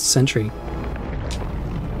welcome, Lost Sentry.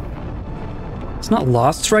 It's not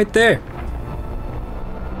lost, it's right there.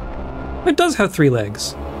 It does have 3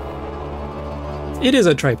 legs. It is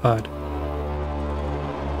a tripod.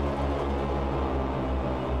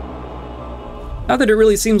 Not that it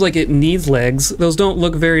really seems like it needs legs. Those don't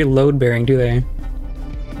look very load-bearing, do they?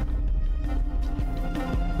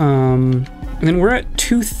 And then we're at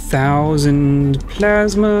 2,000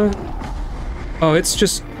 plasma. Oh, it's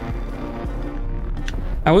just...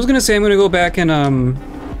 I was gonna say I'm gonna go back and,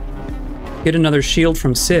 get another shield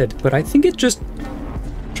from Sid, but I think it just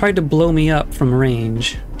tried to blow me up from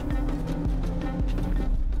range.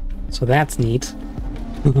 So that's neat.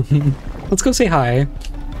 Let's go say hi.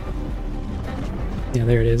 Yeah,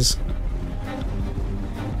 there it is.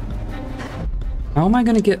 How am I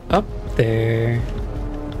gonna get up there?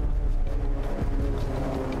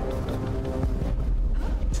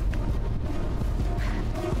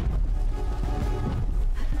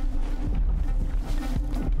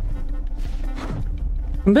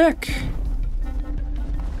 Come back.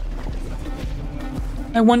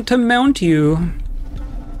 I want to mount you.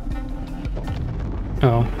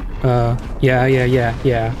 Oh, yeah.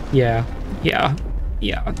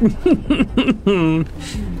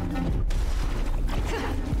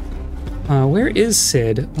 Where is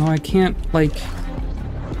Sid? Oh, I can't, like...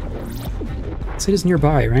 Sid is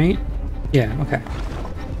nearby, right? Yeah, okay.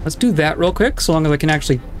 Let's do that real quick, so long as I can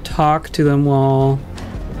actually talk to them while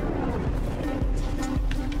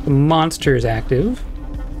the monster is active.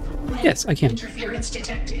 Yes, I can. Interference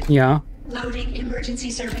detected. Yeah. Loading emergency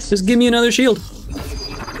services. Just give me another shield.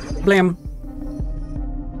 Blam.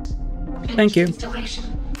 Thank you. Installation.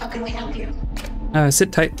 How can we help you?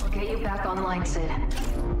 Sit tight. I'll get you back online, Sid.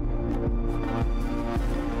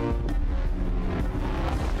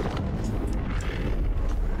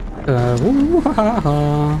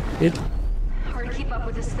 It... Hard to keep up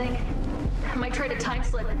with this thing. I might try to time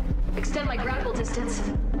slip. Extend my grapple distance.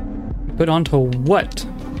 Put onto what?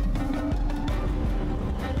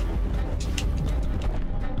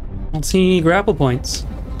 I don't see any grapple points.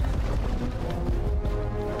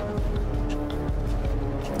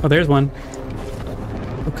 Oh, there's one.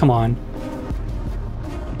 Oh, come on.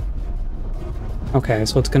 Okay,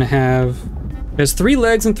 so it's gonna have... It has 3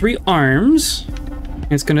 legs and 3 arms.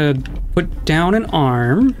 And it's gonna put down an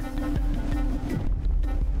arm.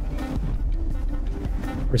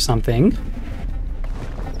 Or something.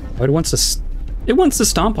 Oh, it wants to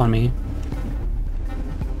stomp on me.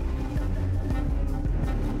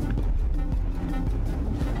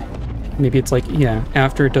 Maybe it's like, yeah,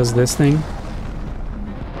 after it does this thing.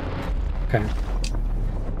 Okay.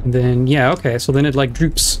 And then, yeah, okay, so then it like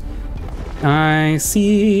droops. I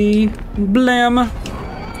see. Blam.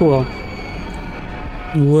 Cool.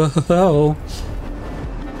 Whoa.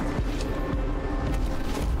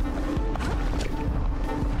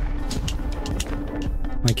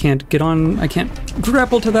 I can't get on, I can't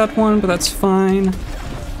grapple to that one, but that's fine.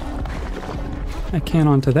 I can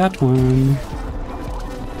onto that one.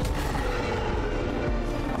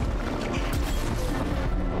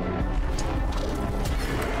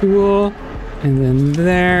 Cool. And then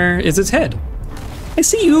there is its head. I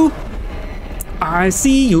see you. I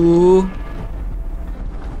see you.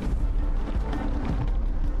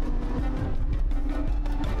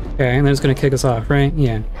 Okay, and then it's gonna kick us off, right?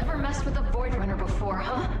 Yeah. Never messed with a Void Runner before,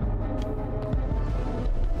 huh?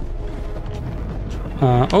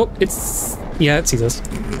 Oh, it's... Yeah, it sees us.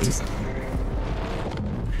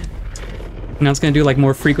 Now it's gonna do like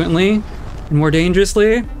more frequently and more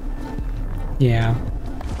dangerously. Yeah.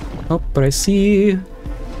 Oh, but I see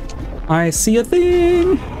a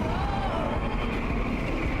thing.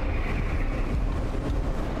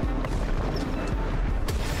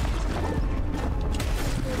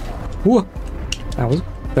 Whoa,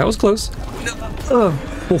 that was close. Oh,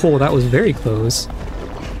 that was very close.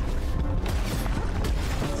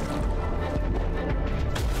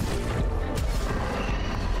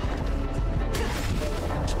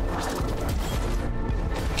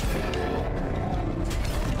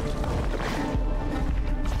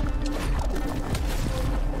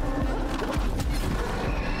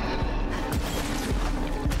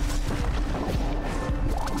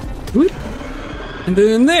 Whoop. And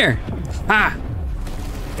then there. Ah!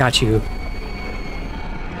 Got you.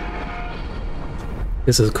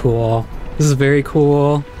 This is cool. This is very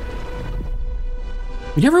cool.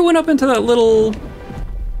 We never went up into that little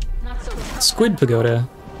squid pagoda.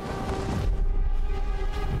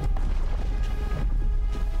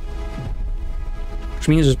 Which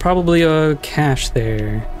means there's probably a cache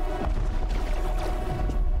there.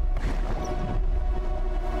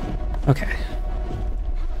 Okay.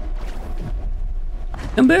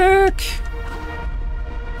 Come back!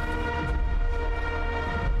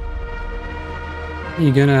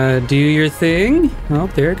 You gonna do your thing? Oh,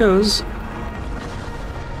 there it goes.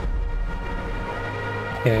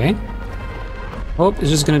 Okay. Oh, it's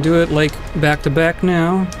just gonna do it like back to back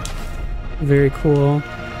now. Very cool.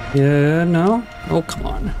 Yeah, no? Oh, come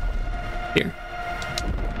on. Here.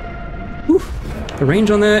 Whew. The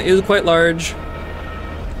range on that is quite large.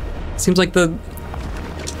 Seems like the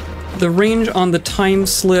the range on the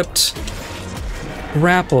time-slipped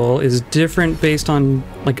grapple is different based on,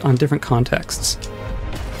 like, on different contexts.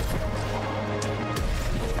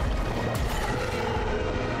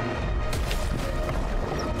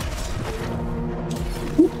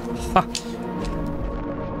 Ha.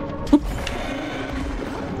 Oop.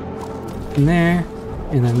 And there,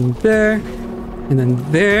 and then there, and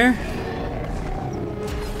then there.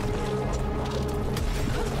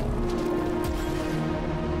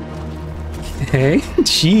 Okay,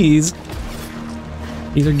 jeez.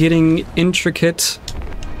 These are getting intricate.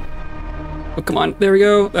 Oh, come on, there we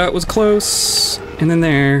go. That was close. And then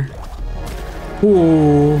there.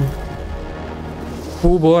 Ooh.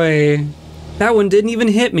 Oh boy. That one didn't even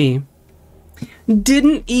hit me.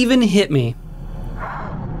 Didn't even hit me.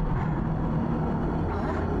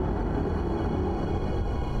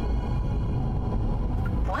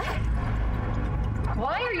 What?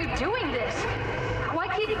 Why are you doing this? Why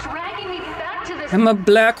keep dragging me back to this? I'm a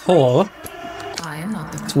black hole. I am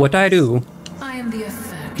not the It's what I do. I am the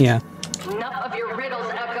effect. Yeah. Enough of your riddles,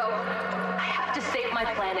 Echo. I have to save my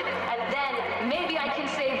planet, and then maybe I can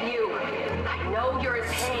save you. I know you're in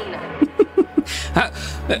pain.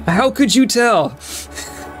 How could you tell?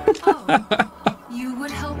 Oh, you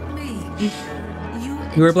would help me.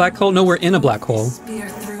 You were a black hole? No, we're in a black hole. Spear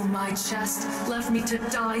through my chest, left me to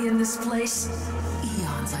die in this place.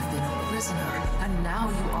 Eons I've been a prisoner, and now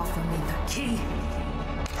you offer me the key.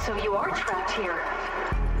 So you are trapped here.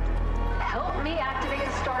 Help me activate the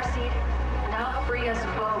starseed, and I'll free us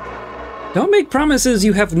both. Don't make promises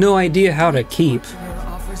you have no idea how to keep.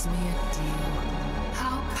 Offers me a deal.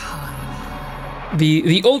 How kind.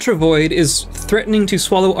 The Ultra Void is threatening to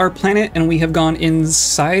swallow our planet, and we have gone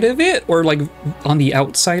inside of it, or like on the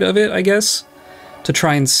outside of it, I guess, to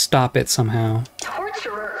try and stop it somehow.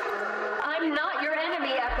 Torturer, I'm not your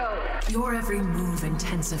enemy, Echo. Your every move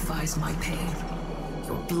intensifies my pain.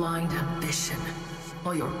 Your blind ambition,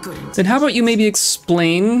 all your good intentions. Then how about you maybe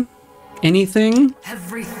explain anything?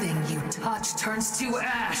 Everything you touch turns to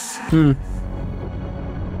ash.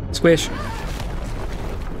 Squish.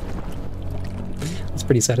 That's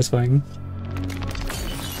pretty satisfying.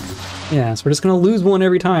 Yeah, so we're just gonna lose one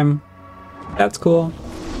every time. That's cool.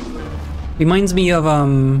 Reminds me of,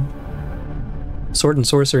 Sword and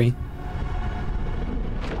Sorcery.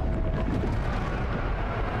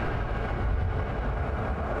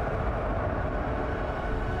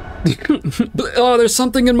 Oh, there's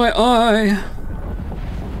something in my eye!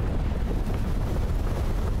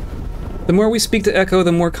 The more we speak to Echo,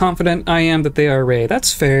 the more confident I am that they are Rey.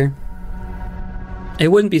 That's fair. I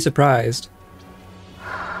wouldn't be surprised.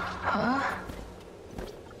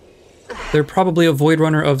 They're probably a Void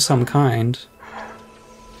Runner of some kind.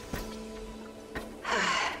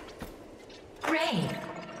 Rey,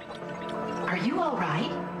 are you all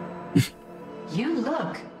right? You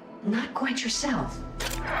look not quite yourself.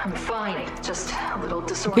 I'm fine, just a little In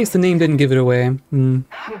disoriented. case the name didn't give it away. I'm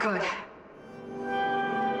good.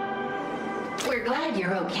 We're glad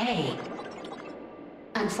you're okay.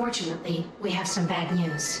 Unfortunately, we have some bad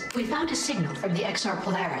news. We found a signal from the XR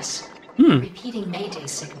Polaris. A repeating Mayday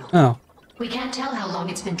signal. Oh. We can't tell how long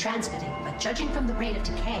it's been transmitting, but judging from the rate of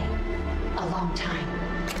decay, a long time.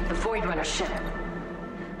 The Void Runner ship.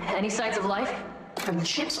 Any signs of life? From the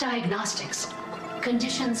ship's diagnostics,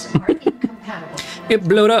 conditions are incompatible. It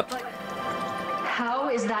blowed up. But how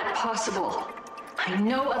is that possible? I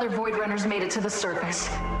know other Void Runners made it to the surface.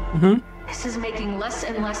 This is making less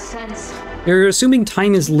and less sense. You're assuming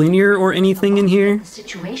time is linear or anything in here? The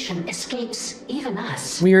situation escapes even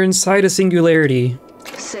us. We are inside a singularity.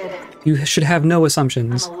 Sid, You should have no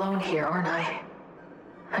assumptions. I'm alone here, aren't I?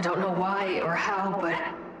 I don't know why or how, but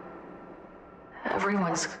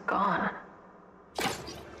everyone's gone.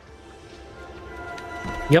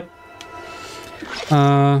 Yep.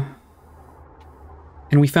 And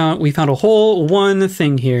we found a whole one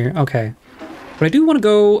thing here. Okay. But I do want to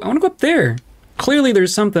go, I want to go up there. Clearly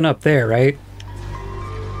there's something up there, right?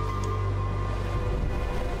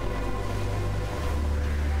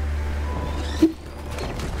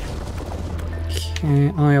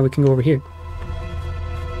 Okay. Oh yeah, we can go over here.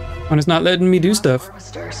 Oh, it's not letting me do stuff.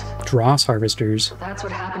 Harvesters. Dross harvesters. That's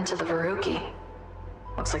what happened to the Veruki.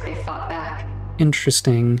 Looks like they fought back.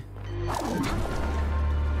 Interesting.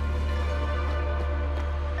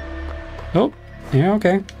 Oh, yeah,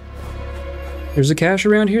 okay. There's a cache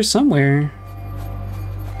around here somewhere.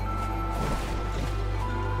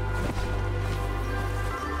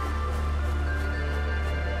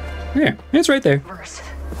 There, it's right there. First.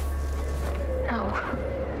 No.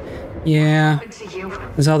 Yeah, What happened to you?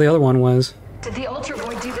 that's how the other one was. Did the Ultra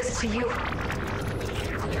Void do this to you?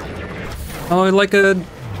 Oh, like a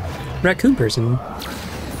raccoon person.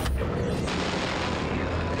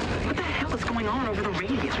 What the hell is going on over the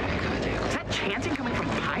radio? Is that chanting coming from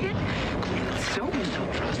Pyatt? It's so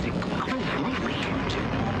otherworldly.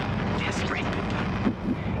 Desperate.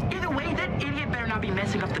 Either way, that idiot better not be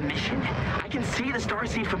messing up the mission. I can see the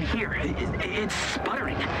starseed from here. It's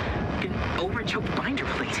sputtering. An over-choked binder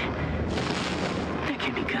plate. That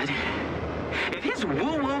can't be good. If his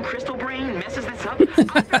woo-woo crystal brain messes this up,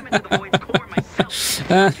 I'll come into the void's core myself.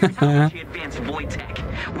 Technology advanced void tech.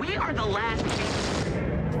 We are the last.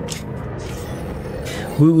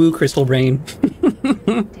 Woo-woo crystal brain. Did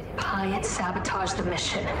Pyatt sabotage the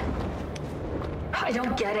mission? I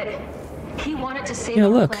don't get it. He wanted to save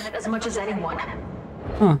the planet as much as anyone.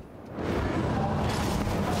 Huh.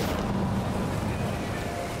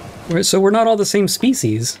 So we're not all the same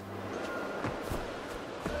species.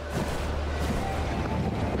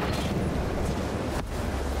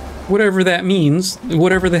 Whatever that means,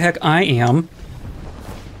 whatever the heck I am.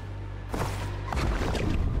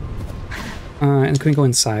 And can we go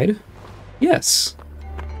inside? Yes.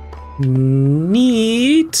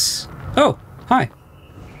 Neat. Oh, hi.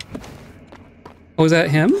 Oh, is that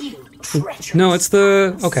him? No, it's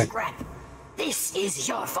the... Okay. This is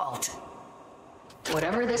your fault.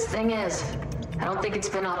 Whatever this thing is, I don't think it's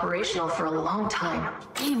been operational for a long time.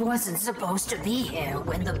 He wasn't supposed to be here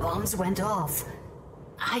when the bombs went off.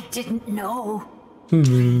 I didn't know.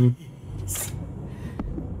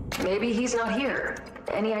 Maybe he's not here.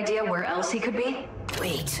 Any idea where else he could be?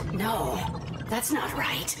 Wait, no. That's not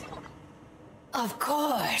right. Of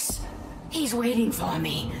course. He's waiting for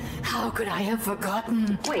me. How could I have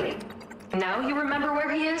forgotten? Wait, now you remember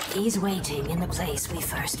where he is? He's waiting in the place we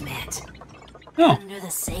first met. Oh. Under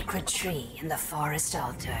the sacred tree in the forest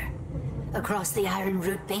altar. Across the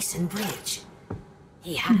ironroot basin bridge.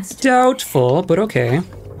 He has to. Doubtful, but okay.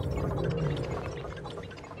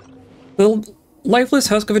 The lifeless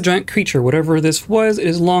husk of a giant creature, whatever this was,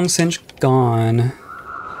 is long since gone.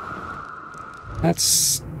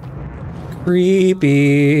 That's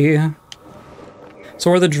creepy.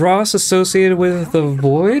 So are the dross associated with the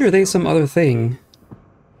void, or are they some other thing?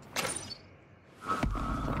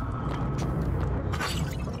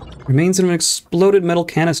 Remains in an exploded metal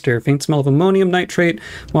canister. Faint smell of ammonium nitrate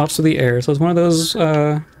wafts through the air. So it's one of those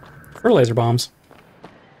fertilizer bombs.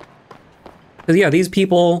 Because yeah, these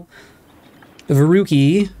people, the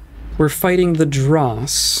Veruki, were fighting the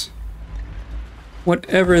dross.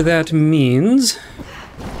 Whatever that means.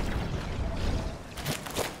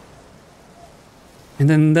 And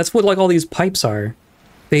then that's what like all these pipes are.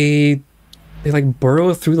 They like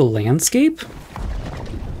burrow through the landscape.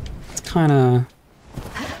 It's kind of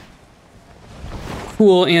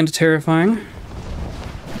cool and terrifying.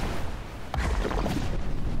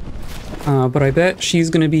 But I bet she's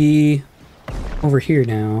gonna be over here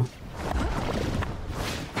now.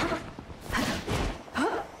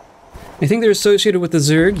 I think they're associated with the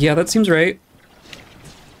Zerg. Yeah, that seems right.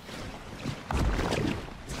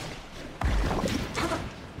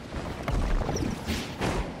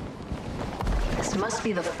 This must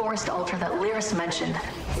be the forest altar that Lyris mentioned.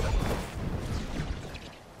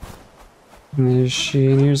 Is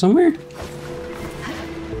she in here somewhere?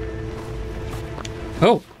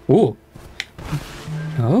 Oh, ooh.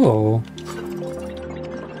 Oh.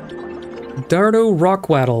 Dardo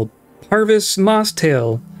Rockwaddle, Parvis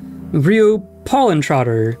Mosstail, Rio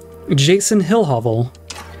Pollentrotter, Jason Hillhovel,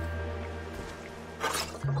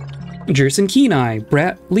 Jerson Keeneye,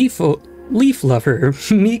 Brat Leaf Lover,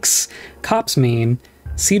 Meeks Copsmane,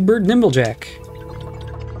 Seedbird Nimblejack,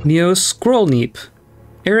 Neo Scrollneep,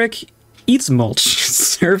 Eric Eats Mulch,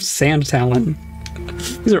 Surf Sand Talon.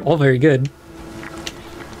 These are all very good.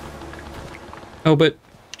 Oh, but...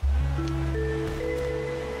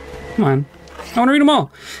 Come on. I want to read them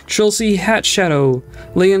all. Chelsea Hat Shadow,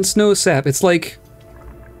 Leon Snowsap. It's like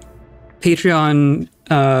Patreon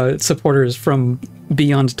supporters from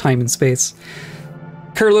beyond time and space.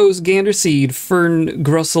 Curlos Ganderseed, Fern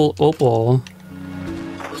Grussel Opal,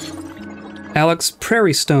 Alex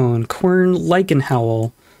Prairie Stone, Quern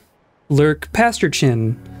Lycanhowl, Lurk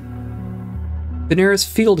Pasturchin, Benaris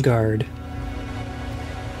Fieldguard,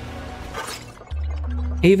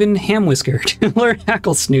 Avon Hamwhisker, Tiller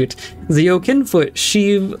Hacklesnoot, Zeo Kinfoot,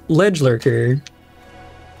 Sheev Ledgelurker,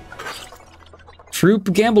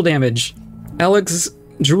 Troop Gamble Damage, Alex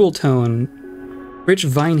Drooltone, Rich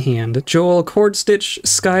Vinehand, Joel Cordstitch,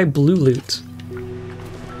 Sky Blue Loot,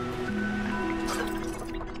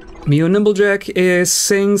 Mio Nimblejack, A.A.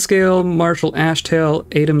 Sangscale, Marshall Ashtail,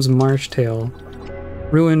 Adams Marshtail,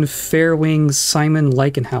 Ruin Fairwing, Simon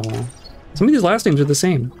Lycanhowl. Some of these last names are the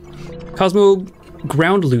same. Cosmo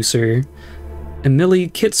Ground Looser, Emily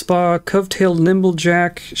Kitspaw, Covetail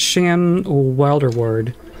Nimblejack, Shan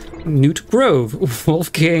Wilderward, Newt Grove,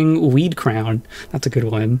 Wolfgang Weed Crown. That's a good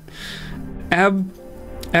one.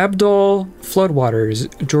 Abdul Floodwaters,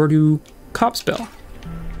 Jordu Copspell.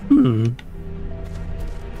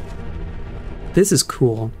 This is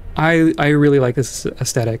cool. I really like this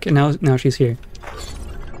aesthetic, and now she's here.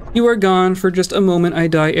 You are gone for just a moment. I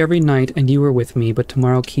die every night, and you were with me, but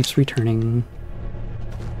tomorrow keeps returning.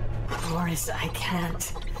 Boris, I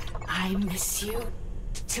can't. I miss you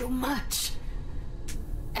too much.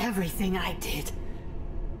 Everything I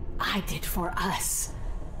did for us.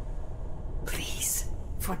 Please,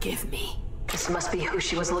 forgive me. This must be who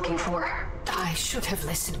she was looking for. I should have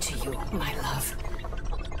listened to you, my love.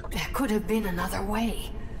 There could have been another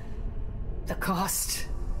way. The cost,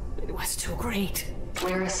 it was too great.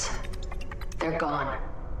 Lyris, they're gone.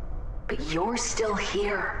 But you're still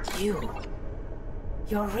here.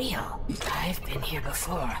 You're real. I've been here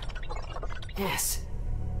before. Yes,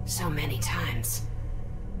 so many times.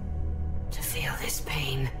 To feel this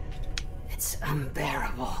pain, it's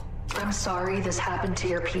unbearable. I'm sorry this happened to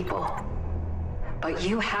your people. But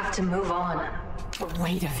you have to move on. The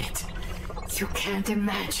weight of it. You can't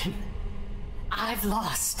imagine. I've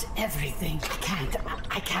lost everything.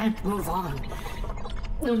 I can't move on.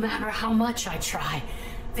 No matter how much I try,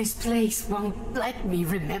 this place won't let me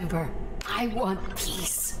remember. I want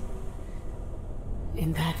peace.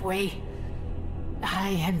 In that way,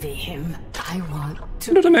 I envy him. I want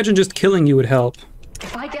to... I don't imagine just killing you would help.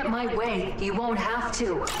 If I get my way, you won't have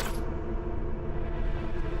to.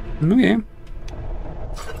 Okay.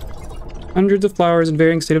 Hundreds of flowers in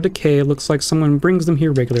varying state of decay. It looks like someone brings them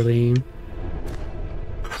here regularly.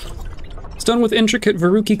 Stone with intricate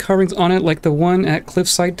Veruki carvings on it like the one at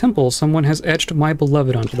Cliffside Temple. Someone has etched my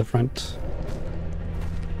beloved onto the front.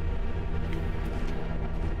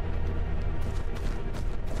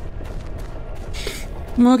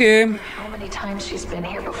 Okay. How many times she's been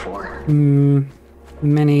here before?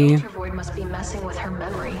 Many. Ultra Void must be messing with her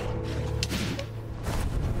memory.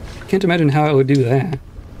 Can't imagine how I would do that.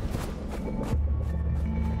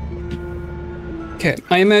 Okay,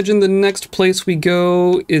 I imagine the next place we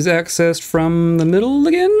go is accessed from the middle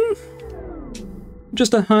again?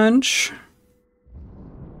 Just a hunch.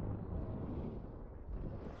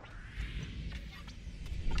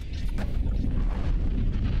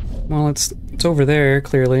 Well, it's over there,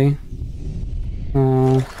 clearly.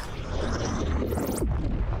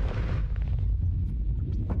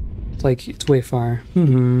 It's like, it's way far.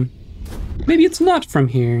 Maybe it's not from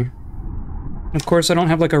here. Of course, I don't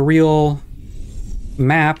have like a real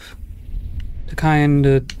map to kind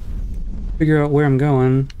of figure out where I'm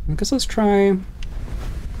going. I guess let's try...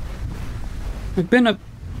 I've been up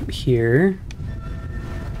here.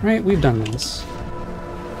 Right, we've done this.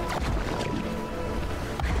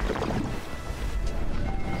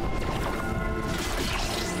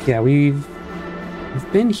 Yeah, we've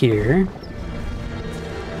been here.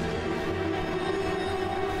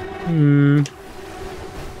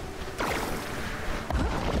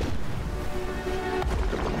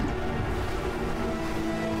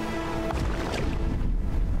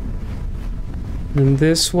 And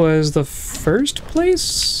this was the first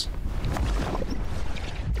place?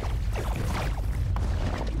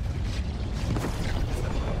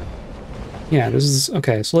 Yeah, this is...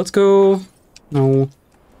 Okay, so let's go... No.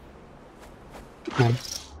 I'm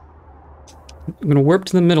gonna warp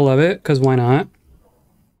to the middle of it, because why not?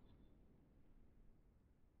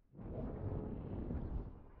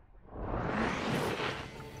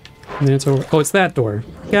 And then it's over... Oh, it's that door.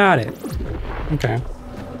 Got it. Okay.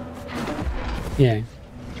 Yeah.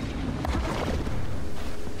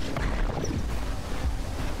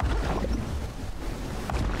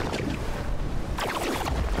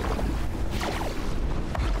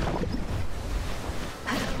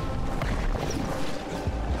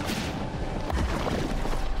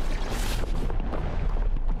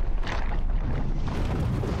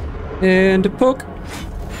 And a poke.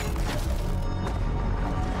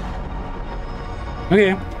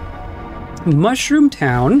 Okay. Mushroom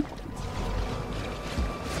Town.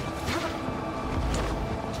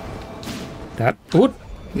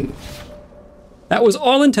 That was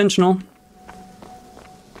all intentional.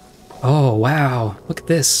 Oh, wow. Look at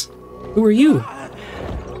this. Who are you?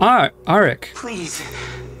 Arik. Please,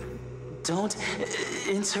 don't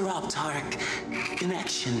interrupt our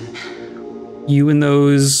connection. You and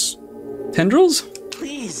those tendrils?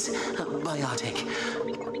 Please,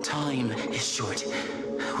 Biotic. Time is short.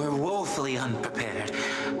 We're woefully unprepared.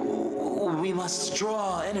 We must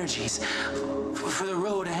draw energies for the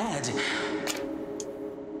road ahead.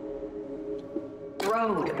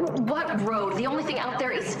 road? What road? The only thing out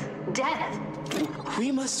there is death.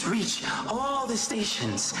 We must reach all the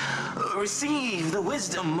stations, receive the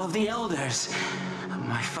wisdom of the elders.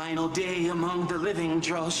 My final day among the living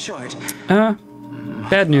draws short.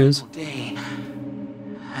 Bad news. Day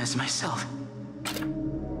as myself.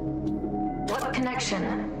 What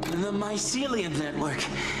connection? The mycelium network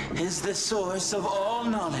is the source of all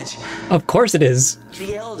knowledge. Of course it is.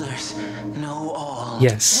 The elders know all.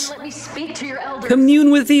 Yes. Then let me speak to your elders.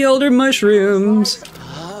 Commune with the elder mushrooms.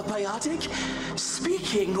 Biotic?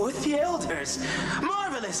 Speaking with the elders.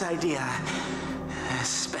 Marvelous idea.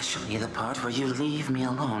 Especially the part where you leave me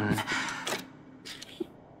alone.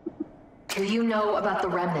 Do you know about the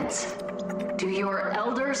remnants? Do your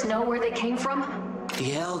elders know where they came from?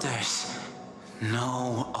 The elders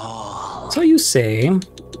know all. So you say.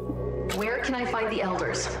 Where can I find the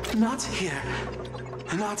elders? Not here.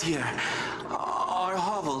 Not here. Our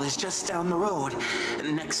hovel is just down the road,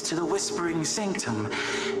 next to the Whispering Sanctum.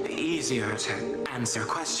 Easier to answer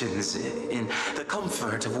questions in the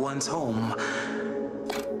comfort of one's home.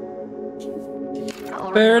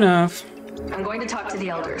 Fair enough. I'm going to talk to the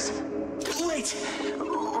elders. Wait!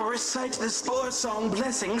 Recite the Spore Song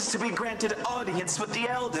blessings to be granted audience with the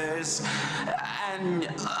elders. And,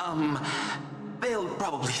 they'll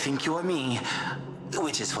probably think you're me,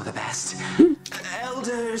 which is for the best.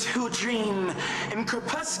 Elders who dream in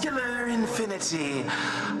crepuscular infinity,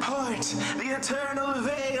 part the eternal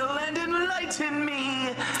veil and enlighten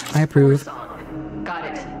me. I approve. Got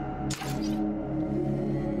it.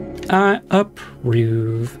 I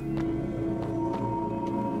approve.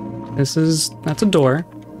 That's a door.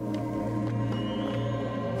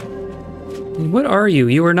 What are you?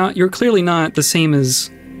 You're clearly not the same as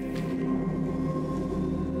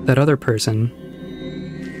that other person.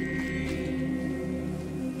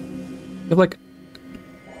 You're like...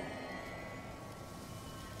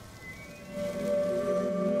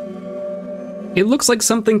 It looks like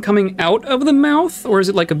something coming out of the mouth, or is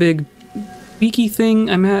it like a big beaky thing?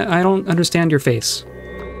 I don't understand your face.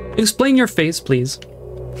 Explain your face, please.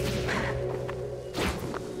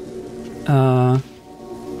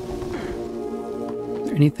 Is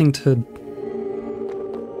there anything to...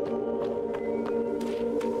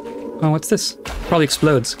 Oh, what's this? Probably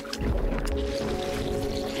explodes.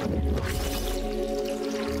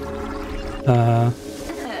 Huh?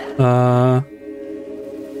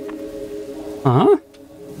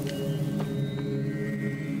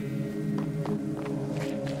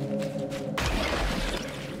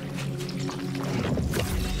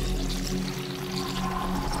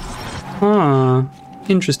 Huh.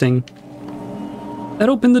 Interesting. That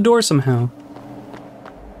opened the door somehow.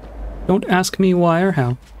 Don't ask me why or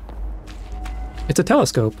how. It's a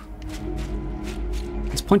telescope.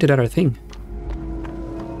 It's pointed at our thing.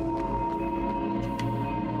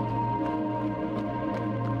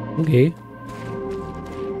 Okay.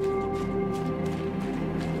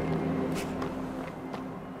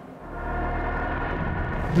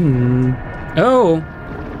 Oh!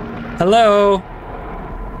 Hello!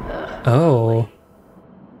 Oh.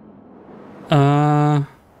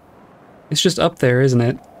 It's just up there, isn't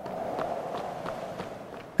it?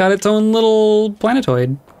 Got its own little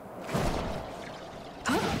planetoid.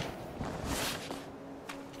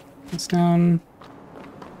 It's down...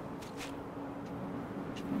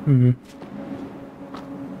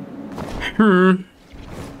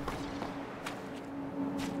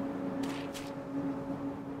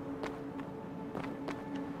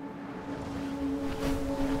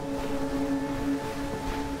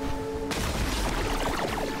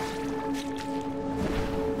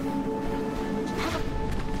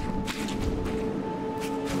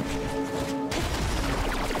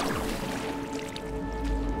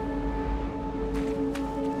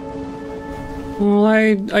 Well,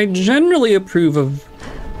 I generally approve of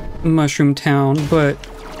Mushroom Town, but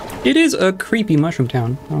it is a creepy Mushroom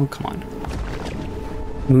Town. Oh, come on.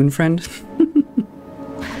 Moon friend?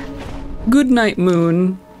 Good night,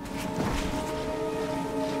 Moon.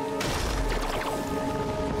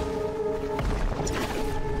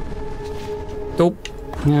 Nope.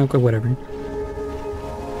 Yeah, okay, whatever.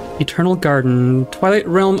 Eternal Garden, Twilight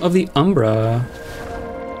Realm of the Umbra.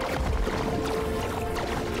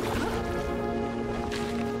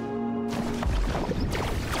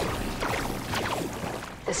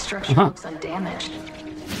 This structure looks undamaged.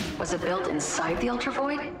 Was it built inside the Ultra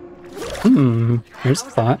Void? Here's the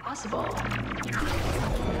thought. Possible.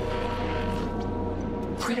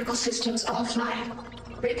 Critical systems offline.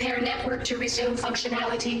 Repair network to resume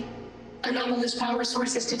functionality. Anomalous power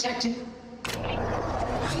sources detected.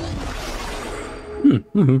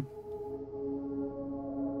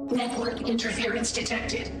 Network interference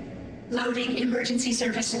detected. Loading emergency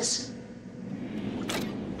services.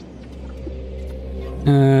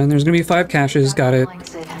 And there's gonna be 5 caches, got it.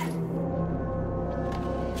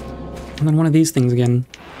 And then one of these things again.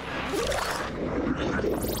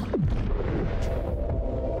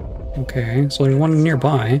 Okay, so there's one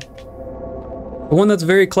nearby. The one that's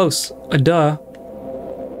very close, duh.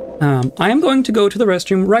 I am going to go to the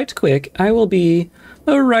restroom right quick. I will be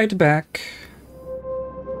right back.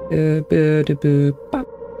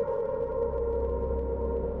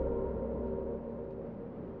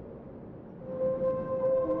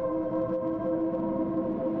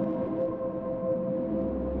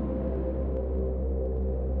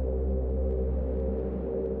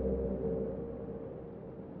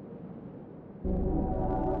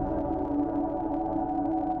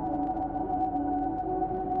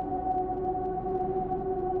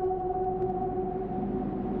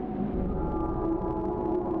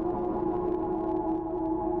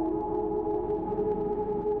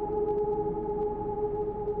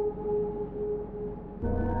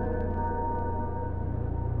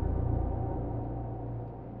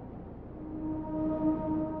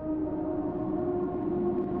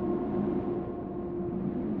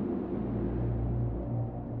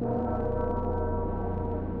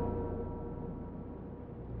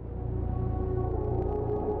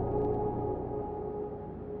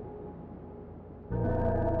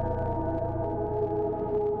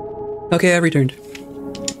 Okay, I've returned.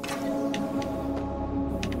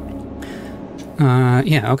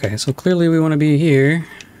 Yeah, okay, so clearly we want to be here,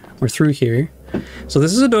 or through here. So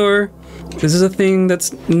this is a door, this is a thing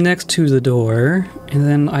that's next to the door, and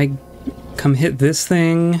then I come hit this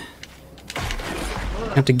thing.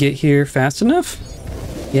 I have to get here fast enough?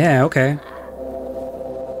 Yeah, okay.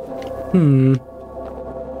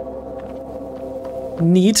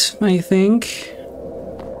 Neat, I think.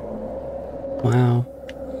 Wow.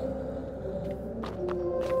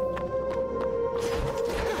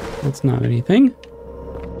 That's not anything.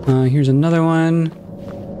 Here's another one.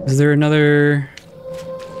 Is there another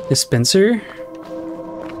dispenser?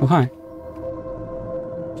 Oh, hi.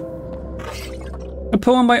 A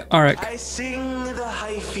poem by Arik. I sing the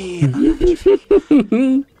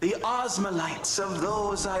Hyperlight. The osmolites of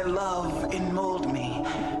those I love enmold me,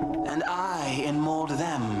 and I enmold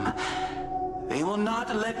them. They will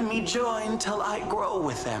not let me join till I grow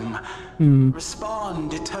with them.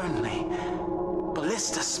 Respond eternally.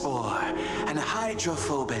 Ballista spore and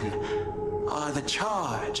hydrophobin are the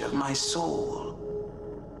charge of my soul.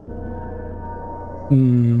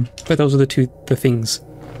 But those are the things.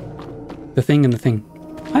 The thing and the thing.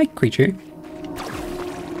 Hi, creature.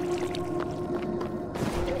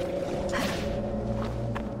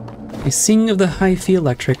 I sing of the hyphy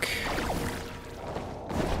electric.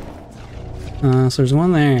 So there's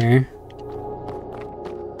one there.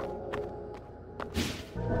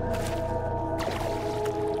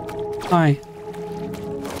 Hi.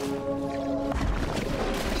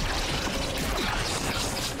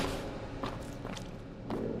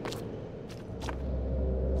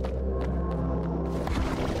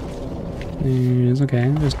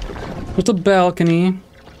 There's a balcony.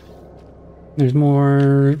 There's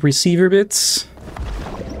more receiver bits.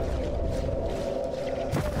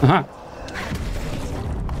 Aha.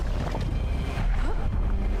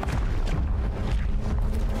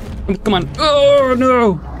 Come on. Oh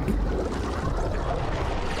no!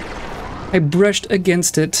 I brushed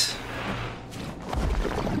against it.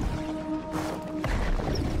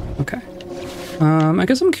 Okay. I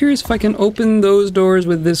guess I'm curious if I can open those doors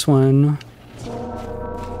with this one.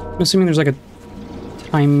 I'm assuming there's like a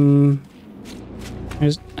time...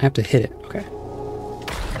 I have to hit it. Okay.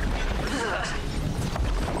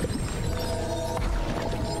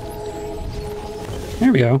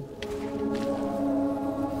 There we go.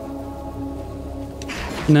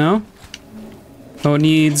 No? Oh, it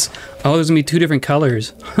needs... Oh, there's gonna be 2 different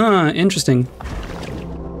colors. Huh, interesting.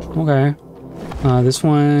 Okay. This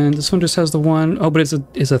one just has the one... Oh, but it's a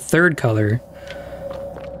 3rd color.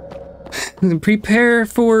 Prepare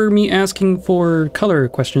for me asking for color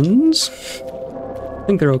questions. I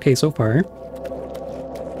think they're okay so far.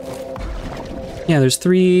 Yeah, there's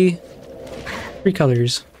 3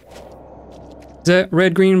 colors. Is that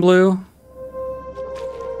red, green, blue?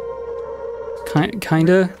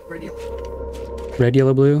 Kinda? Red,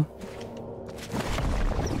 yellow, blue?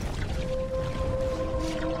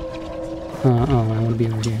 Oh, I want to be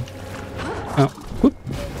over here. Oh, whoop.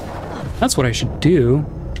 That's what I should do.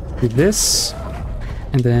 Do this,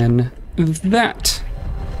 and then that.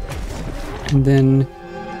 And then,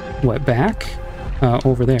 what, back?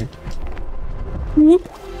 Over there. Whoop.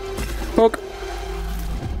 Poke.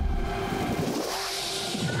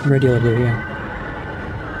 Red, yellow, blue, yeah.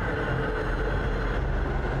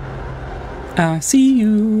 I see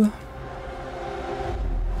you.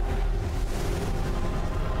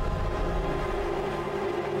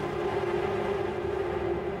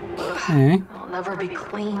 Okay. I'll never be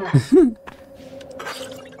clean.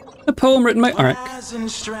 A poem written by... Alright. As in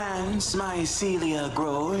strands my cilia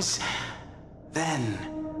grows, then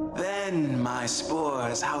my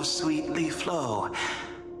spores how sweetly flow,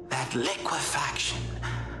 that liquefaction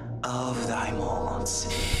of thy molds.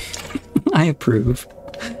 I approve.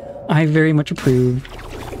 I very much approve.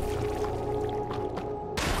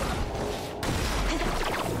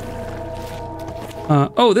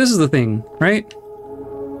 Oh, this is the thing, right?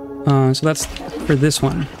 So that's for this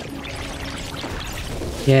one.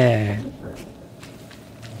 Yeah.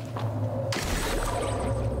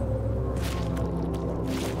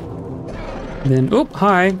 Then, oh,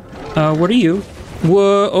 hi. What are you?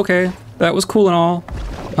 Whoa, okay. That was cool and all.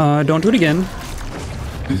 Don't do it again.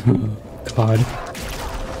 God.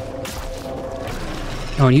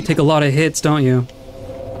 Oh, and you take a lot of hits, don't you?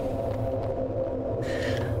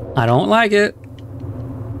 I don't like it.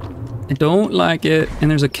 I don't like it.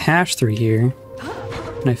 And there's a cache through here.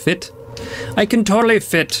 Can I fit? I can totally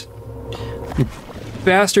fit. You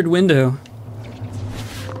bastard window.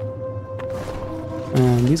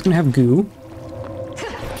 These gonna have goo.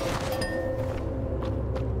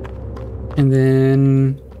 And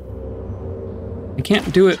then I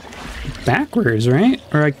can't do it backwards, right?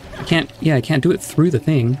 Or I can't, yeah, I can't do it through the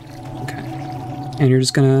thing. Okay. And you're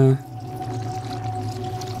just gonna...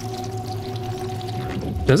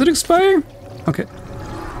 Does it expire? Okay.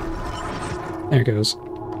 There it goes.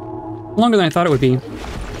 Longer than I thought it would be.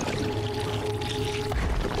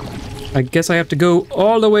 I guess I have to go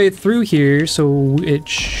all the way through here, so it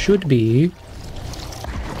should be...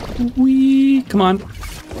 Whee! Come on.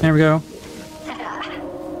 There we go.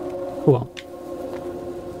 Cool.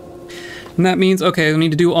 And that means, okay, I need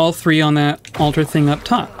to do all three on that altar thing up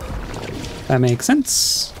top. That makes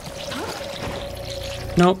sense.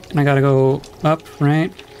 Nope, and I gotta go up,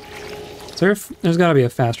 right? There's gotta be a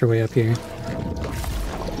faster way up here.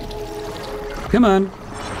 Come on.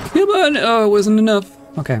 Come on! Oh, it wasn't enough.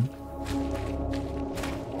 Okay.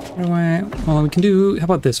 What do I... Well, we can do... How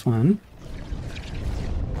about this one?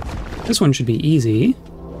 This one should be easy.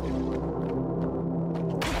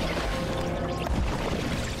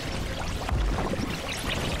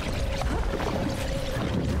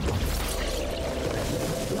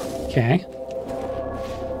 Okay.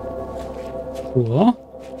 Cool.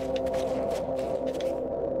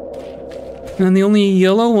 And then the only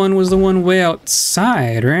yellow one was the one way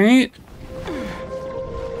outside, right?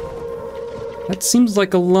 That seems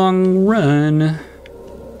like a long run.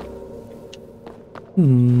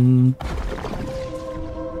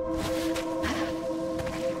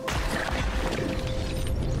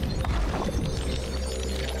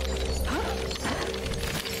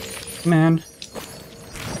 Man.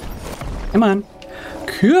 Come on.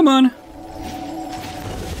 Come on.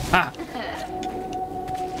 Ah.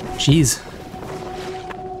 Jeez.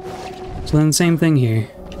 So then same thing here.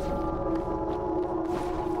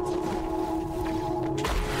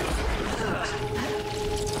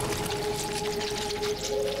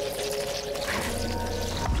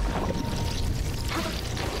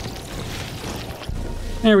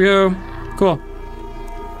 There we go. Cool.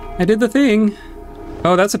 I did the thing.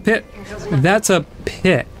 Oh, that's a pit. That's a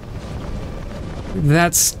pit.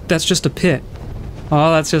 That's just a pit.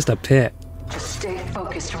 Oh, that's just a pit. Just stay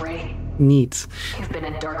focused, Ray. Neat. You've been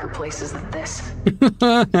in darker places than this.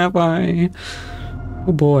 Have I?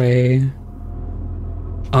 Oh boy.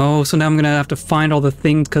 Oh, so now I'm gonna have to find all the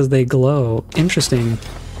things because they glow. Interesting.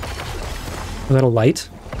 Is that a light?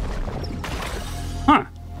 Huh.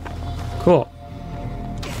 Cool.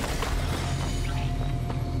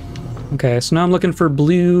 Okay, so now I'm looking for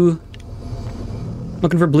blue.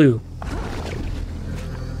 Looking for blue.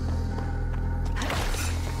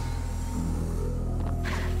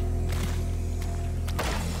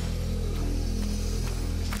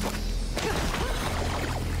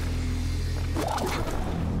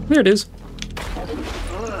 There it is.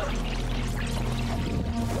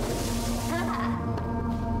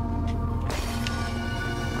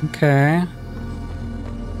 Okay.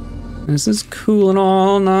 This is cool and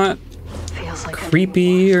all, not Feels like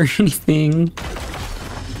creepy or anything.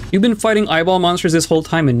 You've been fighting eyeball monsters this whole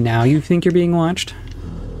time and now you think you're being watched?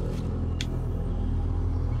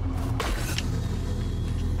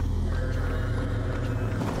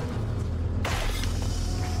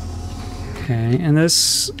 Okay, and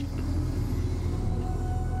this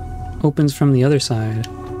opens from the other side.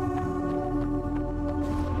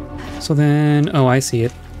 So then, oh, I see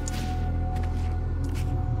it.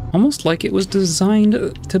 Almost like it was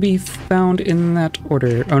designed to be found in that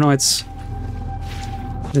order. Oh no, it's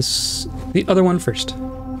the other one first.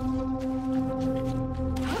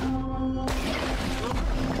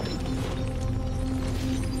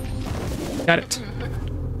 Got it.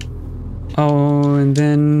 Oh, and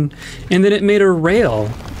then it made a rail.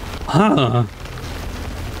 Huh.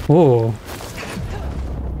 Oh.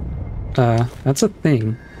 That's a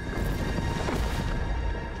thing.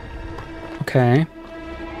 Okay.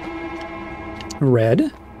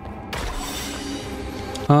 Red.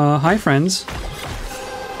 Hi friends.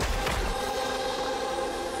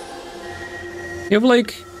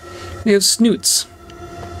 They have snoots.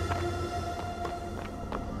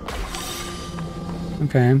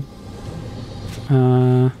 Okay.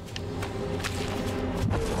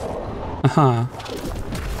 Aha.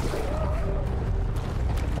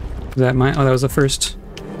 Is that my... Oh, that was the first.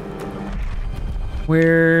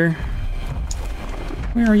 Where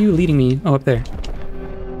are you leading me? Oh, up there.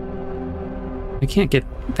 I can't get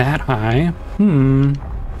that high.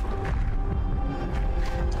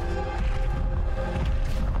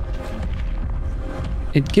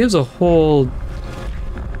 It gives a whole...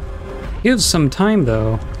 Gives some time,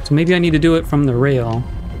 though. So maybe I need to do it from the rail.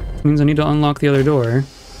 Which means I need to unlock the other door.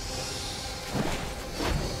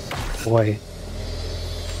 Boy.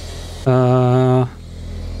 Oh,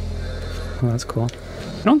 that's cool.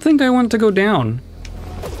 I don't think I want to go down.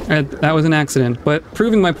 That was an accident, but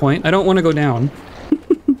proving my point, I don't want to go down.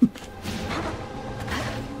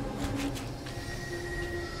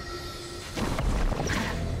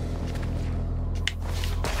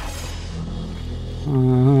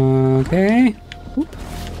 Okay. Oop.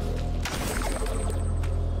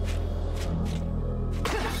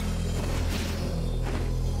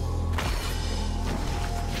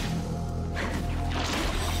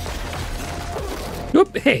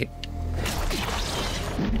 Oop, hey.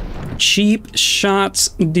 Cheap shots,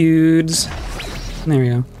 dudes. There we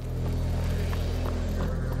go.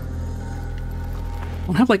 I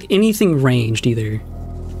don't have like anything ranged either.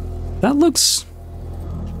 That looks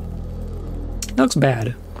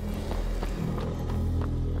bad.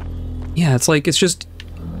 Yeah, it's like, it's just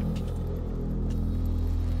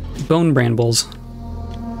bone brambles.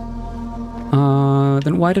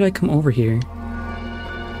 Then why did I come over here?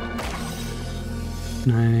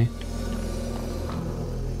 Can I...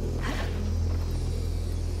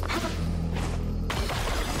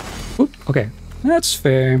 Oop, okay. That's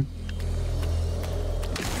fair.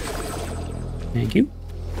 Thank you.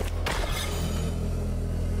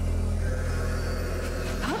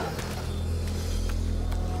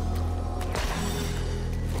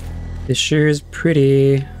 This sure is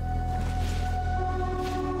pretty.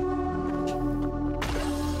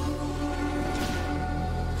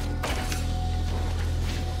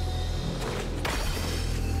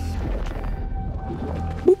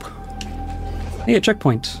 Boop. Hey, a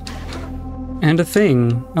checkpoint. And a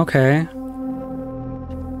thing. Okay.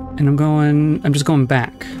 And I'm just going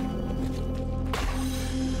back.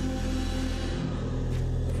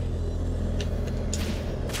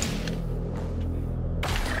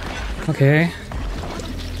 Okay.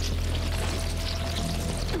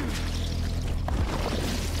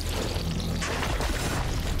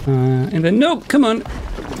 And then, nope, come on.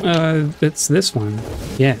 It's this one.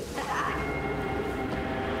 Yeah.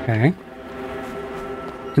 Okay.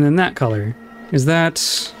 And then that color. Is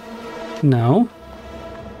that... No.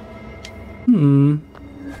 Oh,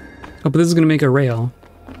 but this is gonna make a rail.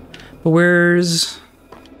 But where's...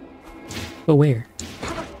 But where?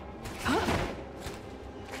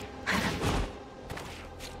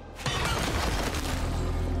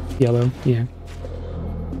 Yellow, yeah.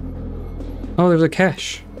 Oh, there's a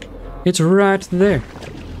cache. It's right there.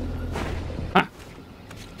 Ah.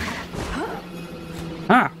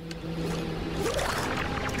 Ah.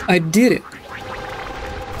 I did it.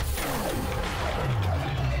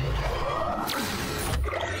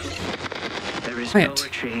 There is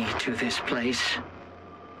poetry to this place.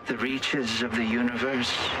 The reaches of the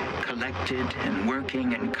universe, collected and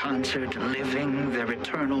working in concert, living their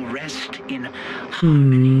eternal rest in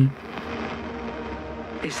harmony.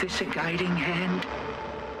 Is this a guiding hand?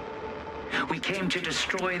 We came to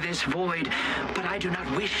destroy this void, but I do not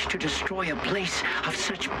wish to destroy a place of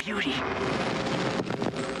such beauty.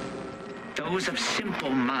 Those of simple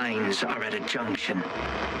minds are at a junction.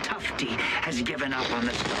 Tufty has given up on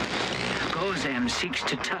the Gozam seeks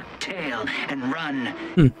to tuck tail and run.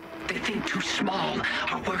 They think too small.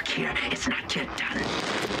 Our work here is not yet done.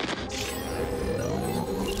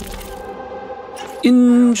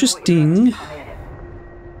 Interesting.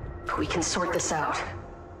 We can sort this out.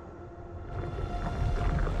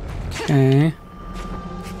 Okay.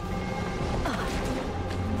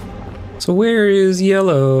 So where is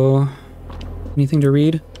yellow? Anything to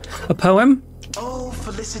read? A poem? Oh,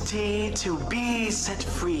 felicity to be set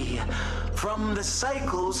free from the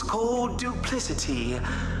cycle's cold duplicity.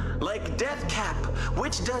 Like death cap,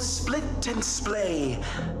 which does split and splay,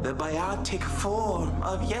 the biotic form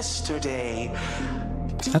of yesterday.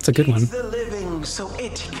 That's a good one. The living so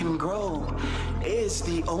it can grow is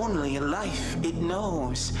the only life it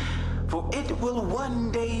knows. For it will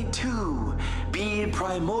one day too be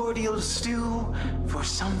primordial stew for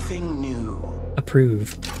something new.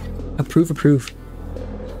 Approve. Approve, approve.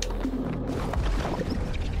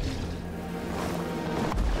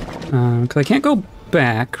 Because I can't go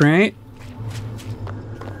back, right?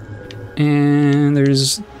 And there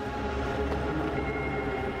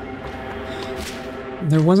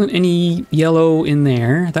wasn't any yellow in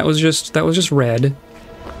there. That was just red.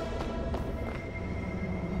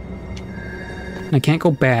 And I can't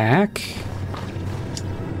go back.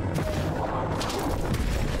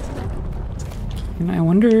 And I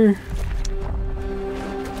wonder...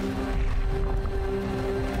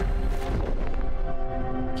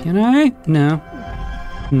 Can I? No.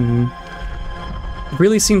 It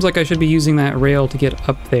really seems like I should be using that rail to get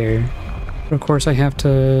up there. But of course I have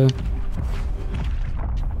to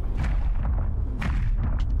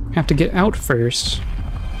get out first.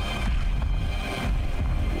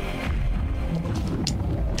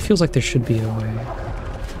 It feels like there should be a way.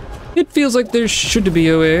 It feels like there should be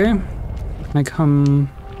a way. I come...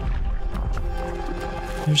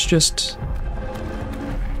 There's just...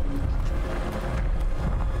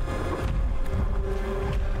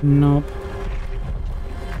 Nope.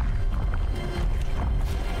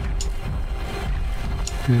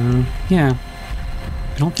 Yeah.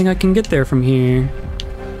 I don't think I can get there from here.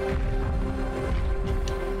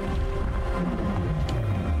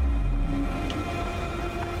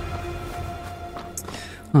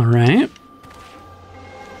 All right.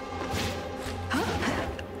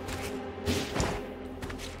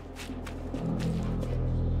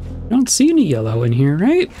 I don't see any yellow in here,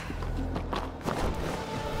 right?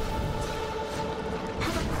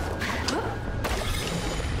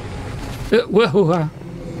 Whoa.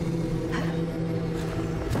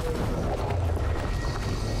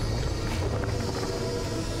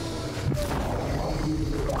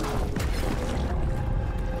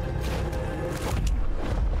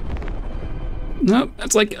 Nope,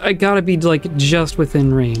 it's like I gotta be like just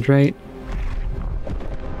within range, right?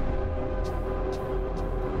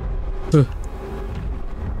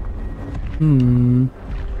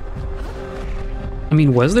 I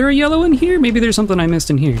mean, was there a yellow in here? Maybe there's something I missed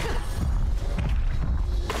in here.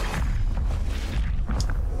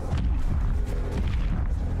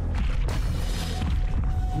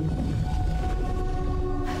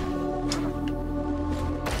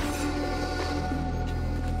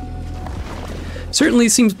 Certainly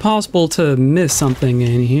seems possible to miss something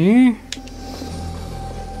in here.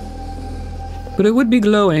 But it would be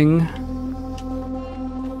glowing.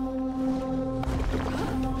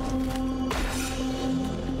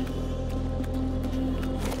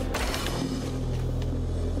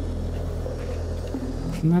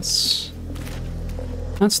 And that's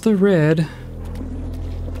the red.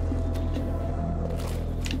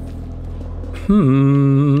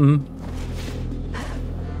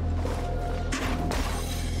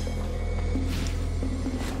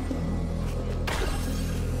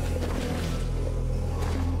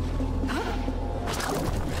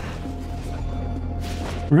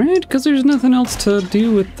 Right? Because there's nothing else to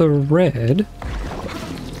do with the red.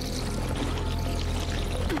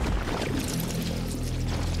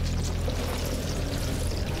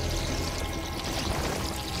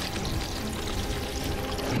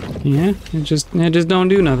 Yeah, it just don't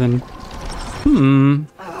do nothing.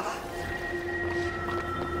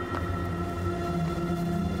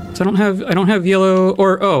 So I don't have yellow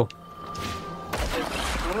or oh.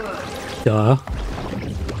 Duh.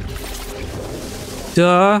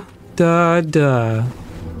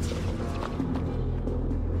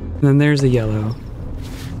 And then there's the yellow.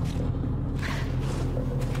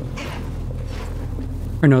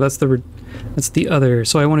 Or no, that's the other.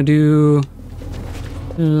 So I want to do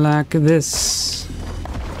like this.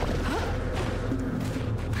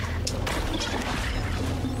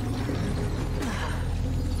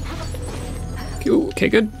 Ooh, okay,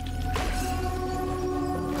 good.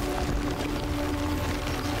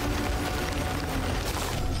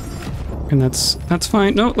 And that's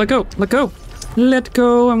fine. No, let go. Let go. Let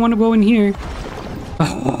go. I want to go in here.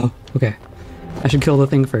 Oh, okay. I should kill the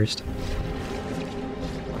thing first.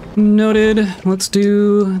 Noted. Let's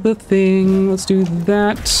do the thing. Let's do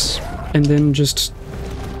that. And then just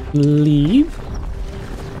leave.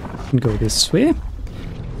 And go this way.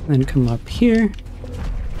 Then come up here.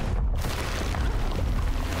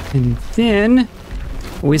 And then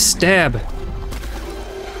we stab.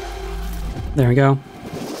 There we go.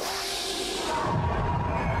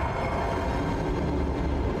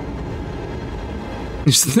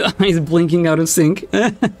 Just the eyes blinking out of sync.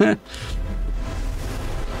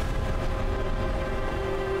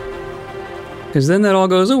 Because then that all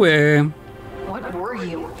goes away. What were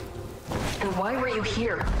you? And why were you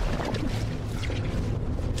here?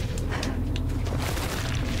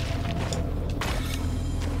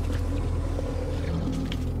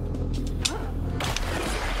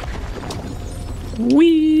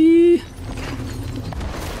 Wee.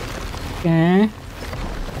 Okay.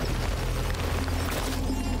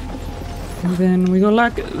 And then we go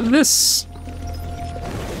like this.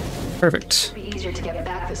 Perfect. It'd be easier to get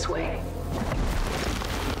back this way.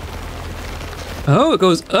 Oh, it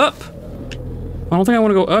goes up. I don't think I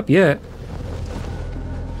want to go up yet.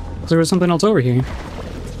 'Cause there was something else over here.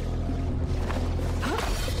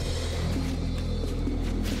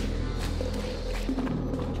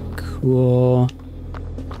 Cool.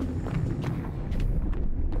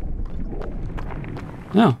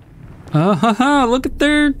 Oh. Haha, look at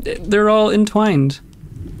they're all entwined.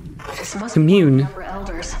 This must Commune. be number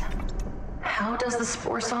elders. How does the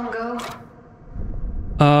spore song go?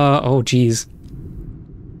 Oh geez.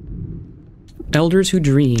 Elders who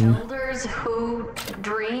dream. Elders who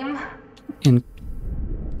dream? In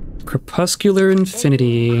crepuscular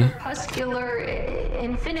infinity. Crepuscular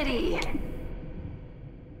infinity.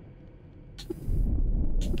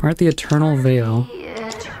 Part the eternal veil. The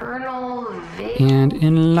eternal veil. And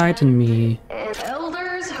enlighten me.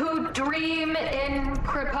 Elders who dream in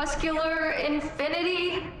crepuscular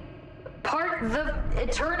infinity. Part the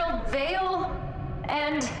eternal veil.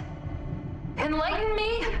 And enlighten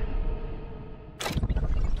me.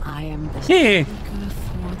 I am the Hey. seeker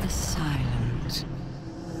for the silent.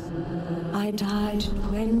 I died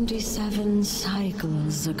 27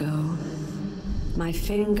 cycles ago. My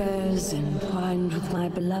fingers entwined with my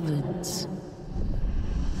beloveds.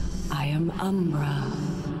 I am Umbra.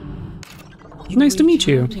 Nice to meet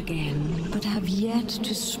you. Reach out again, but have yet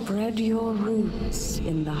to spread your roots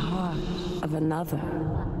in the heart of another.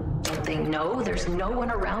 Don't they know there's no one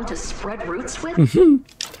around to spread roots with?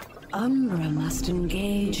 Umbra must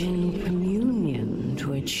engage in communion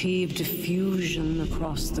to achieve diffusion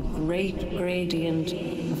across the great gradient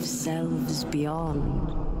of selves beyond.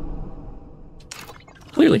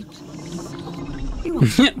 Clearly. You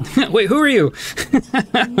are, Wait, who are you?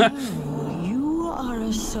 no, you are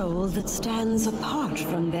a soul that stands apart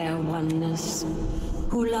from their oneness,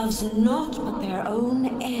 who loves naught but their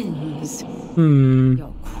own ends.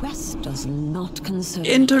 Your quest does not concern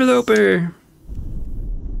Interloper.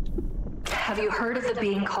 Have you heard of the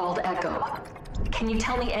being called Echo? Can you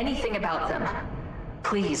tell me anything about them?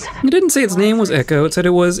 Please. It didn't say its name was Echo, it said it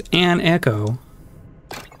was an echo.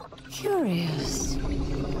 Curious.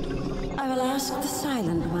 I will ask the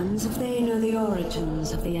Silent Ones if they know the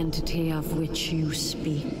origins of the entity of which you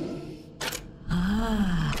speak.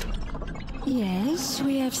 Ah. Yes,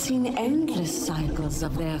 we have seen endless cycles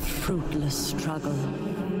of their fruitless struggle.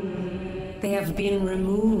 They have been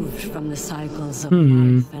removed from the cycles of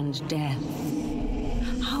life and death.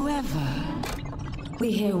 However,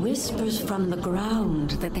 we hear whispers from the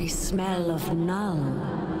ground that they smell of null.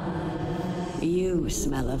 You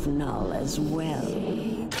smell of null as well.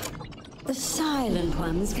 The Silent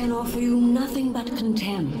Ones can offer you nothing but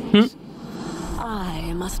contempt.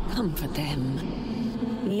 I must comfort them.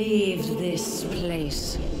 Leave this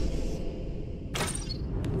place.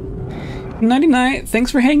 99, thanks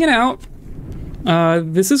for hanging out.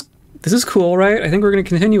 This is cool, right? I think we're gonna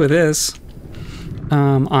continue with this.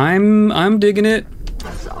 I'm digging it.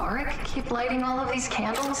 Does Arik keep lighting all of these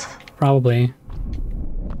candles? Probably.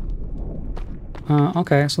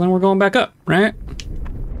 Okay, so then we're going back up, right?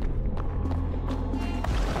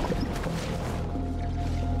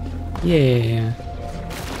 Yeah.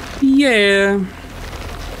 Yeah.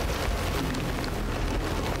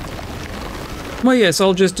 Well, yes,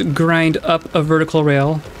 I'll just grind up a vertical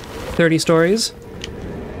rail. 30 stories.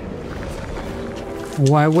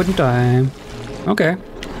 Why wouldn't I? Okay.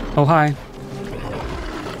 Oh, hi.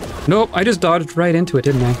 Nope, I just dodged right into it,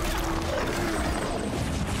 didn't I?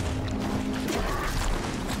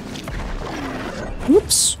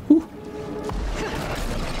 Whoops. Ooh.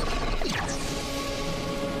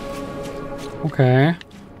 Okay.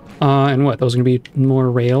 And what? Those are gonna be more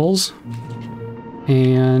rails?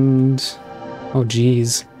 And... oh,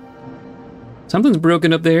 geez. Something's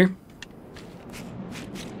broken up there.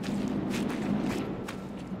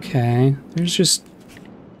 Okay, there's just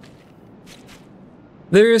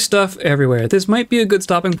There is stuff everywhere. This might be a good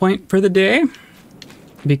stopping point for the day,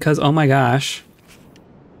 because oh my gosh,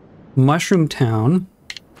 Mushroom Town.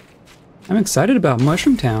 I'm excited about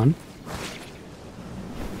Mushroom Town.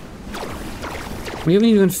 We haven't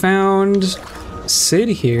even found Sid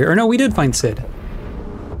here. Or no, we did find Sid.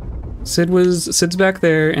 Sid's back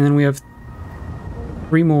there, and then we have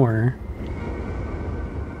 3 more.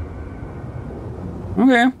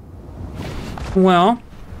 Okay. Well.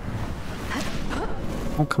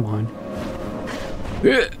 Oh, come on.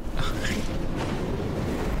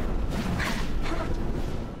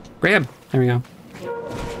 Grab! There we go.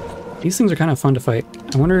 These things are kind of fun to fight.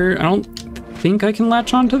 I wonder, I don't think I can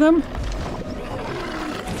latch onto them?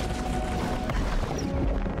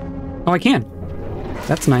 Oh, I can.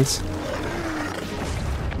 That's nice.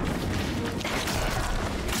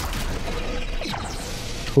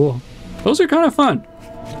 Cool. Those are kind of fun.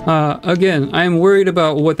 Again, I'm worried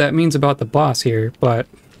about what that means about the boss here, but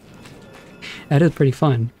that is pretty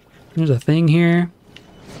fun. There's a thing here.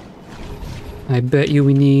 I bet you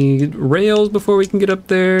we need rails before we can get up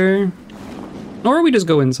there. Or we just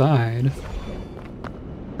go inside.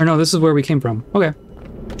 Or no, this is where we came from. Okay.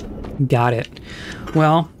 Got it.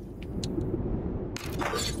 Well.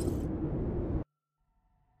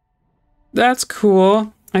 That's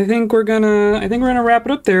cool. I think we're gonna wrap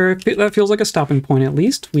it up there. That feels like a stopping point at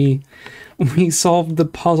least. We solved the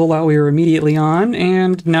puzzle that we were immediately on,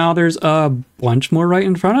 and now there's a bunch more right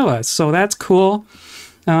in front of us. So that's cool.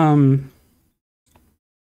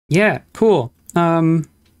 Yeah, cool. There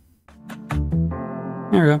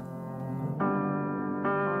we go.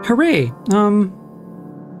 Hooray!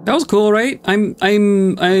 That was cool, right?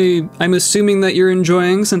 I'm assuming that you're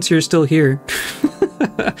enjoying since you're still here.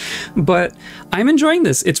 But I'm enjoying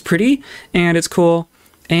this. It's pretty and it's cool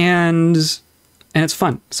and it's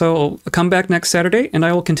fun. So come back next Saturday and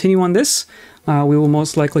I will continue on this. We will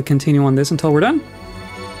most likely continue on this until we're done.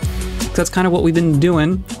 That's kind of what we've been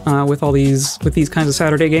doing with these kinds of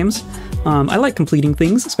Saturday games. I like completing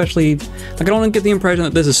things, especially I don't get the impression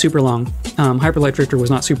that this is super long. Hyperlight Drifter was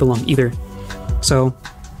not super long either. So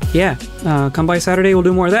yeah, come by Saturday, we'll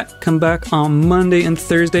do more of that. Come back on Monday and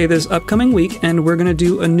Thursday this upcoming week, and we're gonna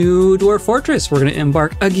do a new Dwarf Fortress. We're gonna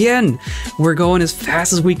embark again. We're going as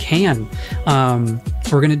fast as we can.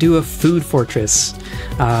 We're gonna do a food fortress,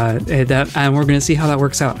 and we're gonna see how that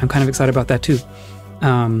works out. I'm kind of excited about that too.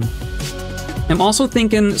 I'm also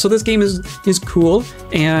thinking, so this game is cool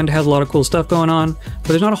and has a lot of cool stuff going on, but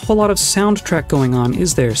there's not a whole lot of soundtrack going on,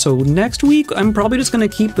 is there? So next week, I'm probably just going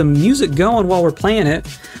to keep the music going while we're playing it.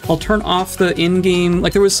 I'll turn off the in-game,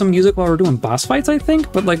 like there was some music while we were doing boss fights, I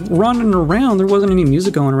think, but like running around, there wasn't any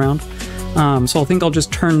music going around. So I think I'll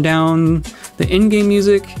just turn down the in-game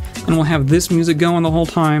music and we'll have this music going the whole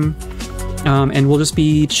time. And we'll just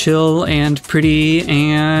be chill and pretty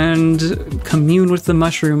and commune with the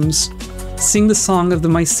mushrooms. Sing the song of the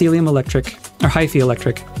mycelium electric, or hyphae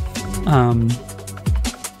electric.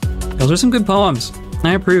 Those are some good poems.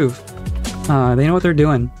 I approve. They know what they're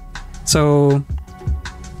doing. So,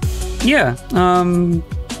 yeah,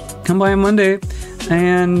 come by on Monday.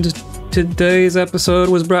 And today's episode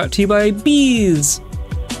was brought to you by Bees.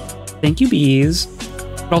 Thank you, Bees.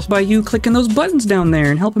 But also by you clicking those buttons down there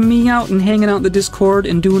and helping me out and hanging out in the Discord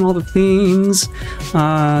and doing all the things.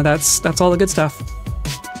 That's all the good stuff.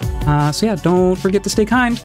 So yeah, don't forget to stay kind.